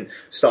check and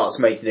starts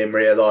making him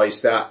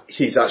realise that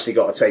he's actually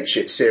got to take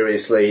shit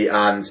seriously,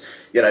 and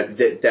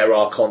there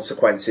are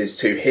consequences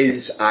to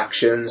his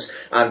actions.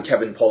 And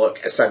Kevin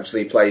Pollak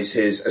essentially plays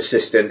his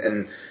assistant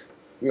and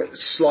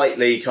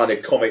slightly kind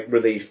of comic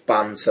relief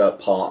banter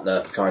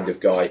partner kind of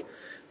guy.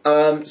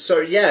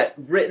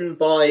 Written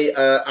by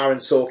Aaron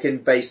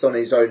Sorkin, based on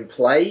his own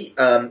play,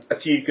 A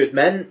Few Good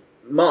Men.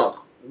 Mark,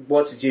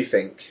 what did you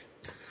think?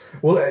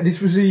 Well, this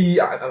was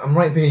I'm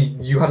right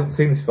thinking you hadn't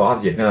seen this before,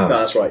 had you? No,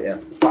 that's right, yeah.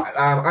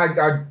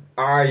 I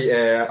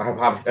have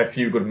had A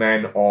Few Good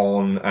Men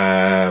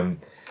on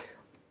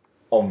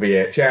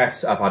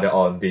VHS, I've had it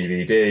on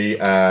DVD,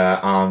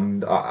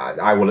 and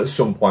I will at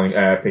some point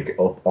pick it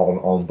up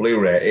on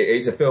Blu-ray.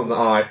 It's a film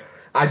that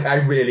I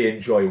really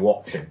enjoy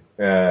watching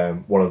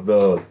one of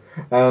those.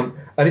 And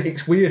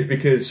it's weird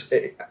because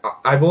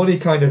I've only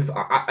kind of,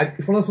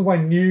 it's one of those I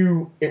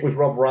knew it was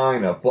Rob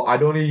Reiner, but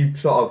I'd only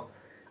sort of,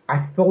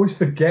 I always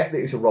forget that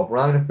it's a Rob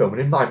Reiner film,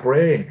 and in my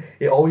brain,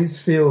 it always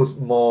feels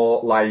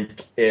more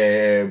like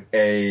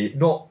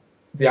not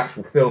the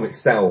actual film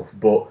itself,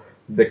 but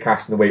the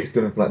cast and the way it's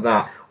done and like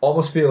that,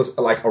 almost feels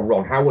like a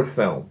Ron Howard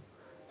film,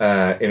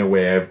 in a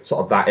way,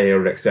 sort of that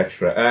era,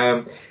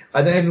 etc.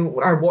 And then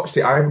when I watched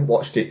it, I haven't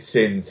watched it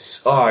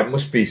since, it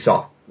must be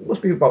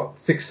about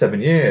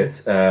 6-7 years,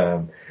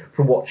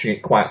 from watching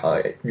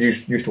it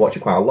used to watch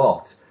it quite a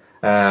lot.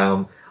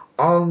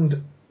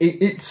 And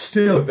it's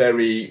still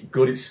very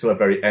good, it's still a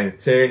very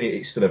entertaining,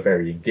 it's still a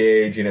very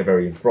engaging, a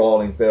very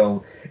enthralling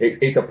film.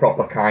 It's a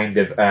proper kind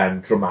of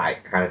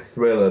dramatic kind of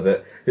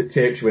thriller that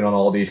takes you in on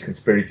all these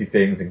conspiracy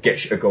things and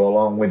gets you to go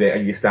along with it,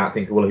 and you start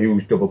thinking, well,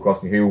 who's double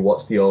crossing who,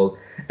 what's the old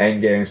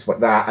end game, stuff like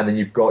that, and then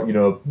you've got,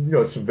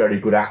 some very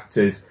good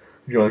actors,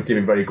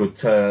 giving very good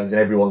turns,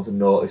 and everyone's a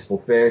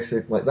noticeable face,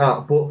 something like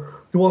that. But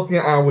the one thing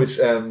that I was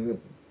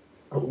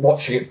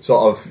watching it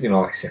sort of,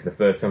 like I said, the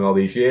first time in all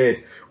these years,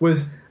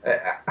 was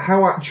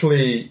how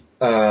actually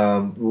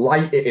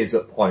light it is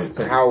at points,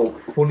 and how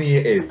funny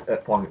it is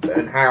at points,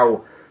 and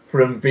how,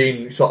 from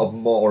being sort of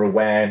more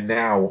aware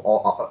now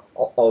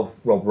of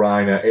Rob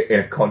Reiner in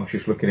a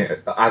conscious looking at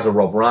it as a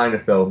Rob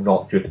Reiner film,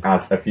 not just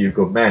as A Few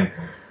Good Men,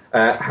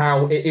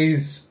 how it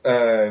is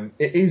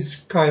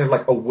kind of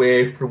like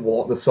away from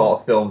what the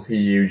sort of films he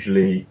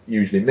usually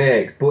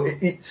makes, but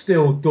it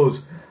still does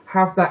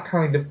have that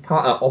kind of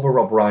pattern of a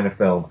Rob Reiner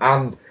film.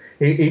 And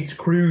it's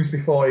Cruise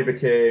before he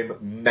became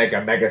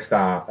mega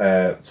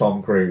star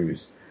Tom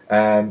Cruise,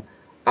 and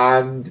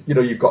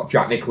you've got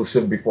Jack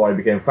Nicholson before he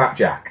became Fat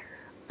Jack,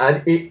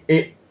 and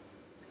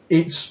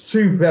it's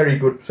two very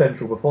good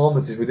central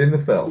performances within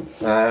the film.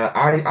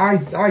 I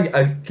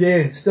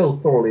again still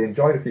thoroughly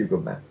enjoyed A Few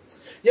Good Men.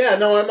 Yeah,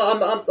 no,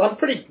 I'm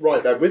pretty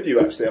right there with you,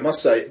 actually, I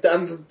must say.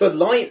 And the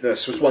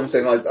lightness was one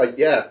thing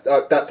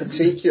that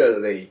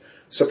particularly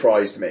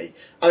surprised me.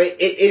 I mean,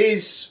 it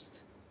is,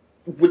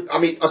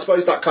 I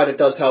suppose that kind of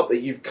does help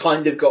that you've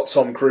kind of got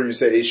Tom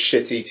Cruise at his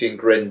shit-eating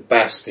grin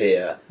best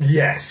here.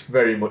 Yes,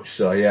 very much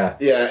so, yeah.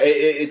 Yeah,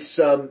 it's,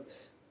 and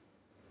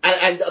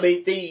I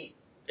mean, the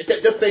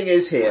thing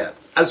is here,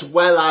 as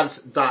well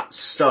as that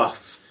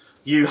stuff,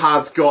 you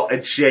have got a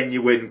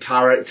genuine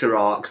character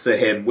arc for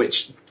him,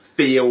 which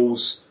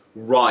feels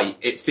right.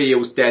 It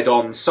feels dead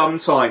on.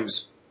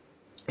 Sometimes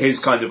his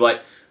kind of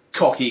like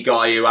cocky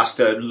guy who has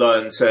to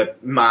learn to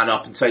man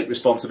up and take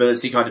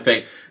responsibility kind of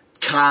thing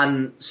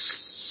can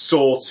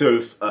sort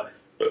of,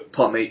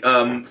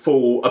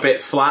 fall a bit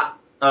flat,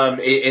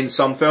 in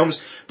some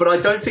films, but I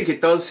don't think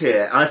it does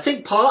here. And I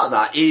think part of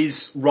that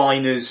is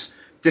Reiner's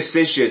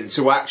decision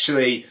to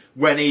actually,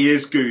 when he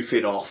is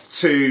goofing off,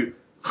 to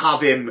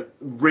have him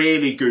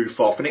really goof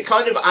off. And it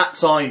kind of, at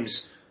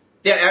times,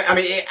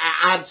 it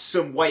adds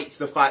some weight to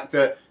the fact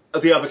that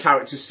the other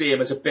characters see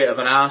him as a bit of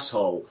an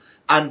asshole.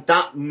 And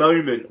that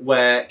moment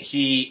where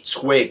he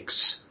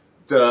twigs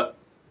that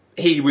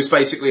he was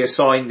basically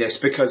assigned this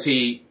because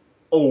he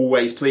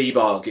always plea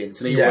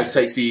bargains and he always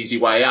takes the easy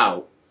way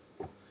out.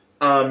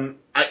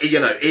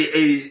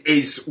 It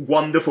is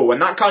wonderful.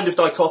 And that kind of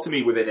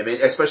dichotomy within him,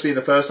 especially in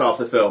the first half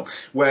of the film,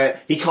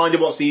 where he kind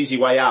of wants the easy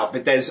way out,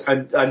 but there's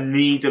a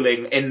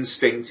needling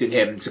instinct in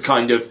him to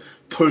kind of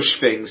push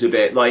things a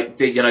bit, like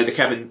the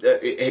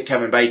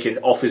Kevin Bacon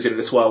offers him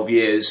the 12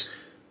 years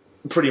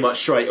pretty much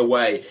straight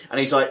away, and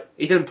he's like,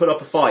 he didn't put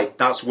up a fight,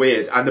 that's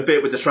weird. And the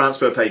bit with the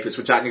transfer papers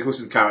for Jack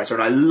Nicholson's character,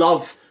 and I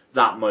love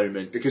that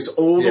moment, because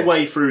all the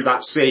way through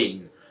that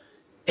scene,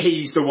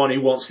 he's the one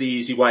who wants the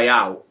easy way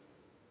out.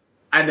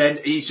 And then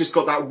he's just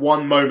got that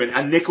one moment,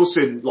 and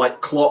Nicholson,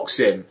 like, clocks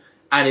him,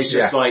 and is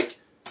just like...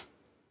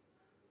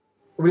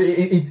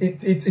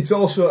 It's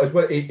also, as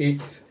well,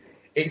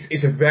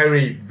 it's a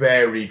very,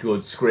 very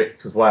good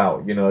script as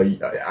well,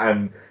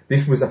 and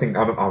this was, I think,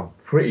 I'm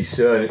pretty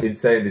certain in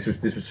saying this was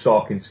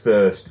Sorkin's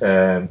first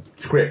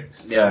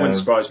script. Yeah, it wouldn't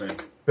surprise me.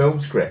 Film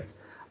script.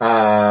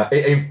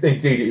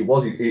 Indeed, it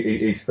was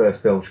his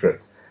first film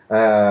script.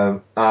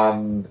 And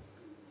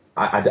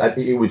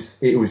it was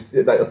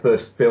like the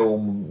first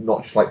film,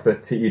 not just like for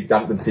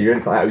Danton TV,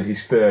 in fact, it was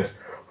his first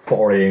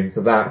foray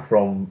into that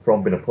from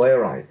being a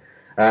playwright.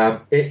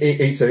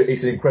 It's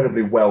an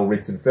incredibly well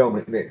written film,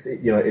 and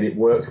it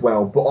works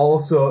well. But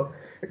also,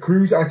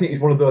 Cruise, I think, is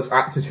one of those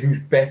actors who's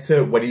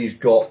better when he's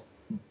got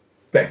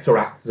better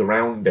actors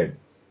around him.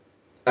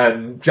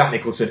 And Jack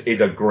Nicholson is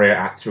a great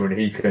actor,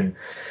 and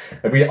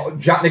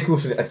Jack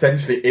Nicholson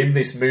essentially in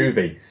this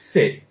movie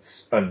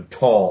sits and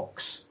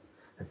talks.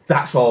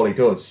 That's all he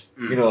does.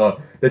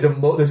 There's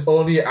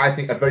only, I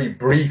think, a very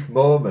brief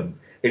moment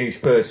in his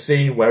first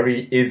scene where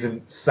he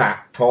isn't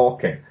sat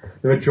talking.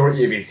 The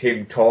majority of it is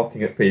him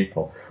talking at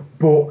people.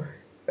 But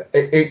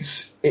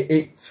it's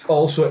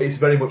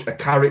very much a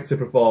character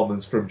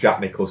performance from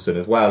Jack Nicholson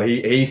as well.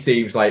 He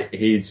seems like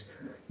he's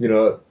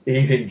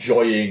he's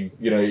enjoying,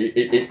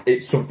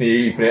 it's something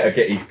he's been able to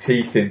get his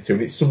teeth into,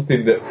 and it's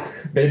something that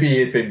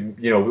maybe he's been,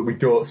 we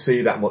don't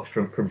see that much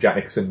from Jack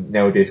Nicholson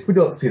nowadays. We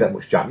don't see that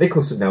much Jack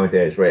Nicholson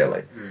nowadays,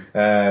 really.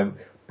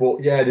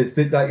 But yeah, there's,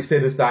 like you say,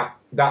 there's that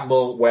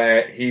moment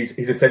where he's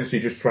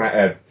essentially just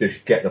trying to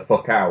just get the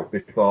fuck out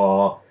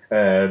before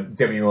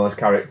Demi Moore's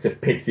character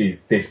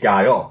pisses this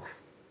guy off.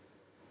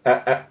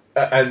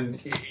 And,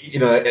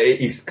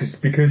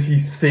 because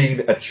he's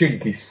seen a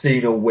chink, he's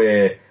seen a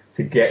way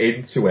to get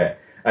into it.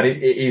 And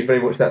it is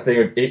very much that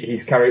thing of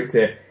his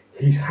character,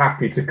 he's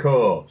happy to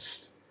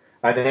coast.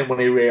 And then when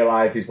he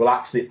realises, well,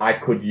 actually, I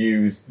could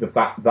use the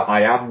fact that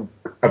I am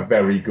a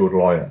very good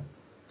lawyer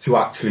to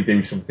actually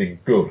do something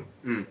good.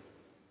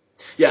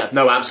 Yeah,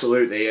 no,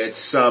 absolutely.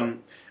 It's,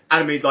 and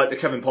I mean, like, the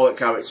Kevin Pollak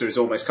character is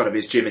almost kind of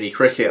his Jiminy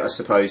Cricket, I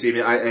suppose.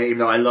 Even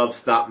though I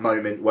love that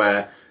moment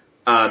where,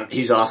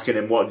 he's asking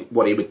him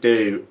what he would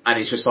do, and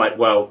he's just like,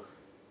 well,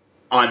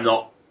 I'm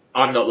not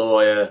the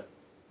lawyer.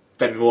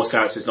 Demi Moore's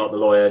character's not the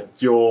lawyer.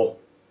 You're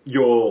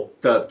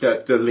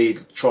the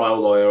lead trial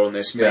lawyer on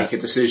this. Make a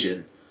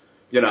decision.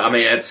 I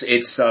mean,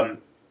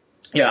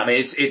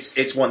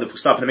 it's wonderful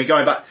stuff. And I mean,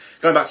 going back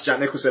to Jack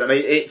Nicholson, I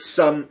mean, it's,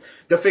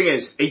 the thing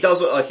is, he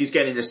does look like he's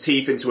getting his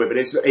teeth into it, but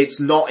it's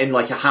not in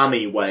like a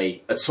hammy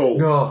way at all.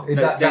 No,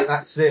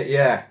 that's it,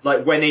 yeah.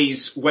 Like when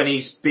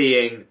he's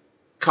being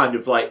kind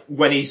of like,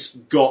 when he's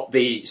got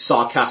the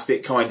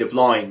sarcastic kind of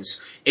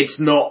lines, it's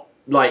not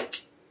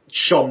like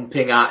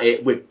chomping at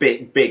it with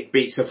big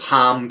beats of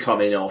ham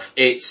coming off.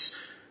 He's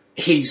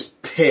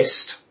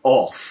pissed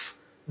off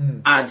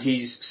and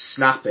he's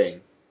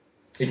snapping.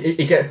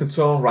 He gets the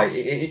tone right.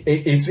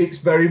 It's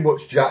very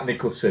much Jack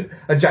Nicholson,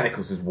 and Jack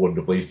Nicholson's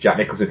wonderful. He's Jack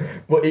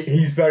Nicholson, but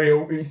he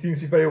seems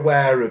to be very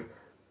aware of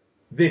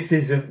this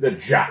isn't the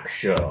Jack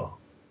show.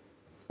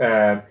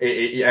 Again,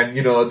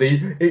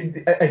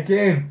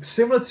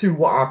 similar to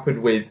what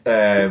happened with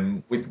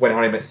When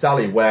Harry Met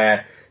Sally,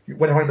 where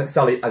When Harry Met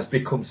Sally has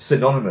become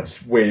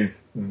synonymous with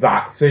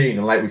that scene,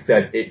 and like we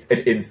said, it's an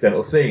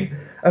incidental scene.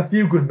 A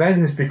Few Good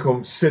Men has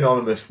become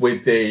synonymous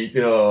with the,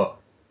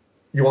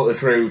 you want the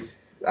truth,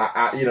 you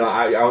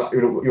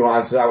want to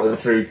answer out with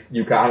the truth,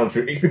 you can't handle the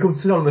truth. It's become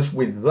synonymous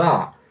with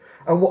that.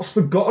 And what's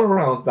forgotten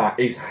around that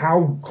is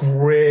how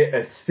great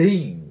a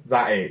scene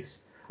that is,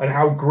 and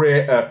how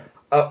great a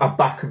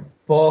back and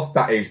forth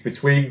that is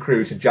between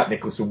Cruise and Jack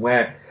Nicholson,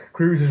 where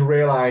Cruise has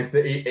realised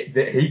that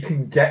he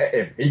can get at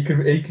him, he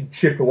can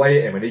chip away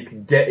at him, and he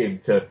can get him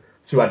to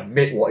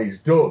admit what he's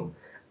done.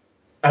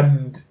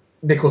 And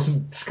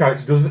Nicholson's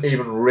character doesn't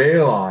even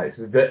realise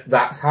that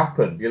that's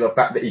happened. The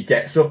fact that he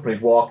gets up and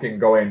he's walking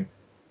going,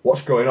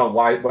 what's going on?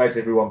 Where's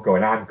everyone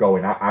going? I'm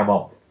going, I'm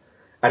off.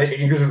 And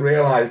he doesn't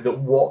realise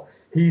that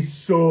he's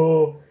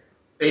so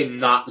in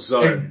that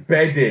zone,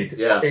 embedded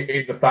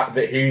in the fact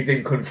that he's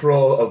in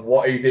control of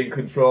what he's in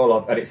control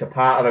of, and it's a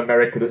part of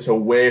America that's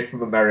away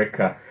from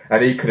America,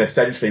 and he can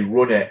essentially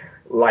run it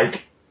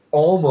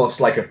almost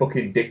like a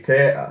fucking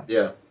dictator.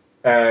 Yeah.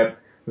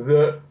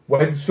 That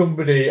when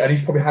somebody, and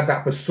he's probably had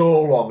that for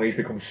so long, and he's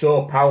become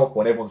so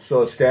powerful and everyone's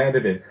so scared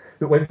of him,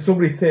 that when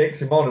somebody takes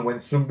him on and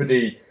when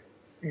somebody,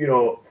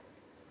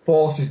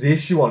 forces the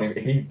issue on him,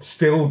 he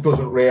still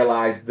doesn't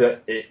realise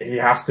that he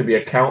has to be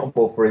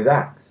accountable for his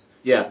acts.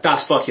 Yeah,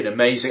 that's fucking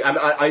amazing. And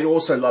I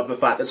also love the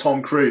fact that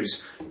Tom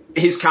Cruise,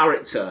 his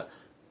character,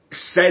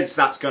 says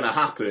that's gonna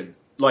happen,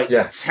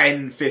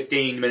 10,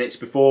 15 minutes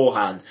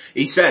beforehand.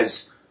 He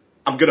says,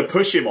 I'm gonna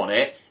push him on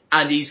it,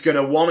 and he's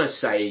gonna wanna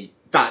say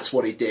that's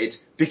what he did,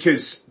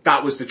 because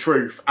that was the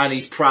truth, and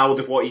he's proud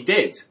of what he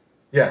did.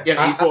 Yeah. He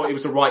thought it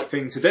was the right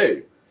thing to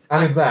do.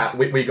 And in that,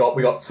 we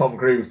got Tom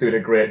Cruise doing a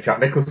great Jack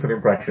Nicholson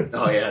impression.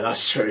 Oh yeah,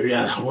 that's true.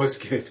 Yeah, that was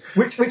good.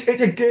 Which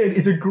again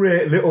is a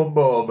great little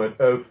moment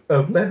of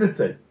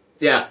levity.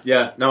 Yeah,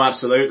 no,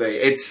 absolutely.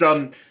 It's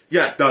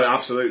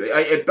absolutely.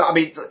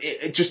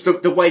 Just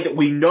the way that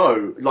we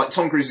know, like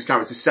Tom Cruise's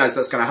character says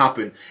that's going to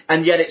happen,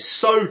 and yet it's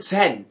so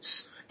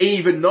tense,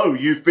 even though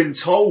you've been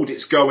told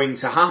it's going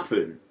to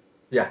happen.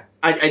 Yeah.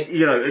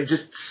 And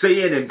just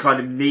seeing him kind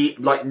of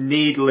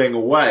needling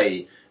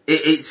away.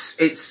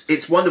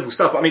 It's wonderful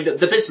stuff. I mean,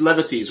 the bits of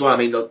levity as well. I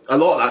mean, a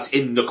lot of that's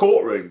in the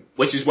courtroom,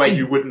 which is where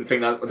you wouldn't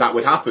think that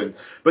would happen.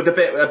 But the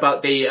bit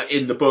about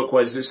in the book,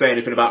 where does it say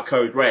anything about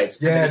Code Red?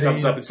 Yeah, and then it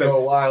comes up and says,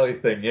 Wiley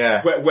thing,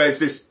 yeah. Where's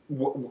this,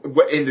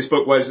 in this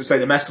book, where does it say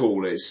the mess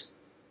hall is?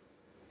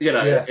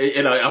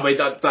 I mean,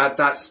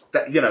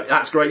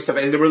 that's great stuff.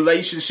 And the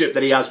relationship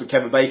that he has with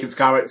Kevin Bacon's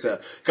character,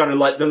 kind of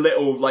like the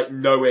little,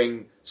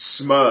 knowing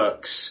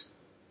smirks,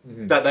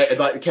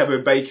 that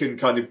Kevin Bacon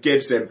kind of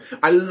gives him.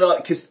 I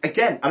love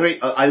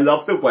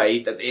the way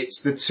that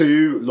it's the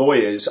two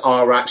lawyers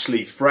are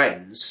actually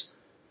friends,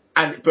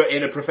 but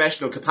in a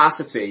professional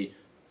capacity,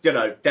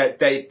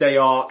 they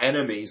are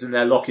enemies and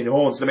they're locking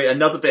horns. I mean,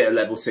 another bit of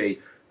levity,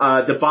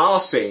 the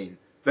bar scene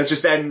that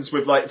just ends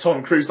with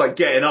Tom Cruise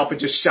getting up and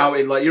just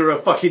shouting you're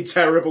a fucking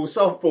terrible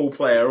softball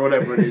player or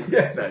whatever it is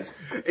that he says.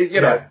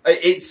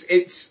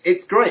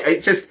 It's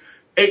great.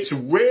 It's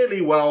really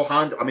well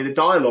handled. I mean, the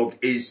dialogue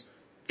is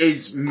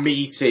is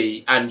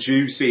meaty and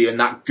juicy in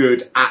that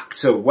good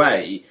actor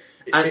way.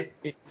 And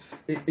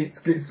it's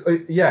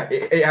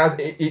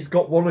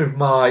got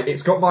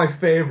my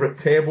favourite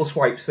table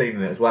swipe scene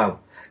in it as well.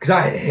 Because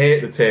I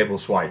hate the table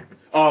swipe.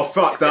 Oh,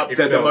 fuck that,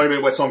 the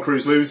moment where Tom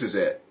Cruise loses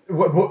it.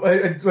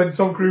 When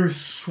Tom Cruise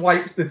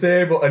swipes the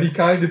table and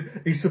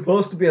he's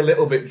supposed to be a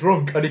little bit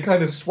drunk and he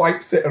kind of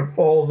swipes it and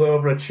falls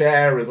over a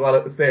chair as well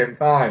at the same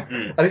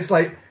time. And it's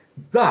like,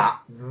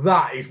 that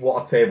is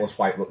what a table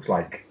swipe looks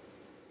like.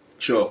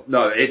 Sure.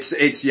 No, it's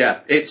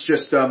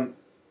just, I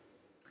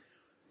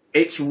don't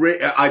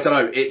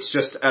know, it's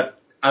just a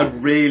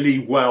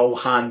really well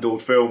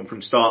handled film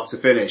from start to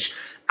finish.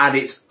 And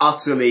it's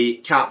utterly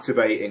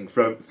captivating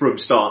from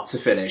start to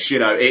finish. You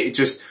know,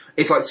 it's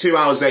like 2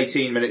 hours,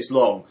 18 minutes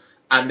long,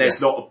 and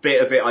there's not a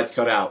bit of it I'd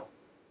cut out.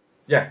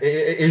 Yeah,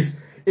 it's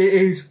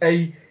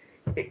the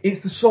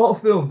sort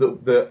of film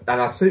that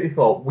and I've said it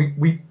before,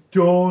 we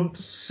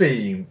don't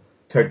seem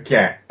to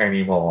get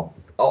anymore.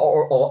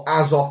 Or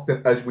as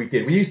often as we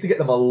did. We used to get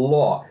them a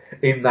lot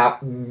in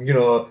that,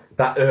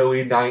 that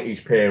early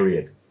 90s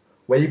period,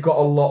 where you've got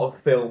a lot of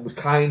films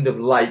kind of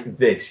like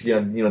this,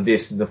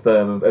 This and The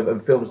Firm,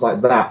 and films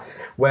like that,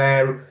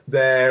 where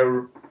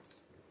they're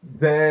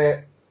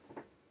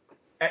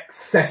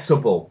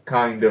accessible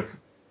kind of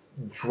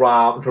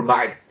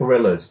dramatic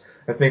thrillers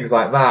and things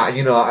like that.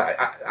 And,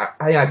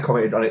 I had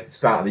commented on it at the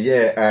start of the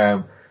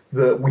year,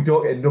 that we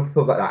don't get enough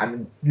films like that.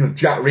 And,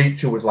 Jack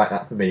Reacher was like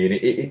that for me. And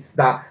it's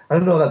that, I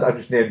don't know that I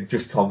just named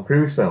just Tom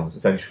Cruise films,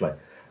 essentially.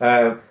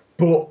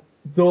 But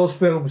those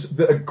films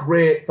that are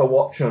great for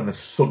watching on a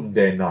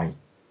Sunday night.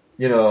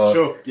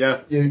 Sure,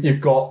 yeah.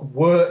 You've got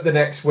work the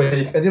next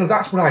week, and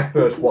that's when I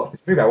first watched this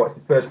movie. I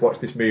first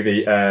watched this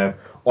movie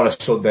on a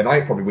Sunday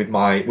night, probably with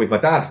my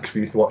dad, because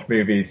we used to watch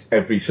movies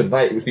every Sunday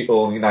night. It was the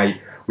only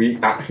night we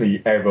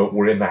actually ever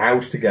were in the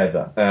house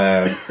together,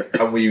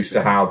 and we used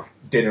to have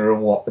dinner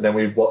and then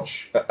we'd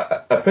watch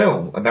a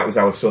film, and that was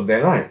our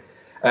Sunday night.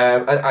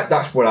 And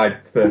that's when I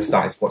first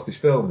started to watch this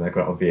film, and I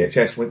got it on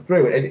VHS, went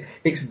through it, and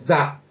it's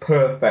that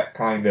perfect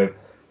kind of,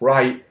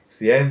 right, it's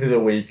the end of the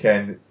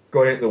weekend,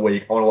 going into the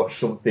week, I want to watch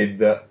something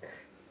that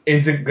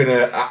isn't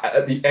gonna,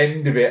 at the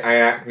end of it,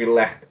 I actually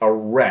left a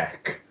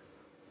wreck,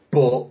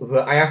 but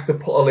that I have to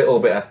put a little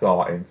bit of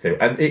thought into,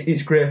 and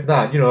it's great for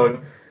that,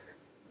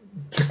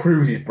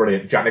 Cruise is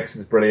brilliant, Jack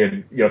Nicholson's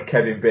brilliant,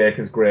 Kevin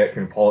Bacon's great,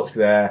 Kevin Pollock's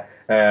there,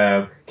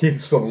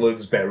 Keith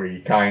Sutherland's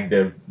very kind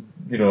of,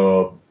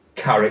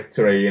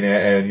 character-y in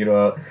it, and,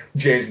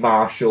 James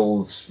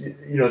Marshall's,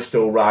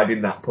 still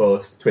riding that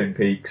post Twin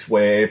Peaks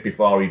wave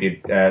before he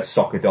did,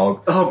 Soccer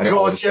Dog. Oh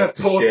god, yeah, of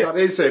course that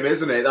is him,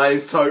 isn't it? That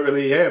is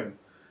totally him.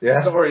 Yeah.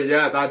 Sorry,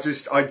 yeah, I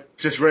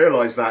just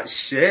realised that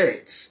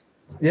shit.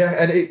 Yeah,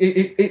 and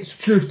it's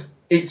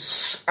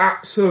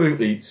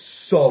absolutely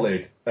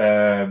solid,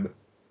 I'm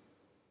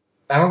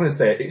gonna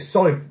say it's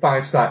solid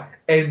 5-star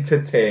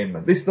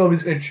entertainment. This film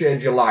is gonna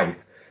change your life,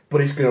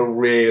 but it's gonna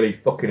really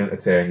fucking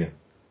entertain you.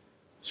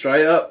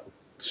 Straight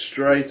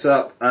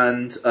up,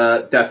 and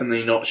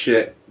definitely not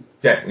shit.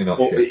 Definitely not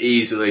shit.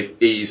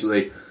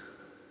 Easily.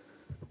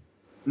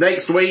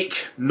 Next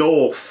week,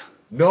 North,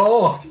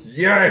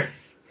 yes!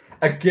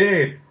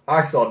 Again,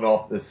 I saw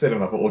North at the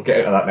cinema, but we'll get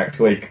into that next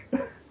week.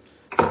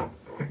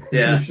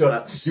 Yeah, you've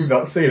not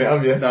seen it,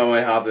 have you? No,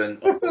 I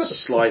haven't.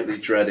 Slightly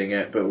dreading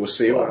it, but we'll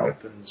see what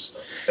happens.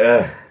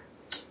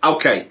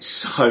 Okay,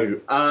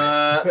 so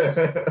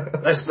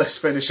let's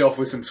finish off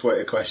with some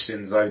Twitter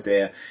questions. Oh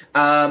dear.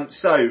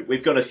 So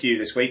we've got a few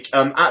this week.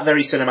 At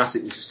Very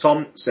Cinematic, this is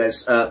Tom,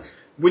 says,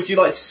 would you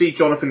like to see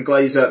Jonathan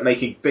Glazer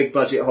making big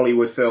budget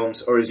Hollywood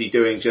films, or is he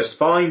doing just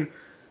fine?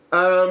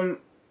 I'd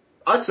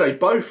say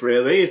both,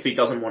 really. If he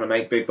doesn't want to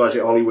make big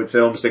budget Hollywood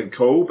films, then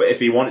cool. But if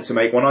he wanted to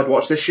make one, I'd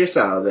watch the shit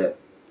out of it.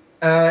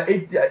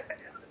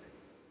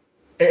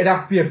 It'd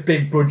have to be a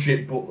big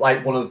budget, but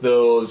like one of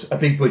those, a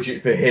big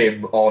budget for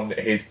him on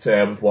his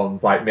terms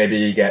ones, like maybe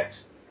he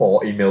gets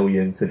 40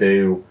 million to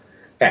do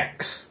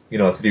X,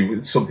 to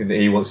do something that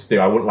he wants to do.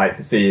 I wouldn't like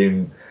to see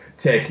him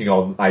taking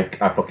on like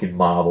a fucking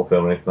Marvel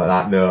film or anything like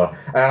that, no.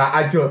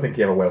 I don't think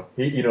he ever will.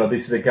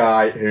 This is a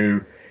guy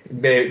who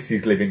makes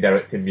his living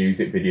directing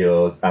music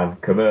videos and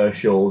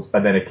commercials,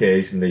 and then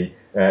occasionally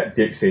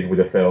dips in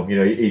with a film.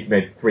 He's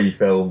made 3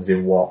 films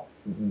in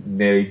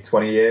nearly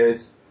 20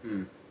 years.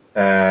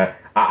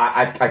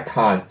 I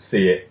can't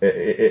see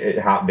it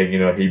happening.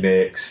 He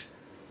makes,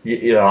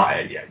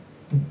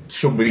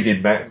 somebody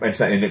did mention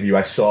that in an interview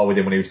I saw with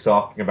him when he was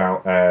talking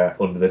about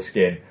Under the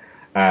Skin,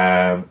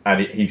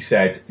 and he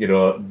said,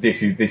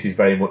 this is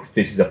very much,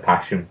 this is a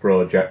passion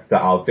project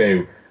that I'll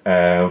do.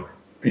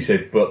 He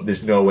said, but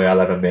there's no way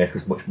I'll ever make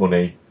as much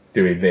money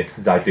doing this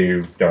as I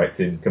do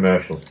directing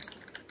commercials.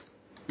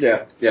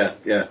 Yeah.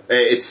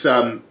 It's,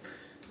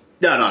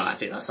 No, I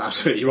think that's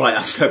absolutely right.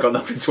 I've still got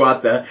nothing to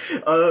add there.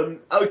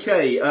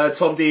 Okay,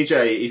 Tom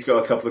DJ, he's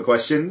got a couple of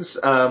questions.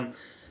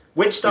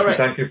 Which director?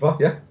 Thank you for,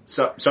 yeah.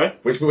 Sorry?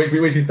 Which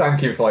you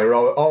thank you for.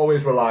 You're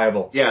always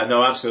reliable. Yeah,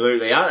 no,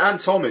 absolutely. And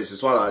Tom is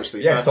as well,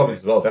 actually. Yeah, Tom is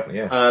as well, definitely,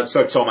 yeah.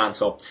 So Tom and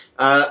Tom.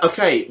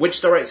 Okay, which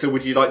director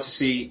would you like to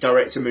see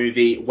direct a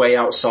movie way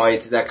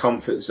outside their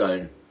comfort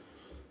zone?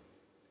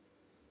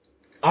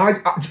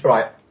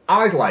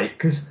 I'd like,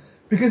 because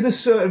there's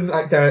certain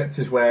like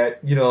directors where,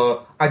 you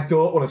know, I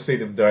don't want to see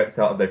them direct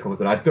out of their comfort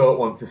zone. I don't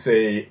want to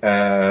see,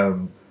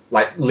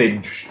 like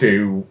Lynch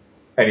do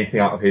anything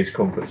out of his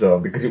comfort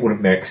zone because it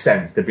wouldn't make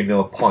sense. There'd be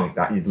no point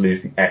that you'd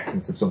lose the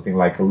essence of something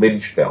like a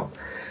Lynch film.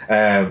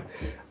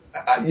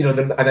 You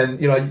know, and then,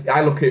 you know,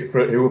 I look at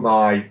who are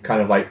my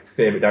kind of like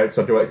favourite directors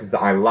or directors that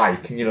I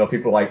like, and you know,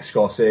 people like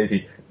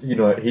Scorsese, you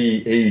know,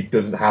 he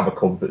doesn't have a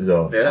comfort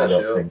zone. Yeah, I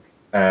don't sure. think.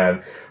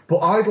 But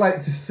I'd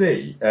like to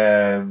see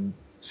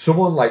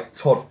someone like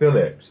Todd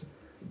Phillips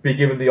be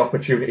given the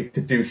opportunity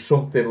to do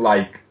something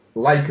like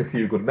A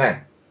Few Good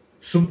Men,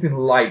 something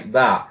like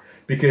that,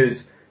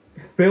 because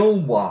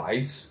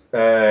film-wise,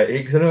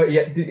 because I know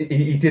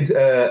he did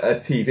a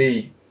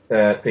TV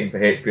thing for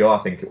HBO,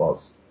 I think it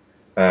was,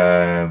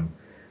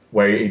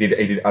 where he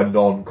did a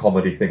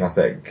non-comedy thing, I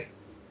think.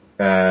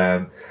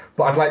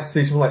 But I'd like to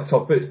see someone like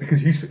Todd Phillips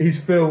because his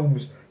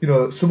films, you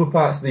know, some of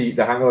parts of the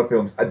Hangover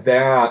films, they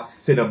are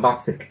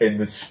cinematic in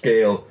the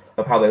scale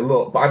of how they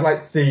look. But I'd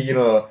like to see, you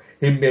know,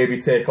 him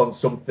maybe take on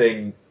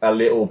something a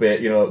little bit,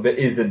 you know, that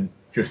isn't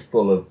just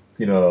full of,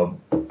 you know,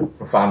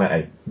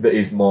 profanity, that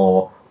is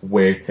more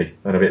weighty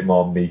and a bit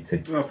more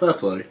meaty. Oh, fair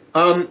play.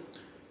 I'd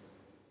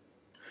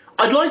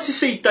like to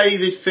see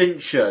David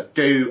Fincher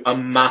do a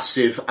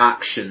massive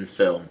action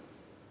film.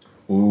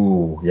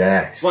 Ooh,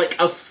 yes. Like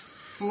a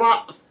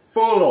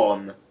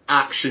full-on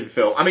action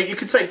film. I mean, you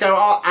could say there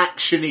are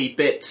actiony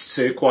bits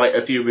to quite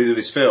a few of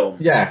his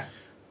films. Yeah.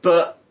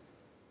 But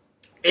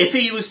if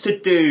he was to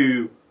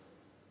do,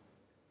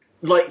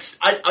 like,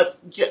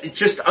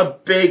 just a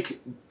big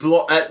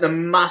a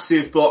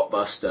massive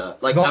blockbuster,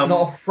 like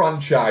not a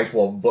franchise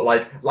one, but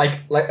like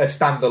a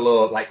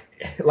standalone,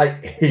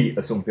 like Heat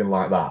or something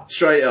like that.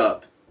 Straight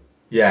up.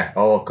 Yeah.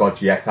 Oh god,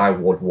 yes, I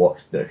would watch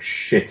the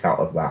shit out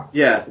of that.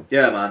 Yeah,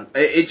 man.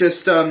 It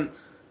just,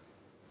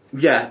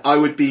 yeah, I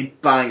would be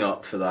bang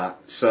up for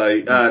that.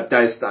 So,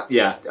 there's that.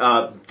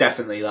 Yeah,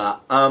 definitely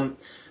that.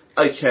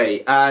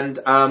 Okay, and,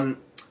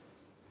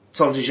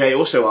 Tom DJ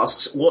also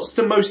asks, what's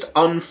the most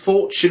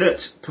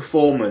unfortunate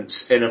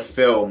performance in a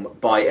film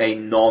by a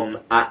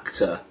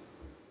non-actor?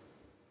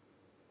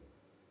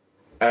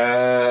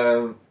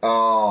 Gavin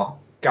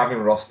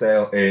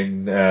Rossdale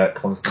in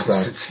Constantine.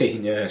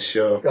 Constantine, yeah,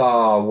 sure.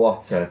 Oh,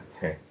 what a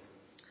tit.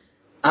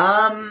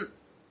 I'm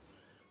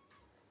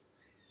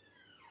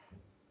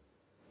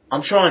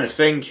trying to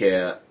think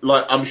here.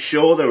 Like, I'm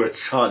sure there are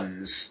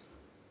tons.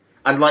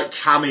 And, like,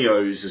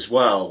 cameos as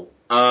well.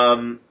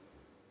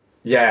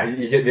 Yeah,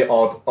 you get the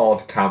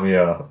odd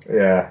cameo,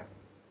 yeah.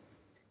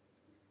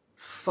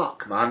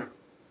 Fuck, man.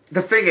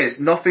 The thing is,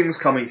 nothing's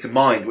coming to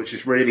mind, which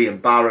is really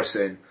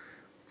embarrassing.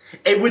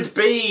 It would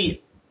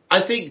be,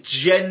 I think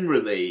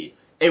generally,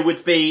 it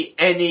would be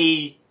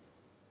any,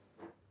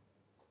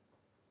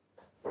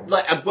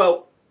 like,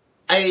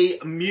 a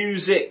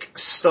music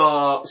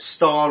star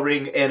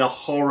starring in a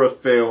horror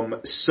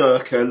film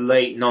circa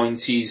late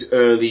 90s,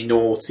 early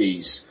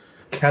noughties.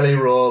 Kelly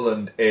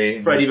Rowland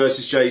in Freddy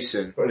vs.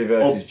 Jason. Or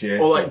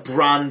like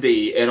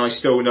Brandy in I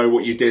Still Know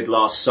What You Did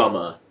Last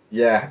Summer.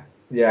 Yeah.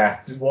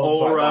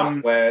 Or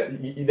like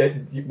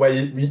that, where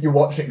you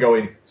watch it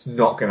going, it's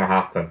not going to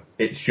happen.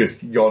 It's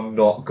just you're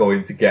not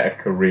going to get a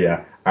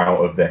career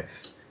out of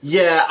this.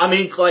 Yeah, I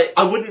mean, like,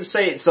 I wouldn't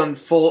say it's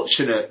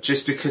unfortunate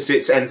just because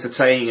it's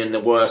entertaining in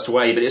the worst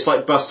way, but it's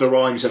like Busta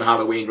Rhymes and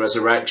Halloween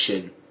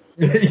Resurrection.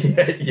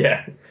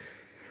 yeah.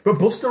 But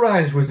Busta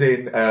Rhymes was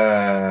in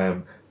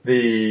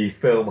the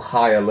film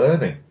Higher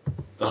Learning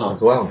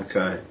as well.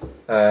 Okay.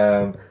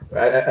 And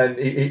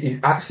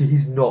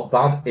he's not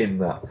bad in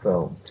that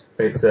film.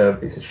 It's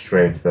a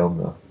strange film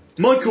though.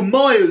 Michael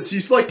Myers,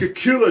 he's like a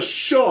killer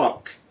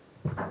shark.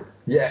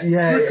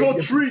 Yeah. Trick or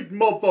treat,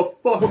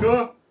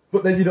 motherfucker.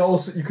 But then you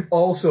could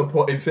also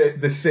put into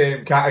the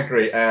same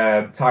category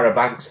Tyra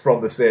Banks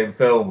from the same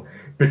film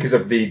because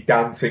of the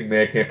dancing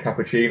making a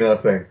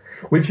cappuccino thing,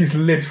 which is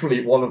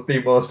literally one of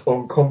the most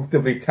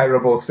uncomfortably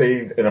terrible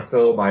scenes in a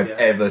film I've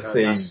ever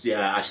seen.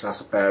 Actually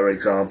that's a fair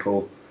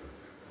example.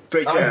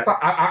 But yeah.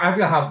 I'm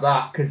gonna have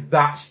that because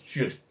that's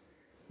just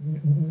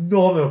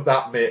none of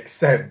that makes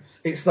sense.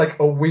 It's like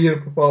a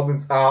weird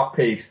performance art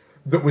piece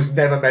that was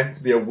never meant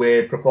to be a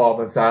weird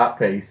performance art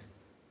piece.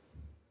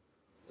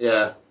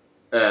 Yeah.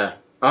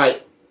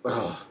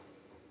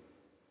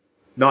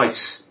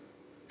 Nice.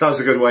 That was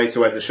a good way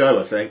to end the show,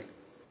 I think.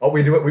 Oh,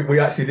 we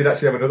actually did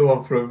have another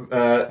one from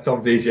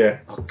Tom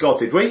DJ. Oh God,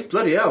 did we?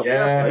 Bloody hell!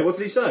 Yeah. What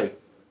did he say?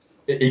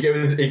 He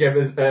gave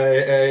us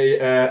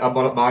a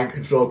Monarch Mind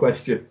Control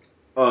question.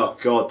 Oh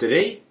God, did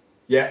he?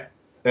 Yeah.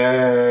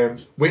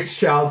 Which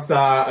child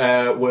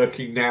star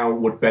working now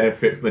would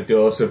benefit from a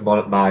dose of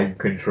Monarch Mind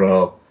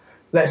Control?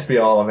 Let's be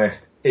all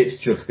honest, it's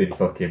Justin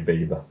fucking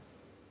Bieber.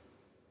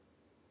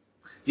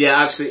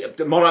 Yeah, actually,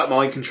 Monarch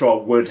Mind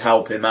Control would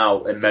help him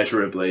out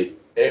immeasurably.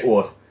 It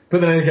would.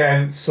 But then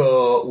again,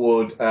 so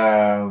would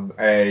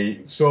a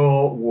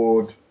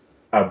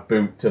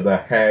boot to the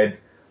head,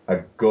 a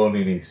gun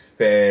in his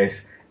face,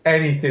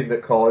 anything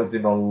that caused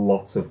him a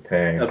lot of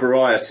pain. A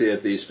variety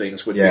of these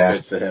things would be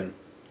good for him.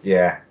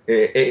 Yeah.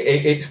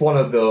 It's one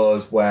of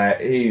those where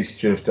he's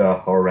just a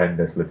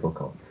horrendous little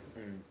cunt.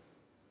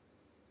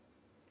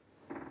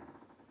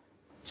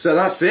 So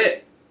that's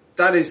it.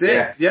 That is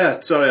it.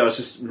 Yeah, sorry, I was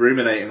just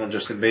ruminating on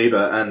Justin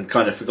Bieber and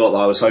kind of forgot that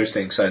I was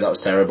hosting, so that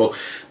was terrible.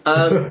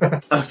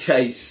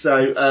 Okay,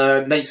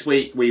 so next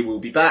week we will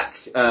be back.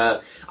 I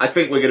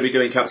think we're going to be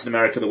doing Captain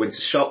America the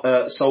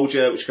Winter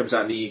Soldier, which comes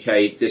out in the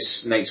UK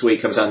this next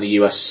week, comes out in the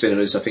US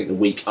cinemas, I think, the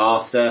week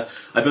after.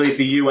 I believe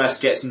the US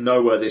gets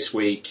Noah this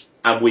week,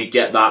 and we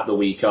get that the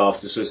week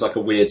after, so it's like a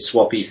weird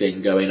swappy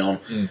thing going on.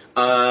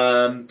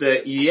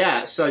 But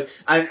yeah, so,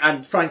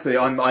 and frankly,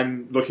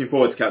 I'm looking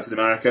forward to Captain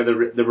America.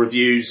 The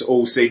reviews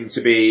all seem to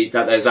be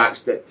that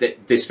that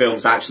this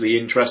film's actually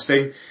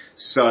interesting.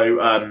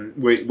 So,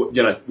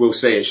 we'll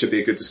see. It should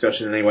be a good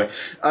discussion anyway.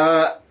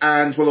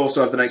 And we'll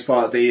also have the next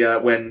part of the,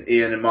 when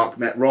Ian and Mark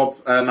met Rob,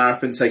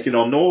 marathon taking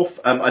on North.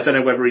 I don't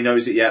know whether he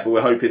knows it yet, but we're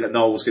hoping that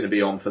Noel's going to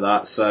be on for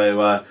that.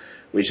 So,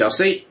 we shall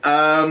see.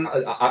 I'm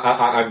going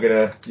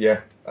to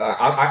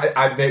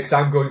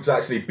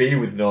actually be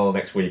with Noel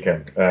next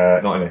weekend,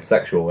 not in a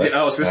sexual way.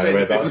 Yeah, I was going to say, in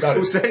a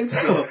biblical sense.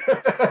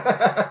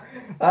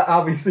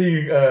 I'll be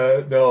seeing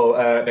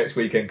Noel next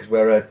weekend because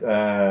we're at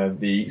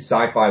the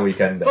Sci-Fi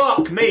Weekend.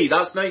 Fuck me,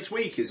 that's next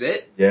week, is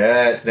it?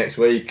 Yeah, it's next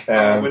week.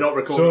 We're not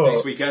recording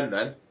next weekend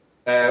then?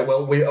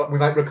 Well, we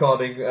might be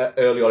recording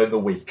early on in the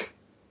week.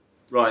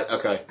 Right,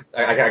 okay.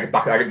 I get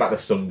back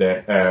this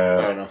Sunday.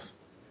 Fair enough.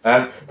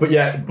 But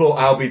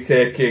I'll be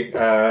taking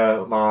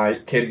my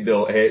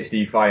Kindle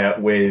HD Fire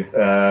with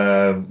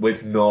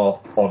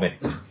North on it.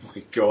 Oh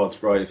my God,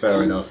 right,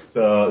 fair enough.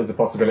 So there's a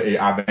possibility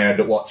I may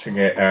end up watching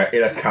it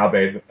in a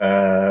cabin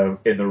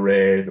in the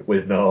rain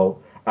with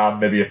Noel and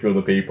maybe a few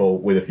other people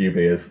with a few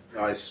beers.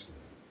 Nice.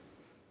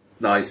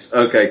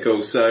 Okay,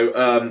 cool. So,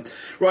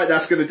 right,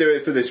 that's going to do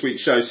it for this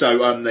week's show.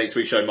 So, next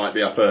week's show might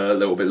be up a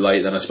little bit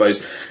late then, I suppose.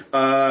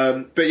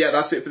 But yeah,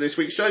 that's it for this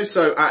week's show.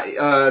 So,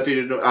 at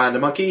Dude and a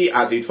Monkey,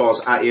 at Dude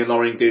Files, at Ian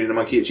Loring,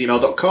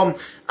 dudeandamonkey@gmail.com.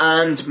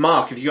 And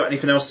Mark, have you got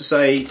anything else to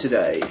say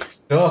today?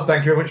 No,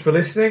 thank you very much for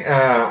listening,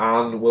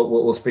 and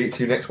we'll speak to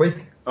you next week.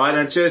 Alright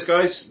then, cheers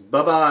guys.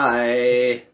 Bye bye.